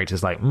from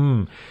characters like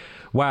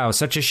wow,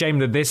 such a shame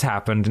that this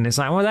happened. And it's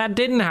like, well, that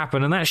didn't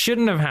happen, and that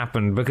shouldn't have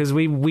happened because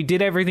we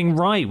did everything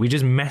right. We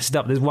just messed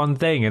up this one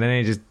thing, and then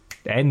it just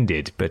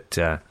ended. But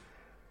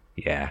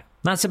yeah,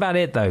 that's about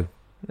it though.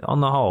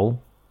 On the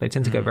whole, they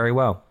tend to go very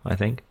well, I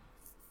think.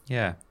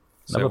 Yeah.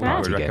 So I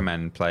would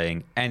recommend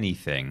playing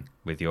anything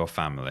with your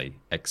family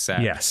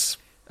except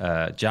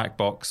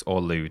Jackbox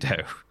or Ludo.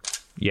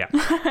 Yeah.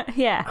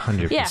 Yeah.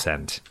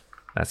 100%.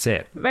 That's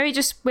it. Maybe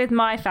just with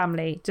my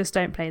family, just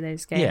don't play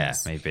those games. Yeah,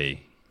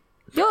 maybe.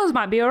 Yours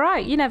might be all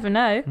right. You never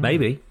know.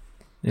 Maybe.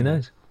 Who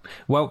knows?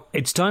 Well,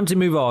 it's time to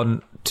move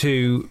on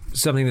to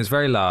something that's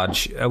very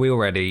large. Are we all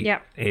ready?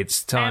 Yep.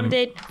 It's time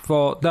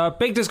for the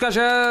big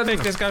discussion.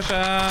 Big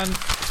discussion.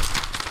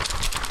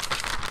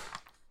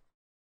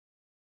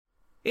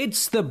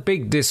 It's the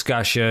big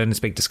discussion. It's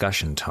big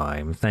discussion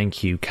time.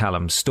 Thank you,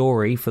 Callum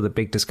Story, for the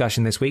big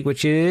discussion this week,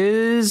 which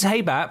is,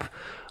 hey, Bap,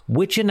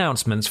 which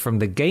announcements from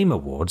the Game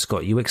Awards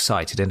got you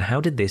excited, and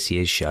how did this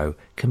year's show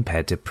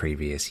compare to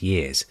previous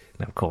years?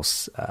 Now, of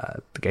course,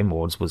 the Game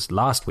Awards was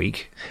last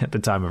week at the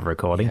time of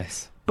recording.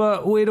 Yes.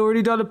 But we'd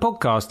already done a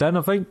podcast then,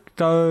 I think.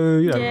 So,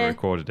 We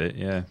recorded it,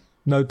 yeah.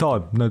 No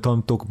time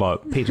to talk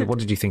about it. Peter, what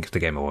did you think of the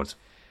Game Awards?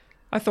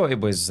 I thought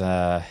it was...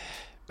 I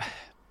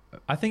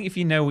think if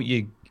you know what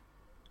you're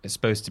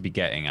supposed to be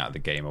getting out of the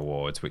Game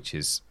Awards, which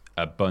is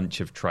a bunch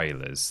of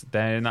trailers,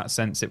 then in that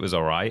sense it was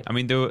all right. I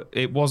mean,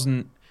 it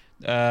wasn't...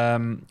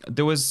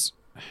 there was...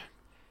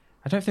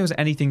 I don't know if there was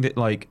anything that,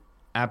 like,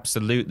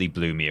 absolutely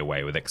blew me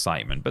away with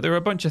excitement, but there were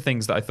a bunch of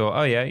things that I thought,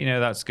 oh yeah,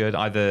 that's good.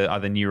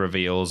 Either new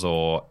reveals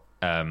or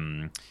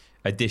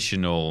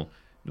additional,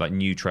 like,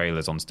 new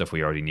trailers on stuff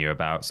we already knew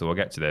about. So we'll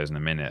get to those in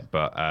a minute.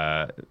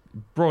 But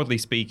broadly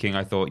speaking,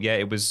 I thought, yeah,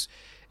 it was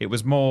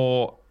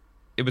more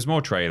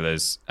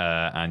trailers,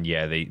 and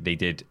yeah, they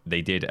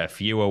did a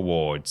few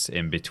awards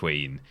in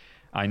between.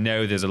 I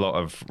know there's a lot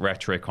of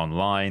rhetoric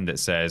online that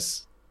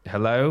says,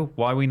 hello,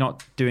 why are we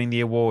not doing the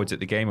awards at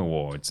the Game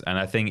Awards? And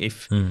I think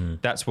if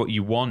that's what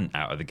you want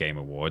out of the Game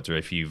Awards, or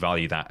if you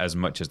value that as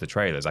much as the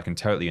trailers, I can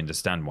totally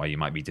understand why you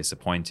might be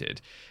disappointed.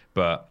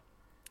 But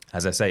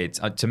as I say,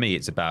 to me,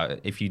 it's about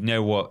if you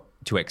know what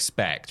to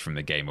expect from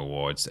the Game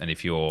Awards, and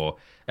if you're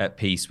at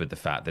peace with the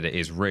fact that it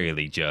is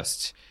really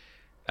just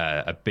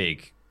a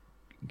big,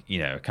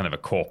 kind of a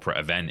corporate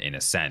event in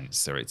a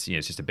sense, or it's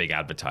it's just a big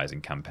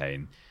advertising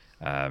campaign,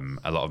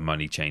 a lot of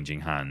money changing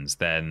hands,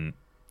 then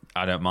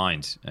I don't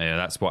mind.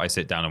 That's what I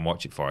sit down and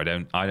watch it for. I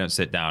don't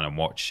sit down and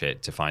watch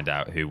it to find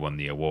out who won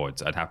the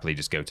awards. I'd happily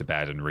just go to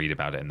bed and read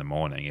about it in the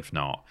morning, if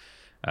not.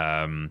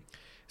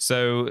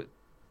 So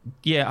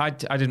yeah, I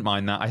didn't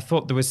mind that. I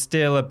thought there was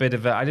still a bit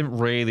of I didn't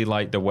really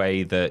like the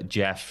way that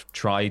Jeff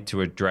tried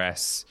to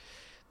address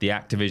the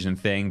Activision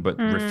thing, but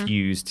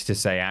refused to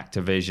say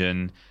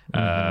Activision.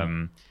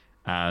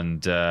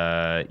 And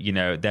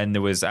then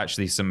there was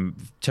actually some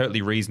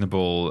totally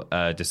reasonable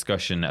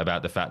discussion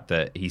about the fact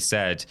that he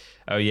said,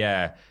 oh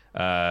yeah,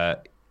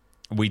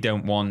 we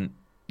don't want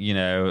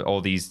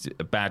all these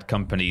bad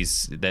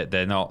companies, that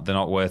they're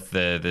not worth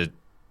the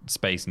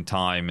space and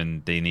time,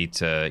 and they need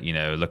to,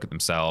 look at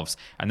themselves.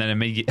 And then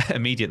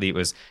immediately it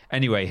was,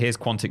 anyway, here's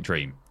Quantic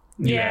Dream.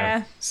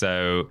 Yeah.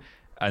 So,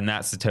 and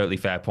that's a totally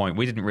fair point.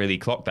 We didn't really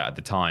clock that at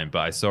the time, but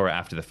I saw it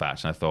after the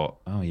fact, and I thought,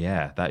 oh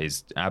yeah, that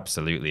is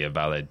absolutely a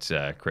valid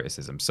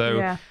criticism.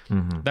 So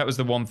that was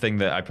the one thing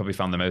that I probably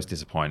found the most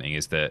disappointing,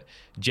 is that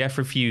Jeff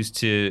refused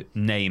to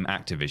name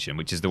Activision,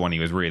 which is the one he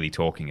was really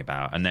talking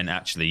about. And then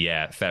actually,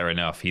 fair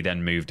enough, he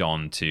then moved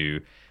on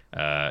to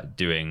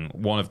doing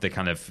one of the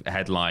kind of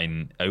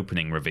headline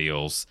opening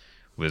reveals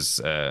was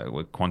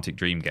with Quantic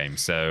Dream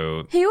games.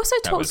 So he also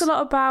talks a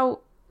lot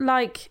about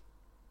like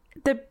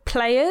the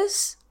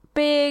players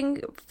being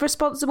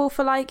responsible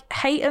for like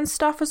hate and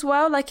stuff as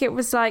well. Like it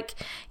was like,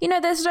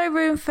 there's no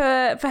room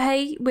for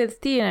hate with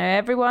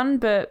everyone,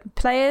 but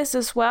players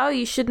as well.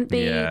 You shouldn't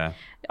be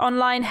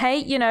online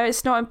hate,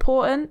 it's not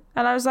important.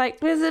 And I was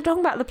like, we're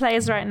talking about the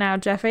players right now,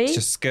 Jeffy. It's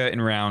just skirting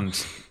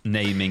around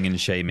naming and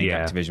shaming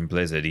Activision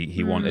Blizzard.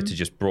 He wanted to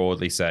just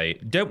broadly say,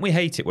 don't we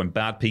hate it when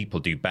bad people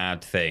do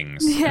bad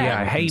things?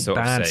 I hate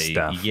bad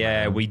stuff.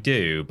 Yeah, man. We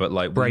do, but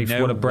like, brave, we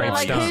know what a brave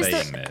stance.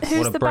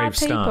 Who's the bad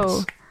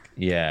people?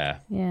 Yeah.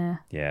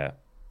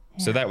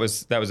 So that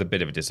was a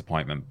bit of a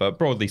disappointment. But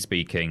broadly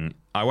speaking,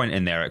 I went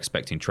in there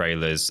expecting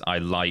trailers. I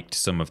liked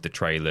some of the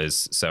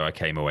trailers, so I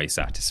came away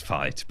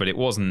satisfied. But it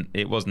wasn't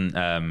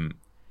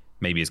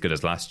maybe as good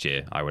as last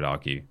year, I would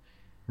argue.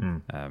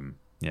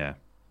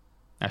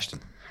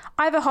 Ashton,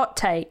 I have a hot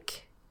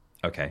take.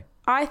 Okay.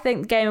 I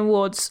think the Game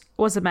Awards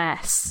was a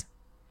mess.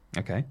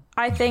 Okay.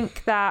 I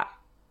think that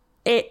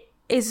it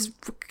is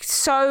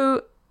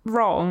so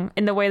wrong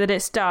in the way that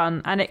it's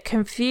done, and it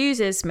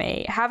confuses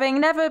me, having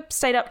never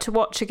stayed up to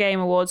watch a Game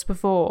Awards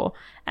before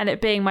and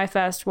it being my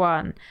first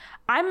one.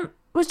 I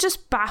was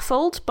just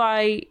baffled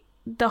by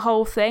the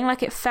whole thing.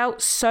 Like, it felt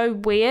so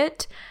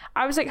weird.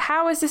 I was like,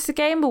 how is this a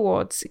Game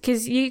Awards?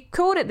 Because you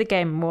called it the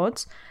Game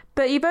Awards,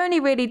 but you've only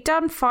really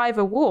done 5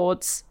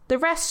 awards. The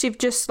rest you've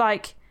just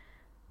like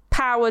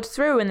powered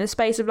through in the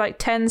space of like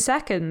 10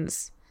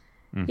 seconds.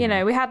 We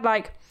had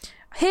like,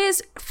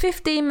 here's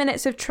 15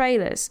 minutes of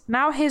trailers.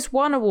 Now here's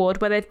one award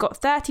where they've got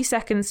 30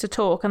 seconds to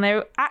talk, and they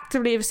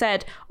actively have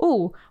said,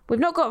 oh, we've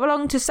not got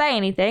long to say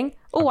anything.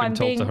 Oh, I'm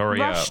being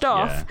rushed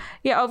off.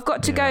 Yeah, I've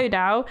got to go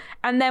now.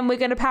 And then we're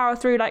going to power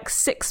through like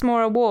 6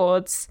 more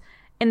awards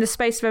in the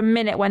space of a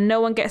minute when no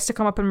one gets to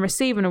come up and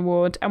receive an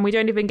award, and we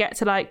don't even get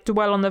to like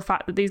dwell on the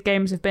fact that these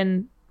games have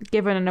been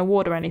given an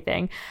award or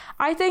anything.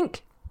 I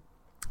think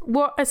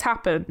what has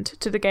happened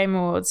to the Game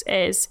Awards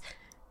is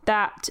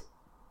that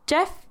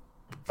Jeff,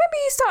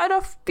 maybe he started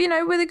off,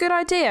 with a good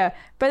idea,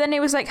 but then he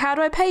was like, how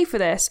do I pay for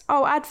this?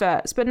 Oh,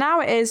 adverts. But now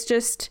it is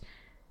just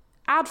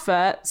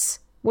adverts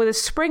with a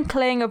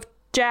sprinkling of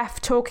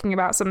Jeff talking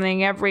about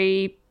something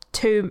every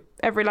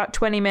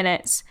 20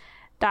 minutes.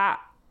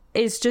 That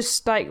is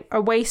just like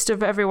a waste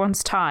of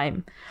everyone's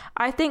time.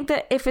 I think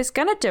that if it's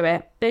going to do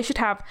it, they should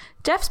have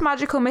Jeff's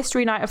Magical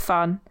Mystery Night of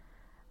Fun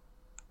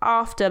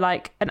after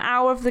like an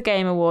hour of the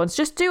Game Awards.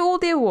 Just do all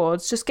the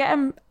awards, just get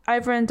them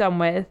over and done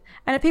with,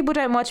 and if people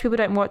don't watch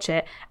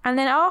it. And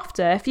then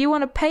after, if you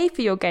want to pay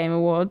for your Game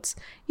Awards,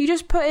 you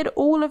just put in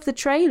all of the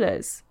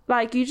trailers.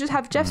 Like, you just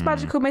have Jeff's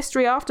Magical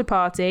Mystery After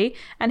Party,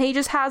 and he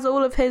just has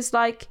all of his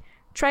like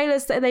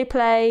trailers that they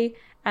play,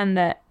 and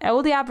that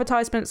all the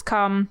advertisements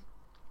come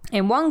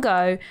in one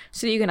go,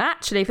 so that you can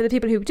actually, for the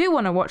people who do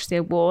want to watch the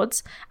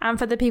awards, and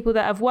for the people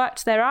that have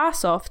worked their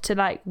ass off to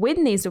like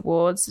win these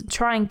awards and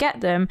try and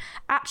get them,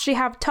 actually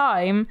have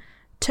time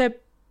to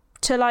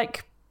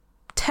like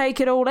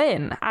take it all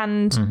in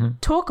and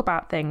talk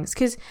about things.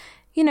 Because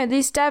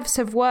these devs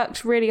have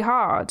worked really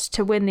hard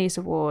to win these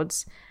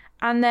awards,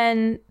 and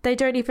then they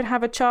don't even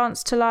have a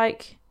chance to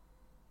like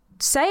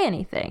say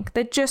anything.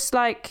 They just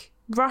like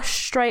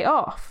rush straight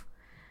off.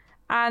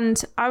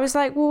 And I was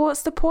like, well,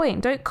 what's the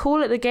point? Don't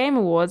call it the Game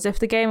Awards if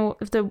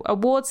the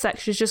awards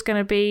section is just going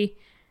to be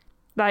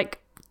like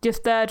your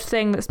third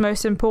thing that's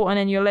most important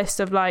in your list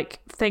of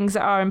like things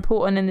that are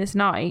important in this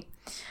night.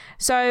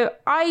 So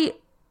I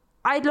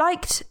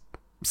liked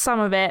some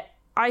of it.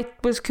 I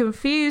was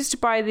confused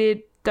by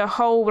the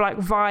whole like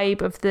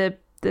vibe of the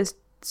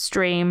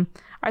stream.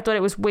 I thought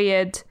it was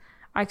weird.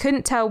 I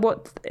couldn't tell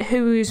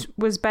who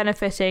was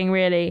benefiting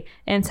really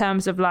in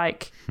terms of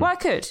like, well, I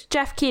could.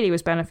 Jeff Keighley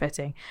was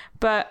benefiting,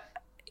 but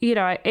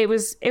it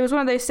was one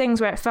of those things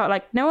where it felt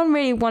like no one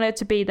really wanted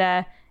to be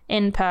there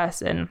in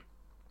person.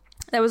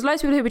 There was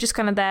loads of people who were just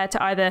kind of there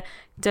to either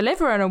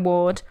deliver an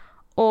award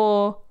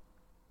or,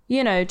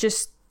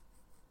 just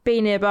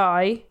be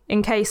nearby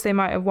in case they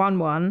might have won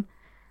one.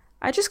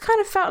 I just kind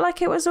of felt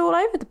like it was all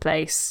over the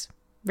place,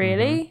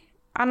 really.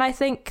 And I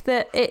think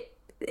that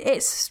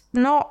it's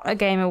not a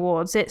Game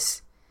Awards.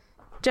 It's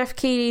Jeff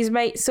Keighley's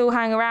mates all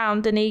hang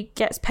around and he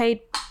gets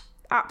paid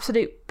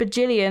absolute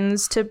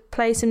bajillions to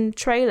play some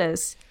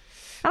trailers.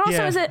 And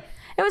also, it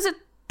was at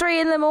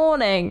 3 a.m.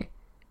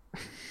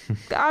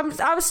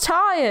 I was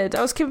tired.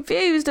 I was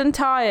confused and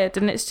tired.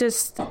 And it's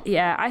just,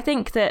 I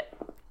think that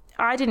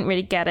I didn't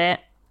really get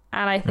it.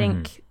 And I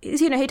think,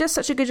 he does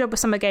such a good job with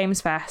Summer Games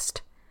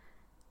Fest.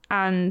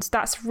 and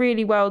that's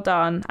really well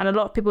done. And a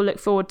lot of people look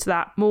forward to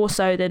that more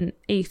so than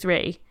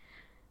E3.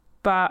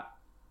 But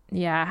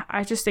yeah,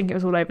 I just think it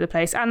was all over the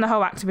place. And the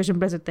whole Activision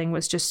Blizzard thing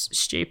was just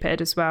stupid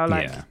as well.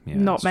 Like,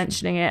 not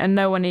mentioning it and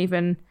no one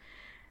even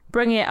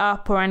bringing it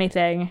up or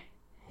anything.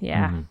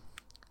 Yeah. Mm-hmm.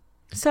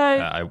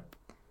 So...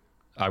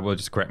 I will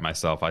just correct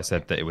myself. I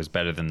said that it was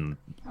better than...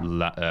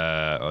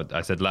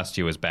 I said last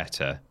year was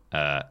better.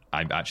 I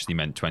actually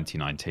meant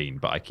 2019,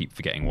 but I keep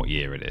forgetting what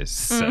year it is.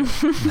 So.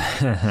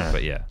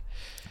 But yeah.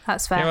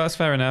 That's fair. Yeah, well, that's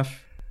fair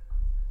enough.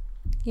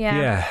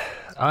 Yeah.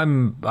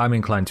 I'm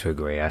inclined to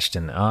agree,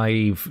 Ashton.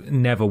 I've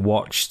never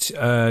watched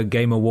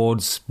Game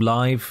Awards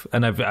live,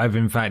 and I've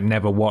in fact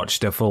never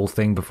watched a full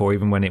thing before,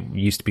 even when it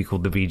used to be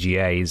called the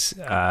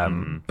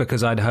VGAs,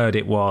 because I'd heard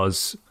it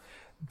was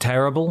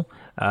terrible.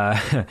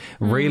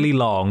 Really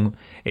long.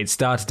 It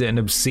started at an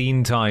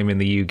obscene time in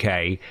the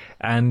UK,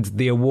 and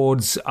the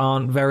awards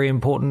aren't very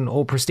important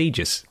or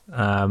prestigious.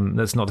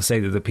 That's not to say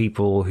that the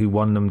people who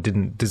won them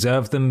didn't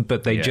deserve them,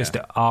 but they just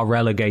are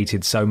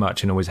relegated so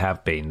much and always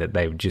have been that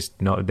they just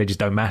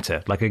don't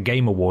matter. Like a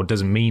Game Award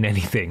doesn't mean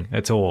anything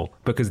at all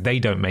because they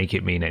don't make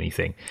it mean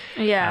anything.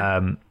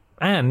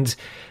 And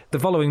the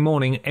following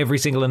morning, every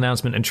single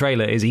announcement and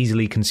trailer is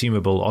easily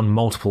consumable on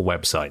multiple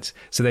websites.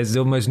 So there's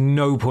almost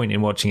no point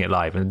in watching it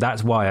live. And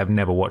that's why I've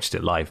never watched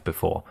it live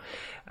before.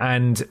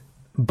 And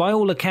by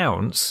all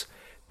accounts,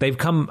 they've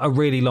come a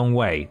really long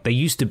way. They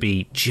used to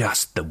be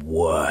just the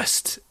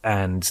worst.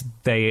 And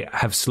they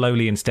have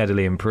slowly and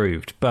steadily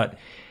improved. But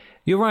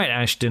you're right,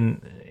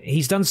 Ashton.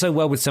 He's done so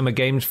well with Summer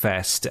Games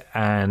Fest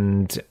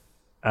and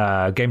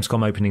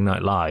Gamescom Opening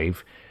Night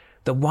Live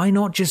that why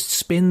not just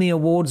spin the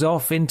awards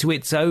off into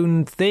its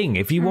own thing?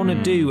 If you want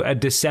to do a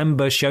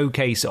December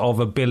showcase of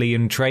 1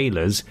 billion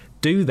trailers,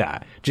 do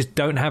that. Just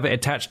don't have it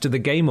attached to the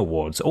Game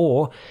Awards.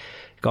 Or,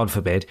 God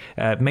forbid,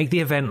 make the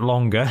event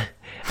longer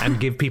and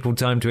give people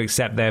time to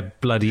accept their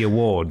bloody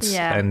awards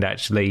and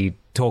actually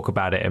talk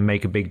about it and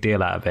make a big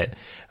deal out of it.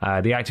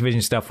 The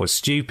Activision stuff was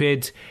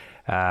stupid.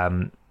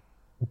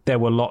 There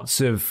were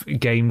lots of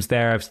games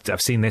there.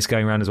 I've seen this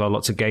going around as well.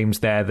 Lots of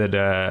games there that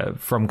are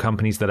from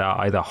companies that are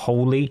either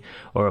wholly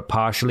or are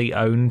partially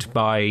owned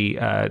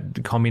by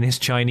communist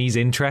Chinese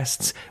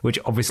interests, which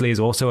obviously is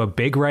also a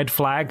big red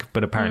flag,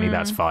 but apparently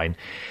that's fine.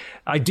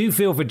 I do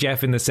feel for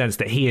Jeff in the sense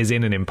that he is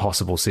in an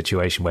impossible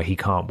situation where he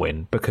can't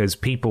win because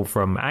people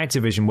from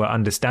Activision were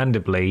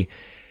understandably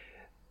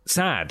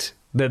sad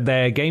that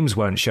their games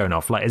weren't shown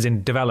off, like as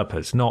in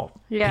developers, not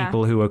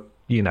people who are,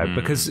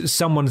 because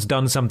someone's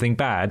done something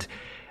bad.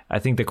 I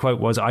think the quote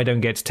was, I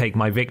don't get to take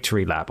my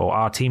victory lap, or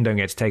our team don't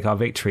get to take our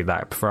victory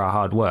lap for our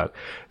hard work.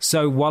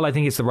 So while I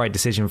think it's the right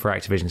decision for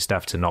Activision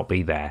stuff to not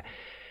be there,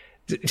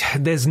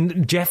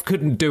 Jeff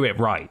couldn't do it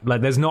right.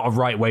 Like, there's not a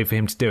right way for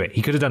him to do it.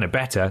 He could have done it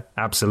better,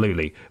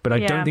 absolutely. But I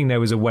don't think there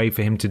was a way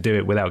for him to do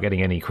it without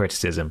getting any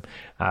criticism.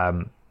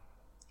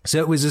 So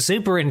it was a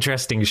super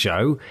interesting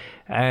show,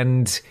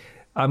 and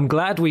I'm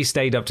glad we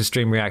stayed up to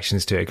stream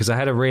reactions to it, because I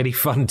had a really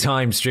fun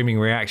time streaming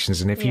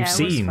reactions. And if you've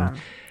seen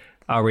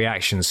our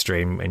reaction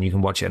stream, and you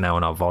can watch it now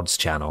on our VODs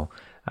channel,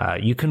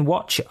 you can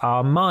watch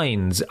our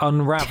minds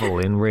unravel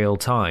in real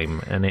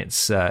time, and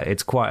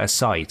it's quite a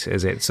sight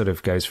as it sort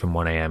of goes from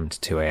 1 a.m. to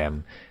 2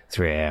 a.m.,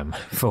 3 a.m.,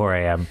 4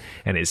 a.m.,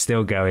 and it's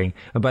still going.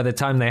 And by the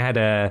time they had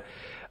a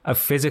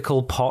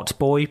physical pot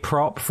boy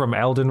prop from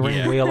Elden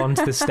Ring wheel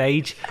onto the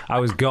stage, I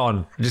was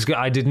gone.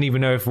 I didn't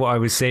even know if what I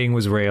was seeing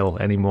was real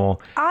anymore.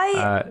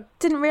 I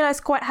didn't realise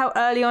quite how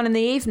early on in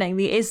the evening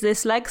the Is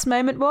This Legs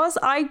moment was.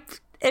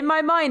 In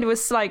my mind, it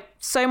was like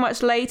so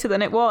much later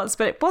than it was,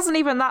 but it wasn't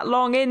even that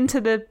long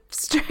into the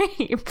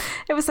stream.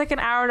 It was like an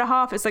hour and a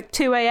half. It's like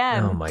 2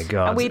 a.m. Oh my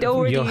God. And we'd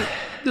already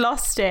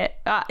lost it.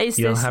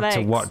 You'll have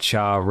to watch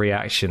our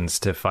reactions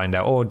to find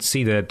out, or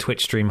see the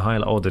Twitch stream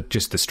highlight, or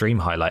just the stream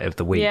highlight of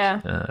the week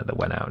that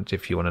went out,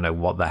 if you want to know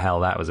what the hell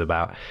that was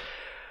about.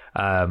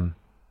 But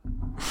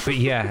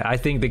yeah, I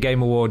think the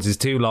Game Awards is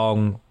too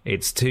long.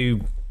 It's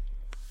too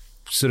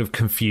sort of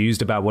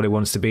confused about what it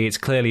wants to be. It's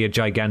clearly a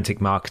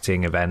gigantic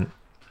marketing event.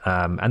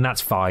 And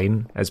that's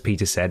fine, as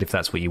Peter said, if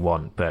that's what you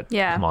want. But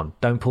come on,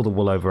 don't pull the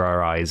wool over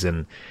our eyes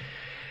and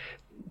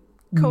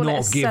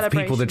not give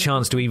people the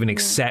chance to even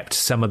accept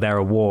some of their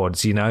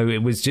awards.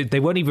 It was just, they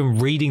weren't even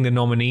reading the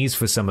nominees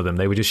for some of them.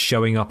 They were just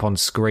showing up on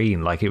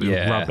screen like it was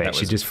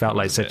rubbish. It just felt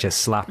like such a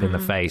slap in the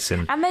face.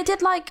 And they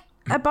did like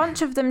a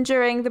bunch of them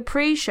during the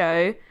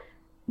pre-show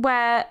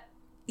where,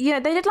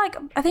 they did like,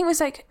 I think it was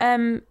like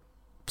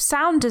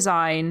sound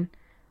design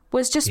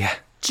was just...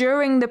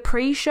 during the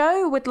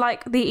pre-show with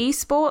like the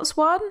esports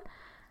one,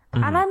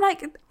 and I'm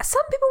like,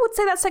 some people would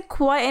say that's like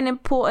quite an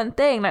important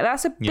thing, like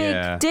that's a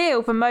big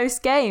deal for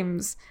most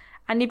games,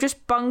 and you've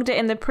just bunged it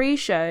in the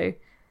pre-show.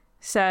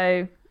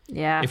 So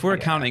if we're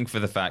accounting for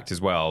the fact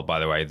as well, by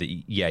the way, that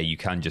you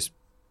can just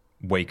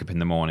wake up in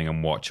the morning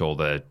and watch all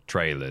the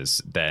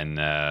trailers, then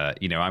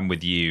I'm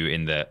with you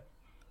in that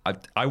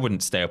I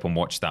wouldn't stay up and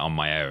watch that on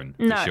my own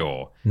for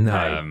sure.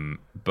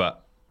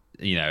 But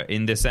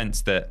in the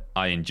sense that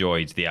I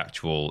enjoyed the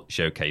actual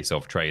showcase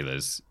of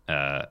trailers,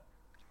 I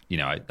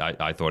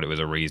thought it was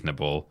a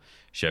reasonable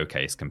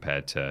showcase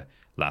compared to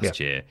last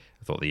year.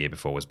 I thought the year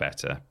before was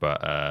better.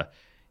 But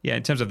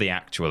in terms of the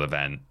actual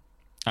event,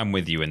 I'm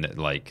with you in that,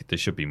 like, there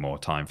should be more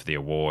time for the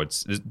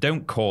awards.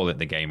 Don't call it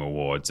the Game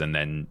Awards and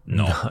then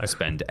not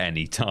spend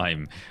any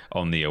time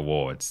on the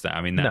awards.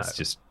 That's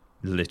just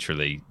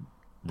literally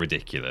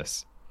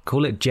ridiculous.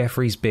 Call it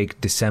Jeffrey's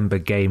Big December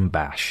Game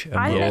Bash.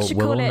 And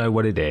we'll all know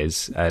what it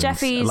is. And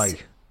Jeffrey's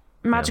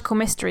Magical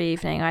Mystery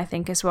Evening, I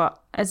think, is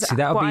what.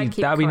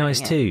 That'd be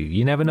nice too.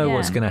 You never know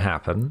what's going to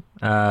happen.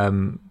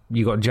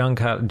 You got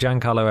Giancarlo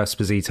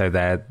Esposito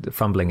there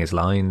fumbling his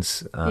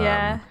lines.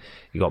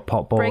 You got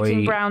Potboy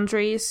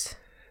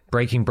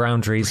Breaking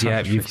Boundaries.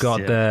 Yeah. You've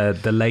got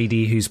the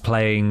lady who's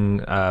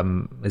playing.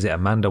 Is it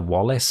Amanda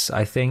Wallace?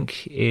 I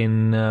think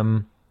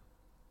in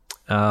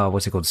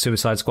what's it called?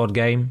 Suicide Squad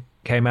game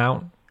came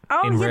out.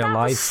 In real that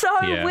life. Was so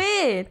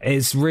weird.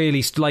 It's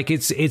really like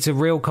it's a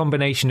real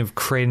combination of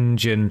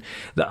cringe and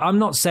I'm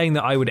not saying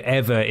that I would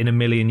ever in a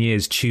million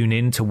years tune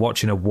in to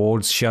watch an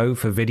awards show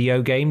for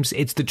video games.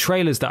 It's the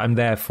trailers that I'm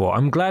there for.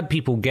 I'm glad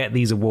people get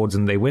these awards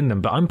and they win them,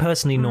 but I'm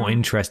personally not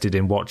interested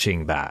in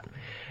watching that.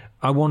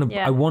 I want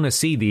to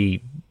see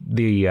the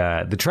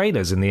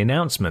trailers and the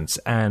announcements,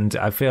 and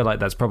I feel like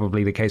that's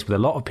probably the case with a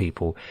lot of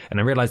people. And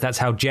I realize that's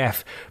how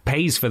Jeff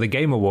pays for the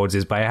Game Awards,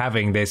 is by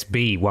having this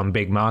be one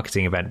big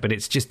marketing event. But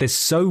it's just there's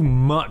so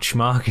much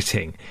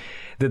marketing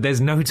that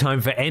there's no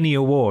time for any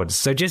awards.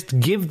 So just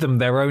give them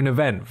their own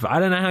event. I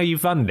don't know how you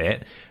fund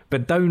it,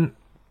 but don't.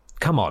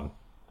 Come on,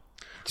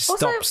 just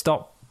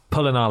stop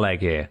pulling our leg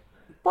here.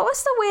 What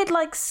was the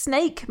weird,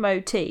 snake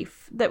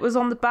motif that was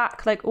on the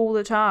back, all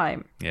the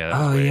time? Yeah,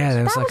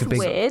 there was that a big,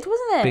 weird,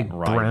 wasn't it? Big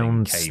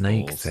brown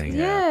snake thing.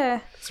 Yeah.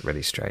 It's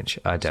really strange.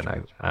 I don't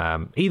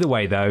know. Either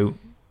way, though,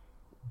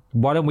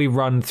 why don't we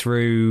run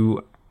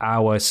through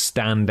our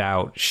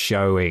standout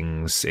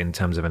showings in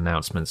terms of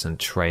announcements and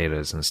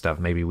trailers and stuff?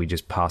 Maybe we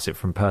just pass it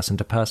from person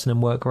to person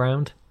and work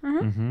around?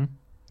 Mm-hmm.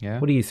 Yeah.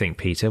 What do you think,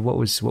 Peter? What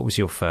was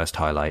your first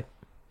highlight?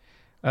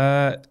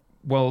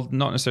 Well,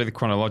 not necessarily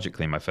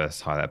chronologically my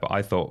first highlight, but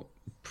I thought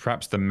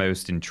perhaps the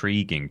most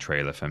intriguing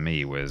trailer for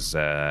me was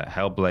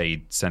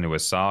Hellblade: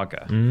 Senua's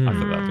Saga. I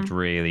thought that was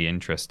really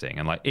interesting.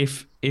 And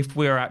if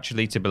we're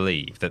actually to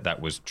believe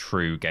that was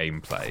true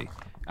gameplay,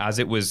 as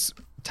it was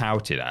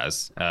touted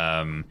as,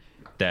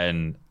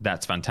 then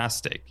that's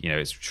fantastic.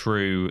 It's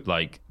true,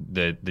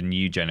 the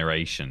new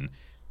generation,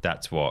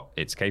 that's what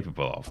it's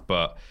capable of.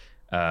 But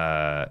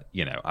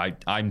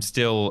I'm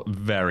still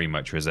very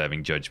much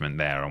reserving judgment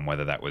there on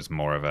whether that was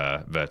more of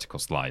a vertical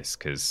slice,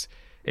 because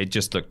it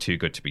just looked too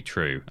good to be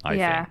true, I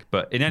think.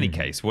 But in any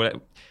case,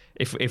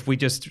 if we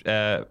just,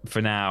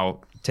 for now,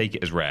 take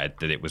it as read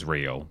that it was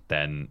real,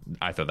 then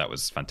I thought that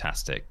was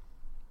fantastic.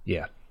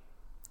 Yeah.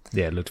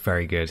 Yeah, it looked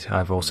very good.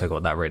 I've also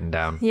got that written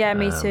down. Yeah,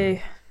 me too.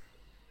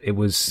 It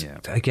was,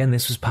 again,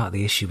 this was part of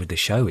the issue with the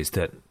show, is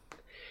that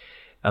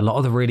a lot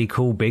of the really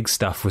cool big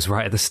stuff was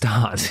right at the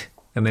start.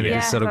 And then it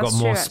just sort of got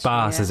more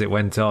sparse as it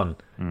went on.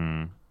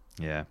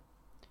 Yeah.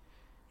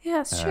 Yeah,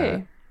 that's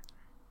true.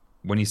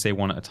 When you say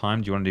one at a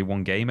time, do you want to do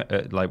one game,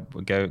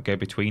 go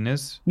between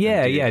us?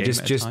 Yeah,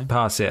 just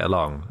pass it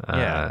along.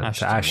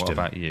 Ashton, to Ashton. What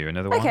about you?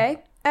 Another one? Okay.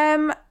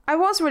 I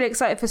was really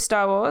excited for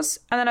Star Wars,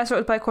 and then I saw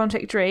it by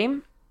Quantic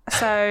Dream,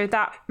 so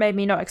that made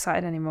me not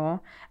excited anymore.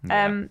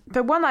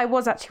 But one I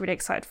was actually really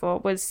excited for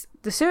was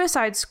the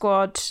Suicide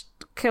Squad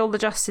Kill the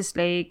Justice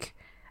League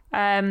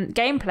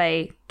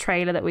gameplay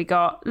trailer that we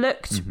got.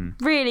 Looked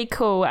really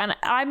cool, and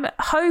I'm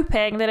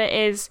hoping that it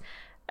is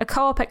a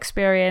co-op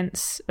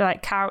experience,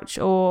 like couch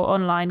or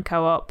online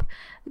co-op,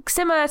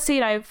 similar to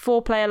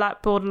 4-player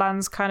like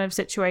Borderlands kind of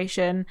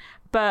situation,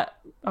 but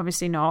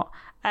obviously not.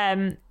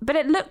 But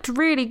it looked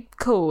really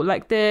cool.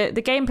 The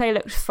gameplay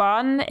looked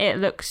fun. It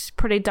looked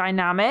pretty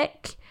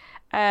dynamic.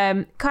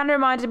 Kind of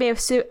reminded me of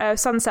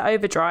Sunset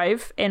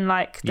Overdrive in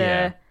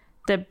the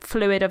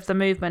fluid of the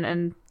movement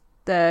and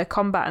the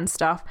combat and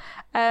stuff.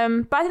 But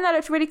I think that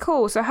looked really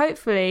cool. So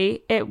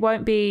hopefully it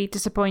won't be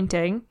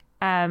disappointing.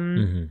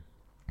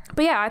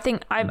 But yeah, I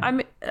think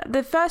I'm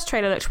the first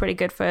trailer looks pretty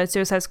good for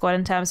Suicide Squad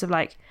in terms of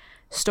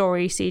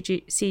story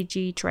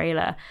CG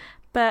trailer.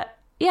 But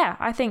yeah,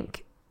 I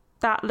think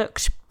that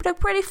looked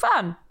pretty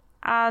fun,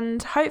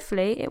 and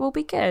hopefully it will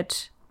be good.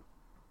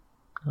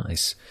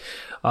 Nice.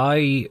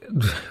 I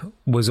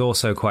was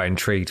also quite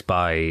intrigued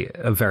by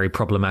a very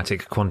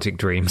problematic Quantic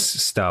Dreams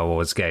Star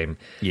Wars game.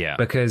 Yeah.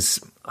 Because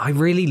I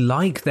really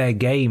like their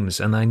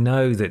games, and I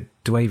know that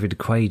David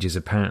Cage is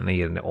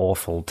apparently an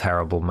awful,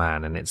 terrible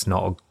man, and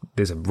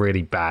there's a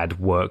really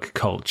bad work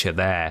culture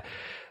there.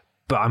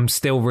 But I'm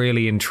still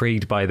really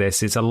intrigued by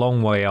this. It's a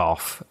long way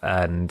off,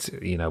 and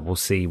we'll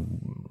see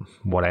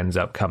what ends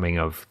up coming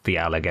of the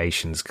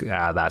allegations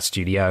at that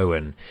studio,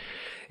 and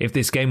if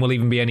this game will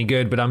even be any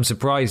good. But I'm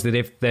surprised that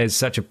if there's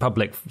such a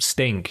public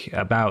stink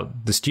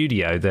about the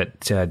studio,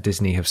 that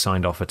Disney have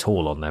signed off at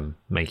all on them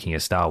making a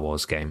Star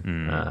Wars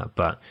game.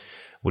 But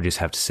we'll just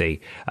have to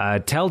see.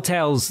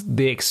 Telltale's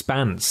The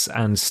Expanse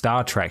and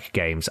Star Trek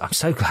games. I'm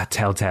so glad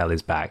Telltale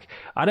is back.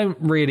 I don't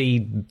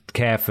really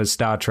care for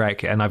Star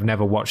Trek, and I've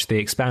never watched The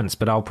Expanse,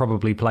 but I'll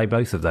probably play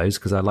both of those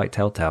because I like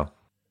Telltale.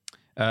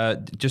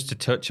 Just to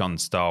touch on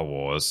Star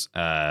Wars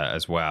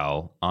as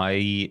well,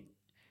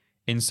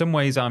 in some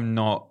ways, I'm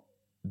not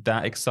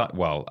that excited.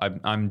 Well,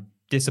 I'm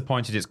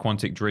disappointed it's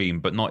Quantic Dream,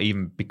 but not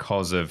even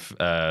because of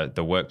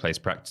the workplace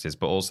practices,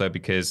 but also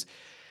because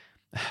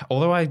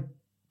although I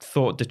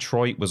thought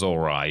Detroit was all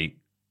right,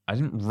 I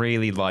didn't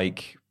really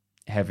like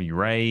Heavy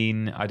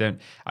Rain.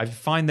 I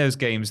find those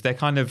games, they're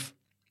kind of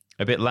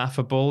a bit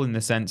laughable in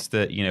the sense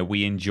that,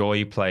 we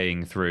enjoy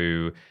playing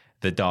through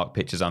the Dark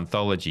Pictures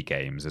anthology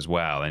games as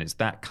well. And it's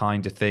that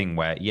kind of thing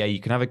where, yeah, you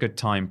can have a good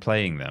time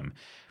playing them,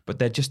 but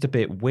they're just a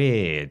bit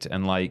weird.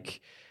 And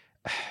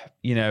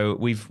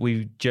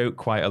we've joked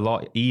quite a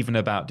lot, even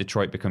about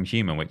Detroit Become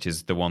Human, which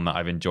is the one that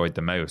I've enjoyed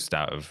the most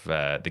out of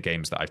the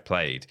games that I've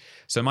played.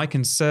 So my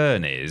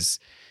concern is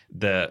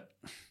that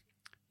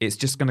it's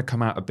just going to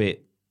come out a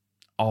bit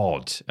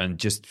odd and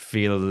just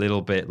feel a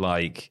little bit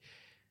like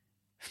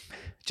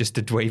just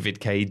a David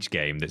Cage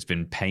game that's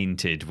been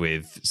painted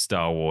with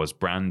Star Wars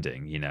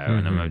branding, and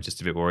I'm just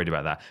a bit worried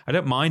about that. I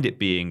don't mind it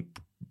being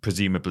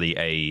presumably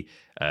a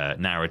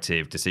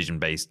narrative,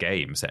 decision-based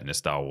game set in a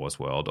Star Wars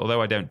world,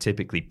 although I don't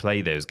typically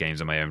play those games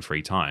on my own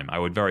free time. I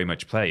would very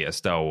much play a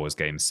Star Wars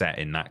game set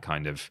in that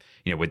kind of,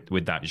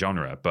 with that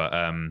genre.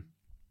 But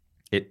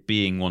it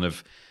being one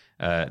of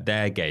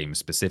their games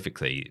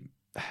specifically,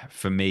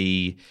 for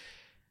me,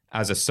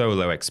 as a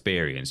solo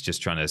experience,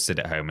 just trying to sit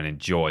at home and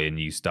enjoy a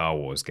new Star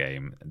Wars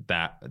game,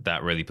 that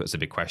really puts a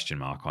big question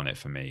mark on it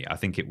for me. I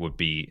think it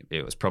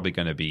was probably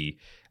going to be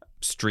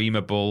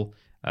streamable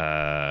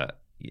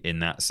in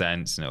that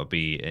sense, and it'll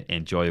be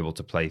enjoyable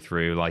to play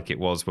through like it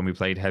was when we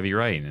played Heavy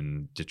Rain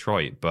in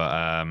Detroit. But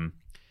I'm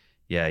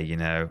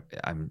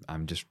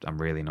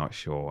really not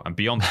sure. And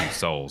Beyond Two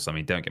Souls, I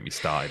mean, don't get me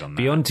started on that.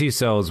 Beyond Two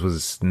Souls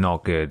was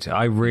not good.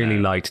 I really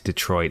liked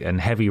Detroit, and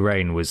Heavy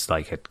Rain was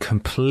like a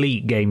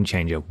complete game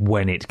changer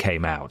when it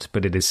came out,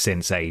 but it has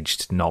since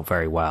aged not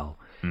very well.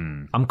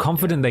 I'm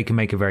confident they can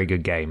make a very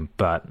good game,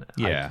 but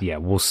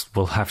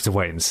we'll have to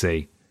wait and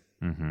see.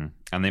 Mm-hmm.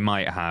 And they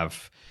might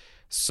have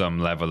some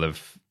level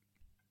of,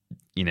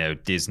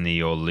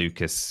 Disney or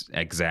Lucas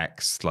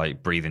execs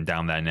like breathing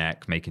down their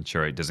neck, making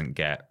sure it doesn't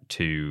get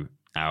too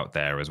out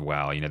there as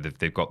well.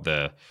 They've got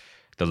the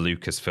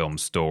Lucasfilm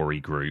story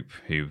group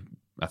who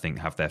I think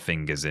have their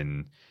fingers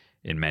in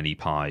many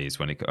pies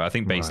I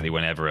think basically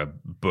whenever a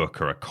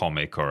book or a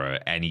comic or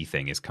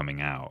anything is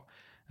coming out,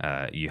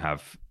 you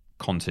have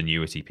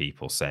continuity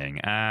people saying,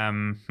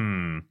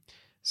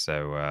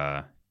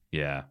 So,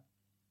 yeah.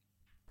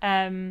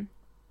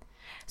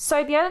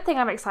 So the other thing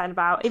I'm excited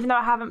about, even though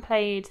I haven't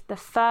played the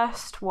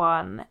first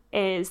one,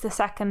 is the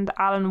second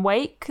Alan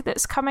Wake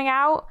that's coming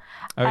out.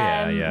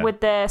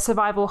 With the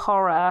survival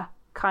horror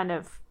kind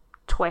of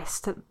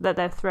twist that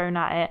they've thrown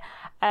at it.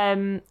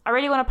 I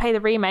really want to play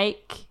the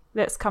remake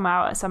that's come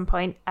out at some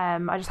point.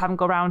 I just haven't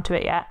got around to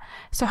it yet.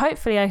 So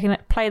hopefully I can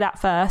play that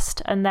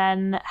first and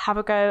then have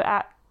a go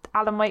at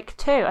Alan Wake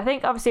 2. I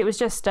think obviously it was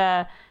just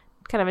kind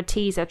of a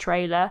teaser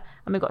trailer,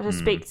 and we got to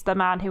speak to the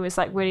man who was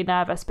like really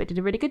nervous but did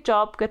a really good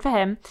job. Good for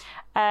him.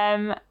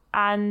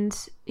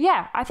 And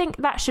yeah, I think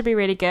that should be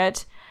really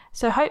good.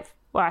 So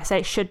I say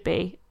it should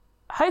be.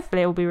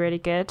 Hopefully it will be really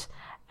good.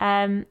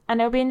 And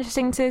it'll be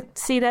interesting to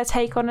see their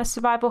take on a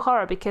survival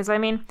horror, because I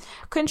mean,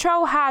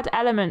 Control had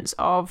elements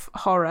of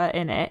horror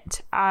in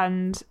it,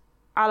 and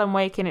Alan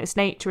Wake in its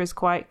nature is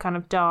quite kind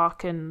of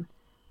dark and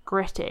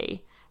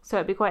gritty. So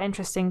it'd be quite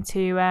interesting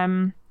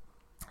to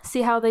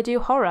see how they do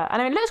horror.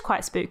 And I mean, it looks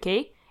quite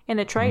spooky in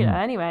the trailer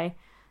anyway.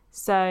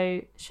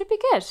 So should be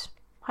good,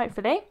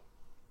 hopefully.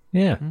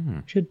 Yeah,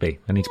 should be.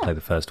 I need to play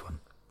the first one.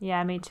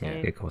 Yeah, me too.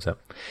 Yeah, get caught up.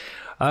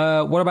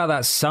 What about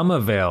that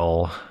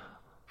Somerville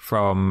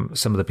from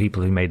some of the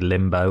people who made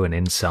Limbo and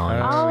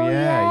Inside? Oh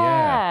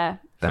yeah.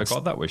 I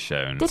forgot that was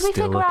shown. Did we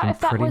figure out if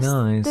that was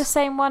nice. the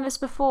same one as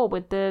before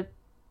with the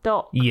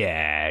dock?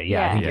 Yeah,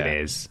 I think it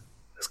is.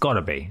 It's got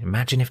to be.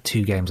 Imagine if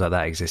two games like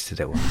that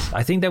existed at once.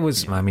 I think there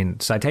was,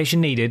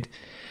 citation needed,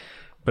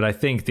 but I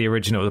think the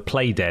original, the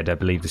Playdead, I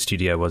believe the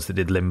studio was that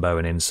did Limbo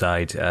and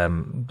Inside,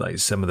 like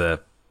some of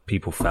the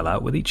people fell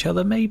out with each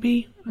other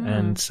maybe,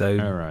 and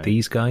so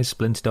these guys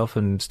splintered off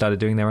and started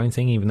doing their own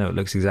thing, even though it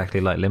looks exactly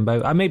like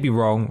Limbo. I may be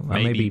wrong.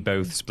 Maybe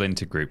both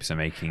splinter groups are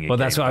making well,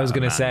 that's what I was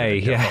going to say.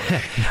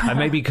 Yeah. I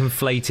may be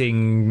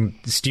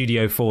conflating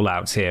studio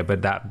fallouts here,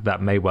 but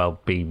that may well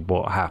be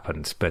what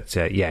happened. But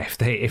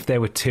if there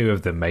were two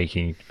of them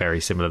making very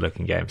similar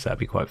looking games, that'd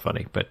be quite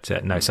funny.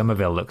 But no,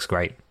 Somerville looks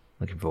great.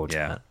 Looking forward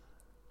to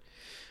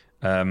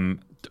that.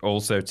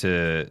 Also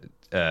to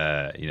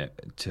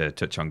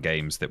touch on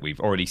games that we've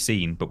already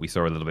seen, but we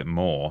saw a little bit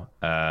more.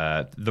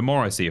 The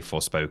more I see of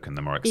Forspoken,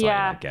 the more excited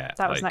I get.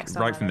 That was next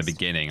on right from the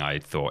beginning, I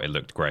thought it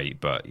looked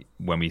great, but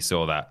when we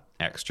saw that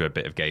extra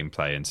bit of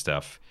gameplay and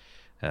stuff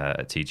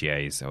at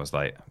TGA's, I was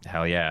like,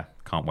 hell yeah,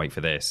 can't wait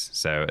for this.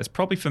 So it's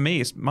probably, for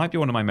me, it might be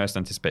one of my most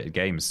anticipated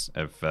games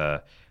of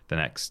the the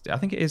next. I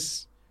think it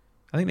is.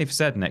 I think they've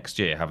said next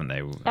year, haven't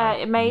they?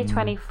 May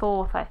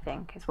 24th, I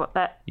think, is what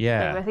that.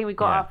 Yeah. I think we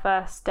got our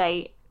first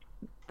date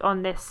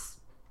on this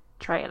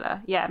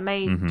trailer. Yeah,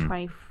 May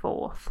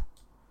 24th.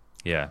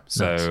 Yeah.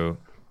 So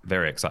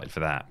very excited for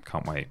that.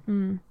 Can't wait.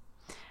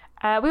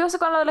 We also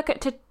got a look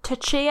at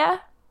Tchia.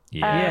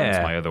 Yeah,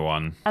 that's my other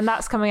one. And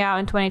that's coming out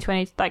in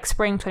 2020, like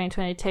spring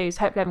 2022. So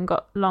hopefully I haven't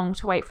got long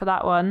to wait for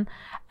that one.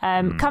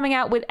 Coming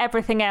out with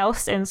everything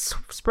else in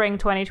spring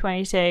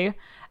 2022,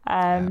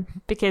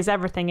 because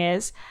everything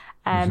is.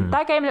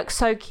 That game looks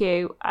so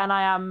cute, and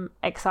I am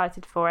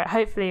excited for it.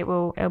 Hopefully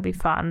it'll be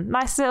fun.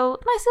 Nice little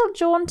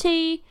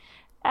jaunty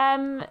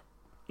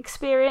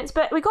experience.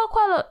 But we got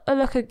quite a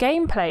look at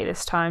gameplay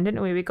this time,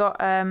 didn't we? We got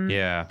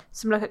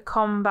some look at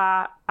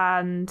combat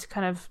and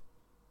kind of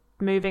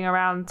moving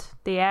around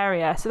the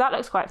area. So that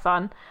looks quite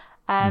fun.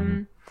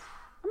 I'm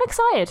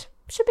excited.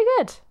 Should be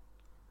good.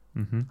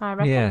 I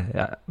reckon.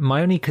 Yeah,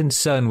 my only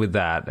concern with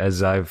that,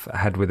 as I've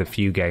had with a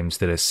few games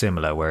that are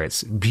similar, where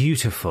it's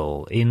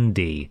beautiful,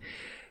 indie,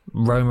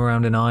 roam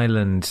around an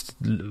island,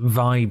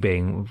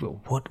 vibing.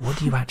 What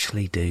do you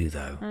actually do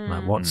though?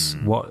 Like,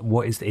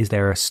 what is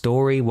there a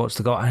story? What's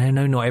the goal? I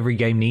know not every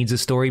game needs a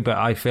story, but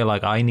I feel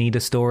like I need a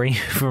story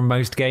from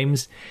most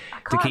games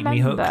to keep me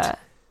hooked.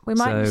 We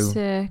might need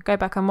to go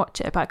back and watch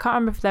it, but I can't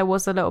remember if there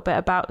was a little bit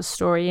about the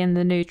story in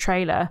the new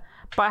trailer.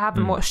 But I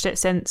haven't watched it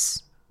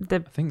since I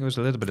think there was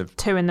a little bit of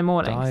 2 a.m.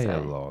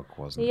 dialogue,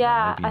 wasn't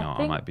there? Maybe not.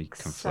 I might be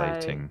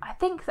conflating. So. I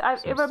think I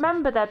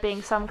remember there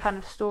being some kind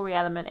of story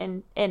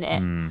element in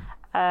it.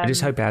 I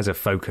just hope it has a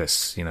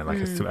focus,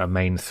 like a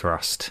main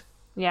thrust.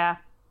 Yeah.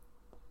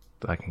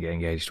 That I can get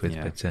engaged with.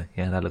 But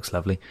that looks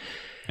lovely.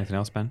 Anything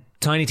else, Ben?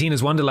 Tiny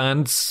Tina's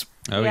Wonderlands.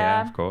 Oh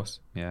yeah, of course.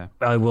 Yeah.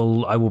 I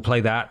will play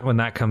that when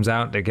that comes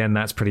out. Again,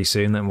 that's pretty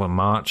soon. Then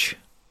March.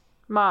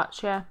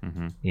 March, yeah.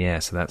 Yeah,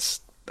 so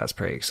that's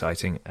pretty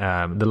exciting.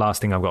 The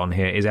last thing I've got on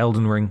here is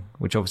Elden Ring,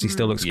 which obviously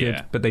still looks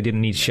good, but they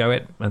didn't need to show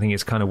it. I think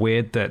it's kind of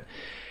weird that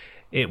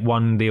it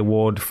won the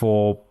award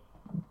for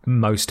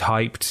most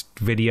hyped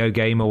video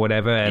game or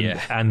whatever,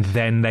 and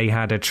then they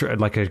had a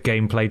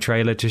gameplay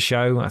trailer to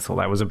show. I thought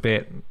that was a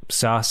bit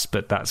sus,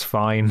 but that's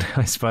fine,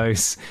 I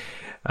suppose.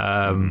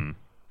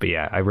 But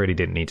yeah, I really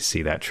didn't need to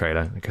see that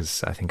trailer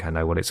because I think I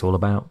know what it's all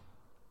about.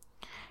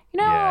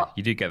 Yeah,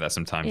 you do get that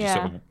sometimes.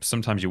 Yeah.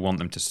 Sometimes you want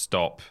them to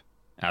stop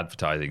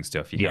advertising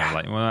stuff. You kind of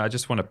like, well, I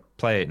just want to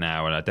play it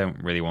now, and I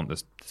don't really want the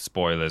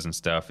spoilers and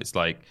stuff. It's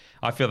like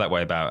I feel that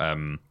way about.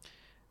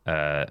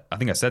 I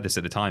think I said this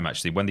at the time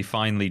actually when they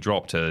finally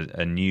dropped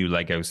a new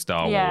Lego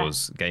Star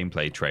Wars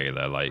gameplay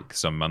trailer like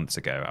some months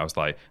ago. I was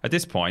like, at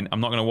this point, I'm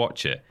not going to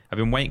watch it. I've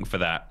been waiting for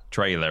that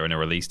trailer and a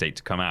release date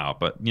to come out,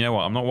 but you know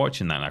what? I'm not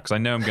watching that now because I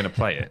know I'm going to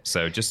play it.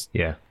 So just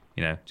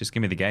just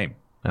give me the game.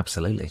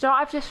 Absolutely. So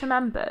I've just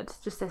remembered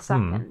just a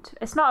second.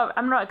 It's not.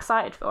 I'm not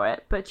excited for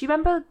it, but do you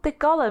remember the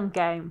Gollum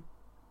game?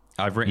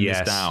 I've written this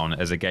down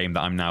as a game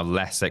that I'm now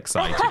less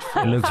excited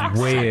for. It looks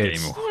weird.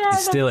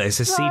 It's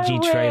a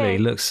CG trailer.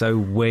 It looks so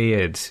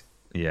weird.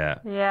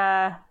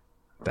 Yeah.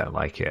 Don't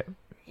like it.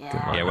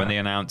 Yeah. When they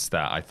announced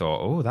that, I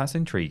thought, oh, that's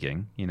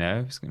intriguing.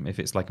 If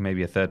it's like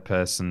maybe a third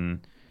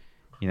person,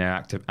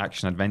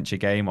 action adventure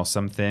game or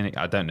something.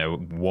 I don't know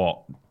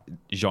what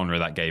genre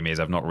that game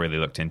is. I've not really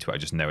looked into it. I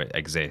just know it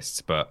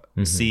exists. But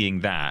seeing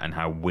that and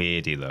how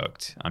weird he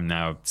looked, I'm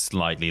now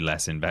slightly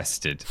less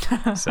invested.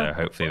 So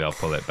hopefully they'll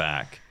pull it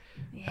back.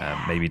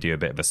 Maybe do a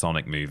bit of a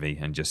Sonic movie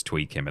and just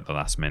tweak him at the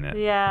last minute.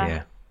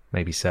 Yeah,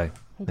 maybe so.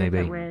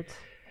 Maybe. Weird.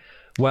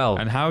 Well,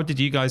 and how did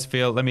you guys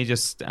feel? Let me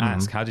just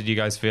ask: how did you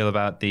guys feel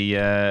about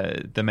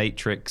the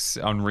Matrix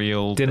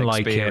Unreal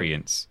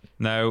experience?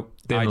 No,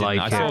 I didn't.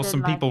 I saw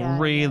some people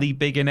really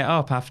bigging it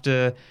up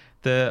after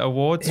the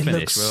awards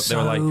finished. They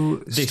were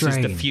like, "This is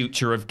the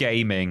future of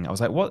gaming." I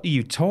was like, "What are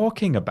you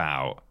talking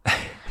about?"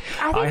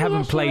 I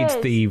haven't played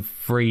the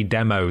free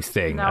demo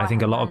thing. I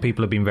think a lot of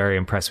people have been very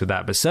impressed with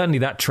that. But certainly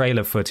that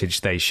trailer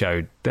footage they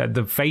showed,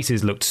 the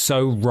faces looked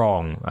so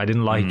wrong. I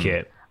didn't like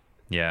it.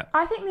 Yeah.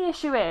 I think the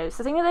issue is,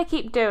 the thing that they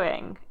keep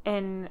doing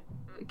in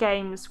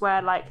games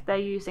where like they're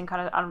using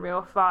kind of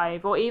Unreal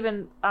 5 or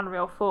even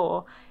Unreal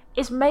 4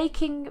 is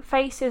making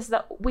faces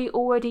that we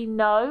already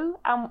know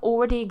and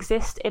already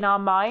exist in our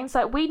minds.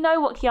 Like, we know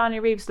what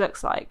Keanu Reeves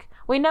looks like.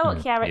 We know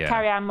what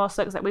Carrie-Anne Moss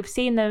looks like. We've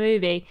seen the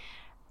movie.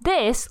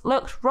 This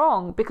looked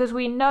wrong because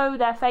we know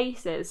their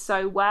faces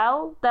so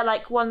well. They're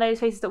like one of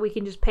those faces that we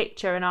can just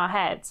picture in our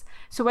heads.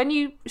 So when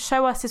you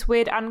show us this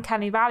weird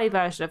Uncanny Valley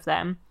version of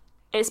them,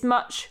 it's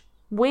much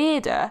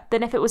weirder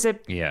than if it was a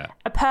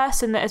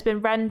person that has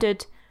been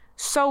rendered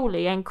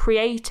solely and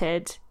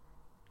created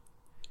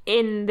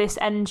in this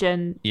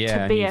engine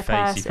to be a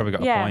person. You've probably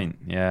got a point.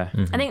 Yeah.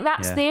 I think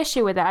that's the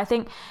issue with it. I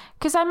think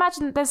because I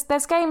imagine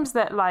there's games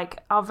that like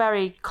are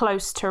very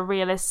close to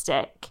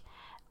realistic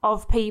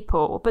of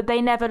people, but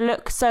they never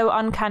look so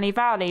Uncanny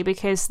Valley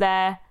because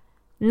they're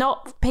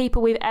not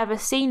people we've ever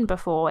seen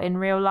before in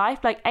real life.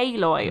 Like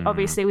Aloy,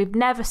 obviously we've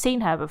never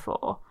seen her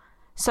before,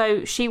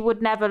 so she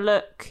would never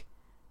look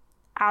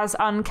as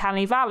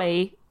Uncanny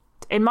Valley,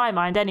 in my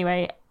mind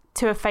anyway,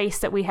 to a face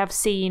that we have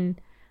seen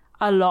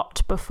a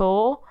lot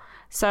before.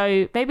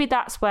 So maybe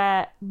that's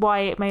why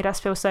it made us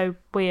feel so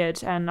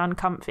weird and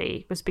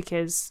uncomfy, was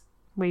because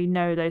we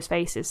know those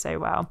faces so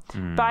well.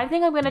 But I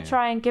think I'm going to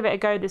try and give it a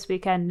go this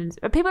weekend.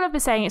 And people have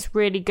been saying it's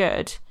really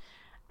good,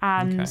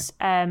 and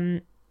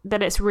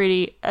that it's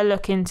really a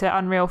look into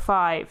Unreal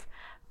 5.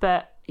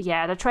 But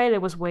yeah, the trailer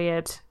was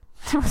weird.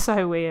 It was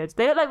so weird.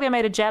 They look like they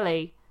made of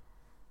jelly.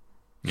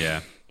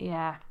 Yeah.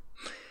 Yeah.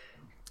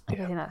 I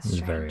think that's It's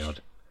strange. very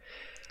odd.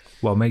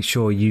 Well, make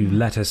sure you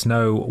let us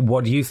know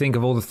what you think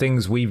of all the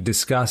things we've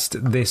discussed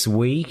this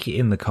week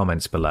in the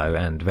comments below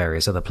and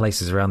various other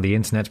places around the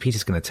internet.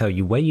 Peter's going to tell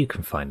you where you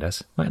can find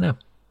us right now.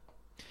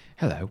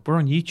 Hello, we're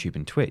on YouTube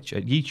and Twitch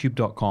at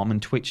youtube.com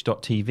and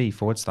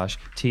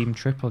twitch.tv/Team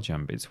Triple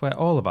Jump. It's where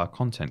all of our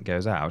content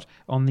goes out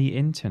on the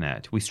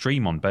internet. We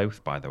stream on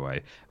both, by the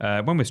way.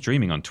 When we're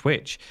streaming on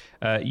Twitch,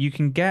 you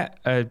can get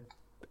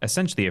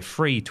essentially a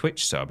free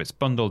Twitch sub. It's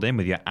bundled in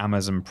with your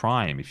Amazon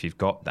Prime if you've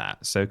got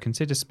that. So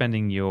consider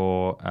spending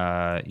your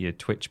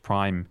Twitch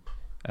Prime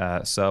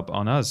sub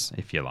on us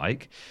if you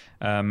like.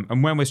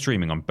 And when we're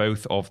streaming on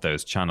both of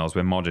those channels,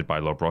 we're modded by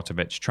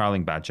Lobrotovich,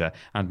 Trowling Badger,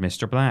 and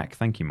Mr. Black.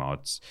 Thank you,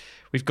 mods.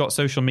 We've got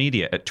social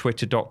media at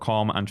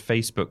twitter.com and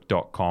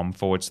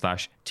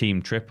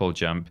facebook.com/Team Triple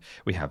Jump.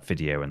 We have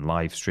video and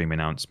live stream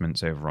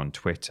announcements over on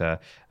Twitter.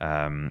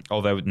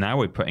 Although now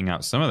we're putting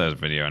out some of those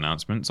video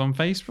announcements on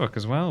Facebook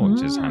as well,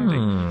 which is handy.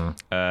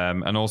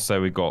 And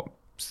also we've got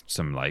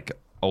some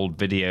old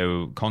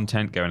video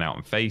content going out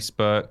on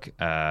Facebook.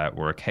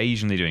 We're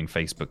occasionally doing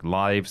Facebook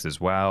Lives as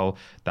well.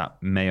 That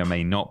may or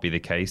may not be the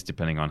case,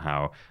 depending on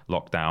how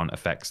lockdown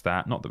affects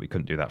that. Not that we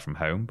couldn't do that from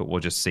home, but we'll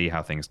just see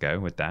how things go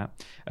with that.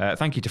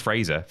 Thank you to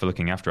Fraser for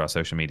looking after our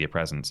social media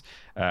presence.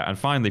 And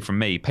finally, from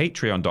me,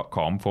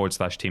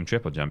 patreon.com/Team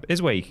Triple Jump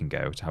is where you can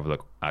go to have a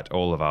look at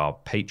all of our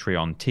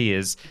Patreon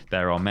tiers.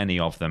 There are many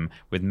of them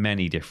with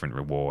many different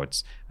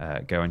rewards.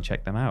 Go and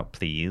check them out,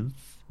 please.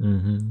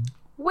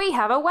 We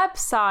have a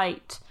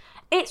website.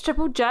 It's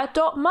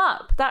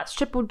triplej.mup. That's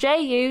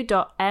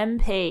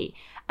triplej.mp.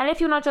 And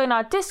if you want to join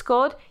our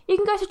Discord, you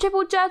can go to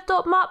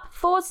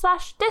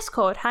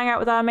triplej.mup/Discord. Hang out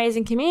with our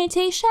amazing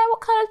community. Share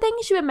what kind of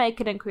things you've been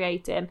making and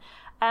creating.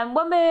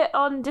 When we're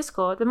on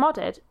Discord, we're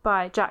modded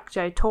by Jack,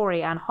 Joe,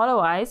 Tori, and Hollow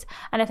Eyes.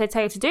 And if they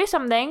tell you to do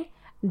something,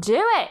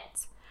 do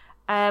it.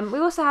 We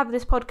also have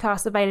this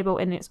podcast available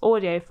in its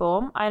audio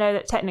form. I know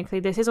that technically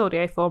this is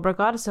audio form,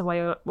 regardless of where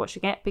you're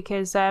watching it,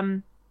 because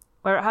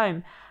we're at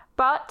home.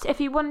 But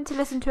if you wanted to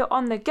listen to it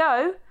on the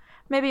go,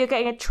 maybe you're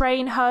getting a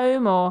train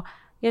home, or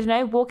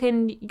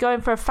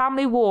going for a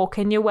family walk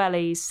in your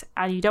wellies,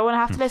 and you don't want to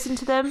have to listen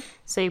to them,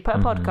 so you put a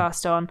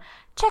podcast on.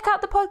 Check out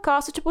the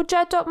podcast at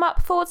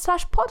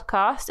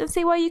triplej.mup/podcast and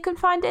see where you can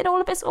find it in all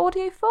of its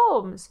audio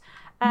forms.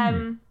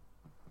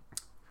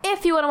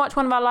 If you want to watch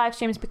one of our live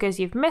streams because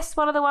you've missed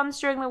one of the ones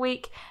during the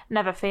week,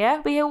 never fear.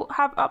 We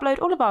have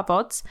upload all of our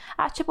VODs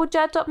at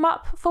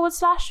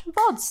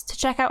triplej.mup/VODs to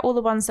check out all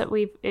the ones that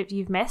if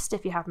you've missed,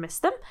 if you have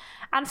missed them.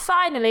 And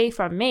finally,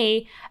 from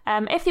me,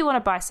 if you want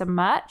to buy some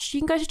merch, you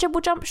can go to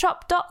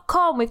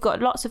triplejumpshop.com. We've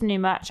got lots of new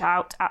merch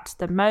out at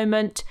the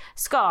moment.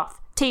 Scarf,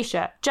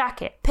 t-shirt,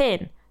 jacket,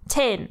 pin,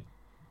 tin.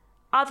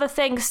 Other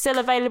things still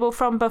available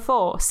from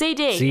before.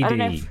 CD. I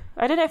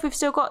don't know if we've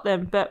still got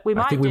them, but we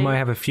might. I think we might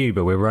have a few,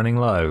 but we're running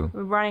low.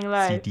 We're running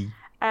low. CD.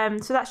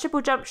 So that's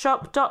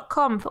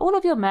triplejumpshop.com for all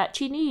of your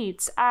merchy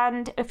needs.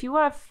 And if you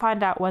want to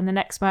find out when the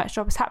next merch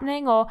drop is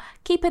happening or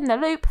keep in the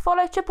loop,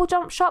 follow Triple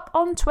Jump Shop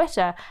on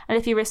Twitter. And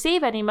if you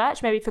receive any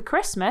merch, maybe for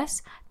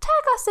Christmas, tag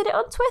us in it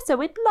on Twitter.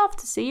 We'd love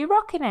to see you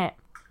rocking it.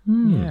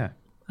 Yeah.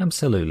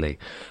 Absolutely.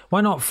 Why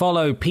not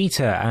follow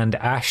Peter and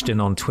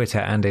Ashton on Twitter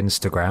and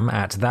Instagram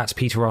at That's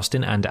Peter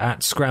Austin and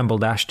at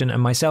Scrambled Ashton,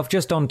 and myself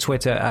just on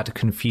Twitter at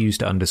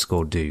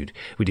Confused_Dude.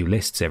 We do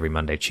lists every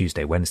Monday,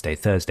 Tuesday, Wednesday,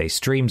 Thursday,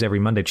 streams every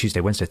Monday, Tuesday,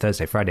 Wednesday,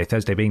 Thursday, Friday,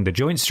 Thursday being the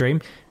joint stream.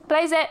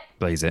 Blaze it.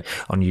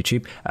 On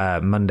YouTube.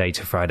 Monday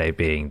to Friday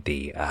being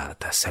the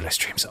solo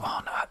streams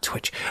on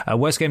Twitch.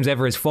 Worst Games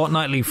Ever is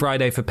fortnightly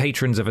Friday for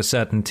patrons of a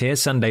certain tier,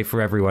 Sunday for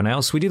everyone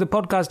else. We do the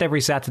podcast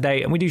every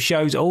Saturday, and we do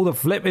shows all the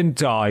flipping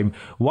time.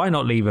 Why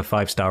not leave a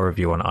 5-star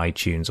review on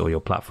iTunes or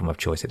your platform of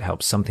choice? It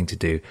helps. Something to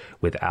do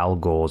with Al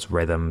Gore's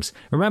rhythms.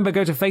 Remember,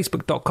 go to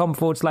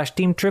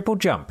facebook.com/Team Triple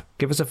Jump.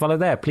 Give us a follow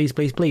there. Please,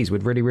 please, please.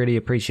 We'd really, really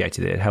appreciate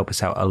it. It'd help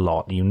us out a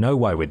lot. You know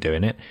why we're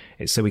doing it.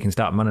 It's so we can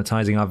start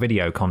monetizing our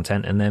video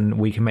content, and then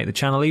we can make the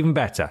channel even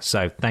better.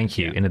 So thank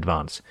you in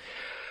advance.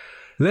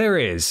 There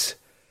is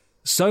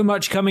so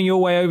much coming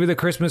your way over the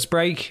Christmas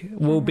break.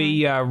 We'll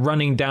be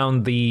running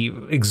down the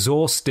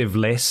exhaustive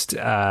list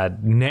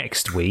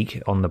next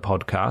week on the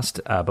podcast,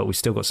 but we've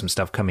still got some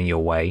stuff coming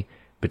your way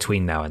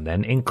between now and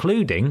then,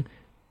 including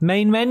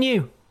main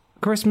menu,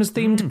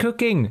 Christmas-themed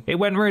cooking. It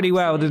went really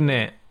well, didn't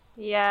it?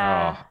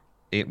 Yeah. Oh,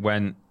 it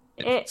went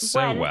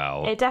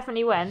well. It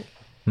definitely went.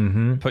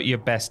 Put your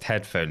best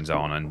headphones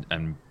on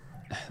and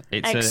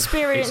it's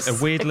a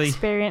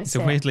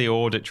weirdly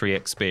auditory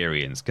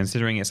experience.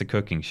 Considering it's a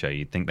cooking show,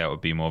 you'd think that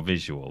would be more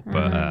visual,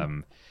 but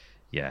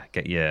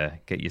get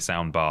your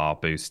sound bar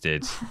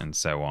boosted and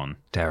so on.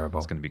 Terrible.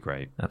 It's going to be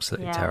great.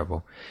 Absolutely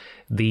terrible.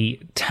 The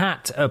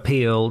Tat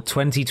Appeal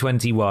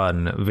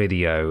 2021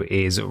 video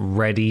is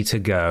ready to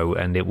go,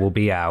 and it will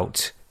be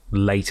out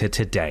later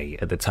today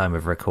at the time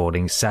of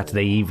recording,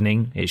 Saturday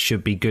evening. It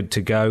should be good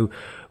to go.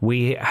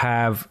 We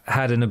have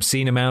had an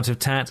obscene amount of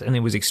tat, and it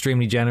was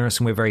extremely generous,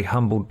 and we're very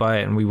humbled by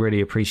it, and we really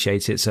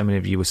appreciate it. So many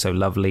of you were so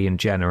lovely and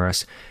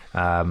generous,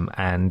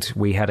 and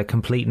we had a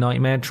complete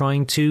nightmare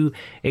trying to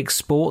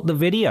export the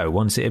video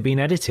once it had been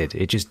edited.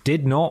 It just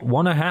did not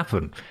want to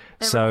happen.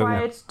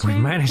 So we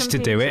managed to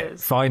do it,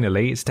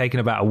 finally. It's taken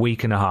about a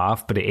week and a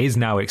half, but it is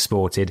now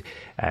exported,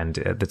 and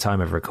at the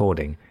time of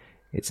recording,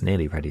 it's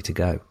nearly ready to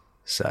go.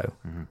 So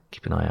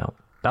keep an eye out.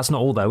 That's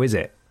not all, though, is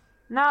it?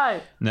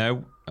 No.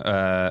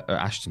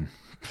 Ashton,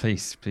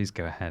 please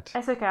go ahead.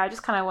 It's okay. I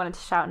just kind of wanted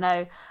to shout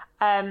no.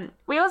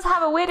 We also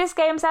have a Weirdest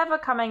Games Ever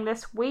coming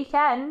this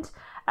weekend.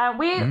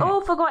 We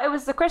all forgot it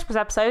was the Christmas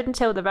episode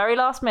until the very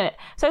last minute.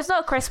 So it's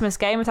not a Christmas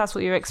game, if that's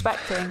what you're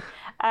expecting.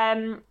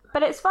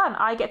 But it's fun.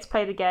 I get to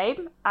play the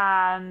game,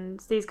 and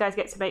these guys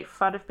get to make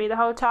fun of me the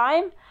whole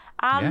time.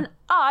 And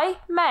I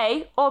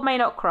may or may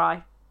not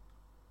cry.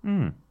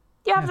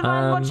 You have to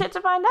watch it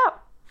to find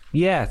out.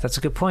 Yeah, that's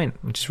a good point.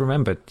 I just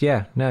remembered.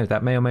 Yeah, no,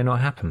 that may or may not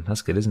happen.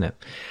 That's good, isn't it?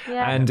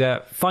 Yeah.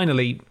 And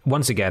finally,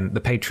 once again, the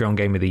Patreon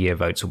Game of the Year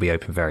votes will be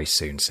open very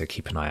soon, so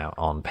keep an eye out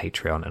on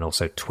Patreon and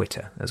also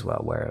Twitter as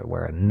well,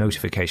 where a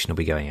notification will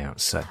be going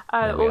out. So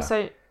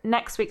also,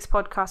 next week's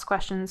podcast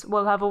questions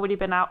will have already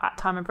been out at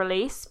time of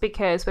release,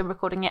 because we're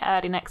recording it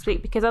early next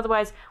week, because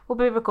otherwise we'll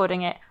be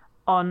recording it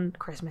on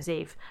Christmas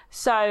Eve.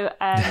 So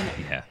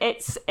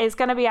it's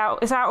going to be out.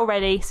 It's out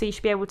already, so you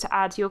should be able to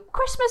add your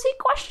Christmassy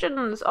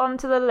questions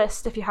onto the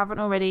list if you haven't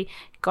already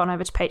gone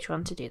over to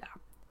Patreon to do that.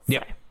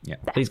 Yeah.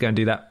 Please go and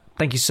do that.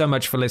 Thank you so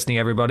much for listening,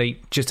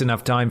 everybody. Just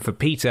enough time for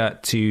Peter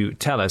to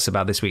tell us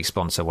about this week's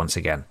sponsor once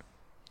again.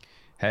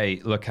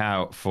 Hey, look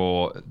out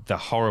for the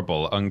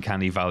horrible,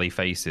 uncanny valley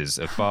faces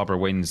of Barbara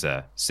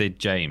Windsor, Sid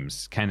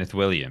James, Kenneth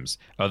Williams,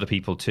 other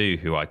people too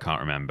who I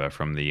can't remember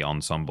from the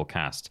ensemble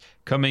cast.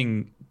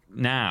 Coming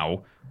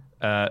now,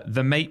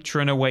 The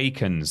Matron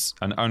Awakens,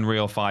 an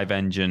Unreal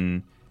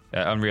Engine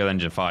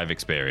 5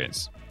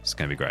 experience. It's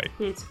going to be great.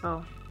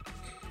 Beautiful.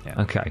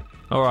 Yeah. Okay.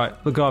 All right.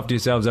 Look after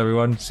yourselves,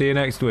 everyone. See you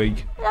next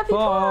week. Love you.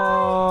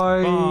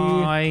 Bye.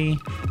 Bye.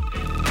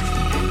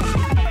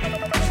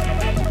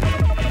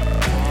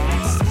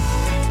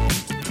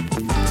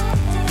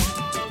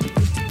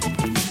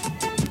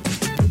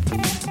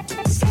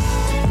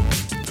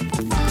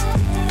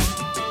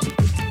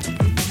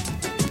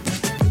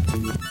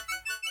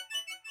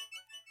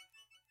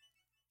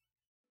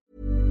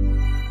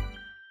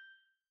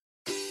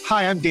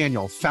 Hi, I'm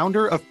Daniel,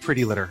 founder of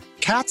Pretty Litter.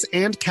 Cats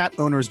and cat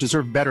owners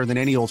deserve better than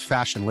any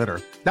old-fashioned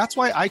litter. That's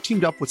why I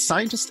teamed up with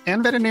scientists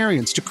and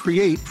veterinarians to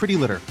create Pretty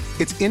Litter.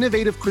 Its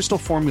innovative crystal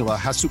formula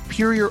has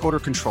superior odor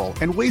control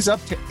and weighs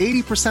up to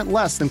 80%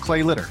 less than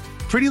clay litter.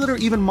 Pretty Litter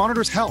even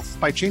monitors health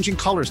by changing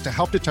colors to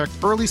help detect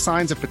early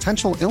signs of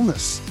potential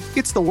illness.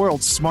 It's the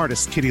world's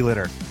smartest kitty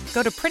litter.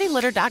 Go to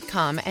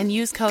prettylitter.com and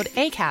use code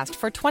ACAST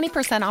for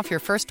 20% off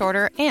your first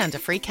order and a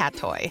free cat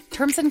toy.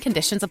 Terms and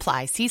conditions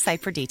apply. See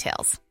site for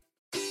details.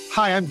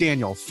 Hi, I'm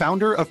Daniel,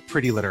 founder of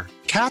Pretty Litter.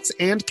 Cats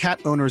and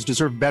cat owners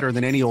deserve better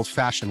than any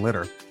old-fashioned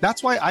litter.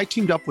 That's why I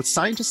teamed up with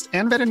scientists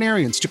and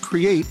veterinarians to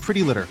create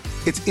Pretty Litter.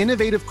 Its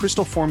innovative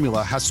crystal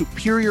formula has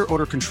superior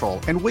odor control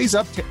and weighs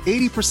up to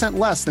 80%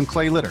 less than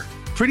clay litter.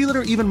 Pretty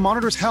Litter even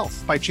monitors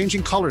health by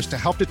changing colors to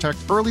help detect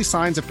early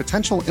signs of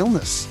potential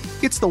illness.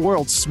 It's the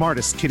world's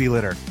smartest kitty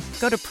litter.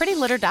 Go to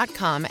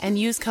prettylitter.com and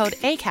use code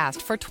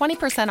ACAST for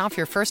 20% off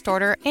your first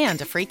order and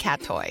a free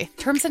cat toy.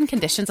 Terms and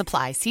conditions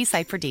apply. See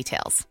site for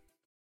details.